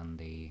completely on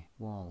the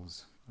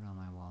walls. Where are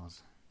my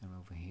walls? They're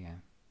over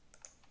here.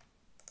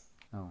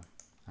 Oh,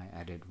 I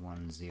added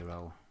 1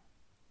 0.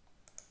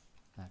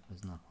 That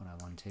was not what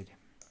I wanted.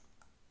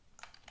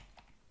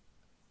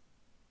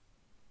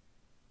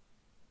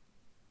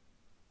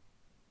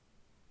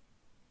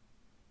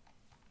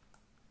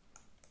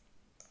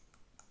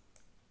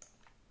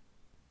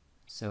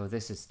 So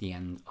this is the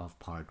end of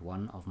part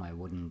 1 of my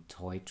wooden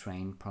toy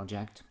train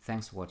project.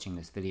 Thanks for watching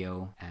this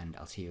video, and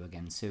I'll see you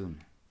again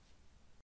soon.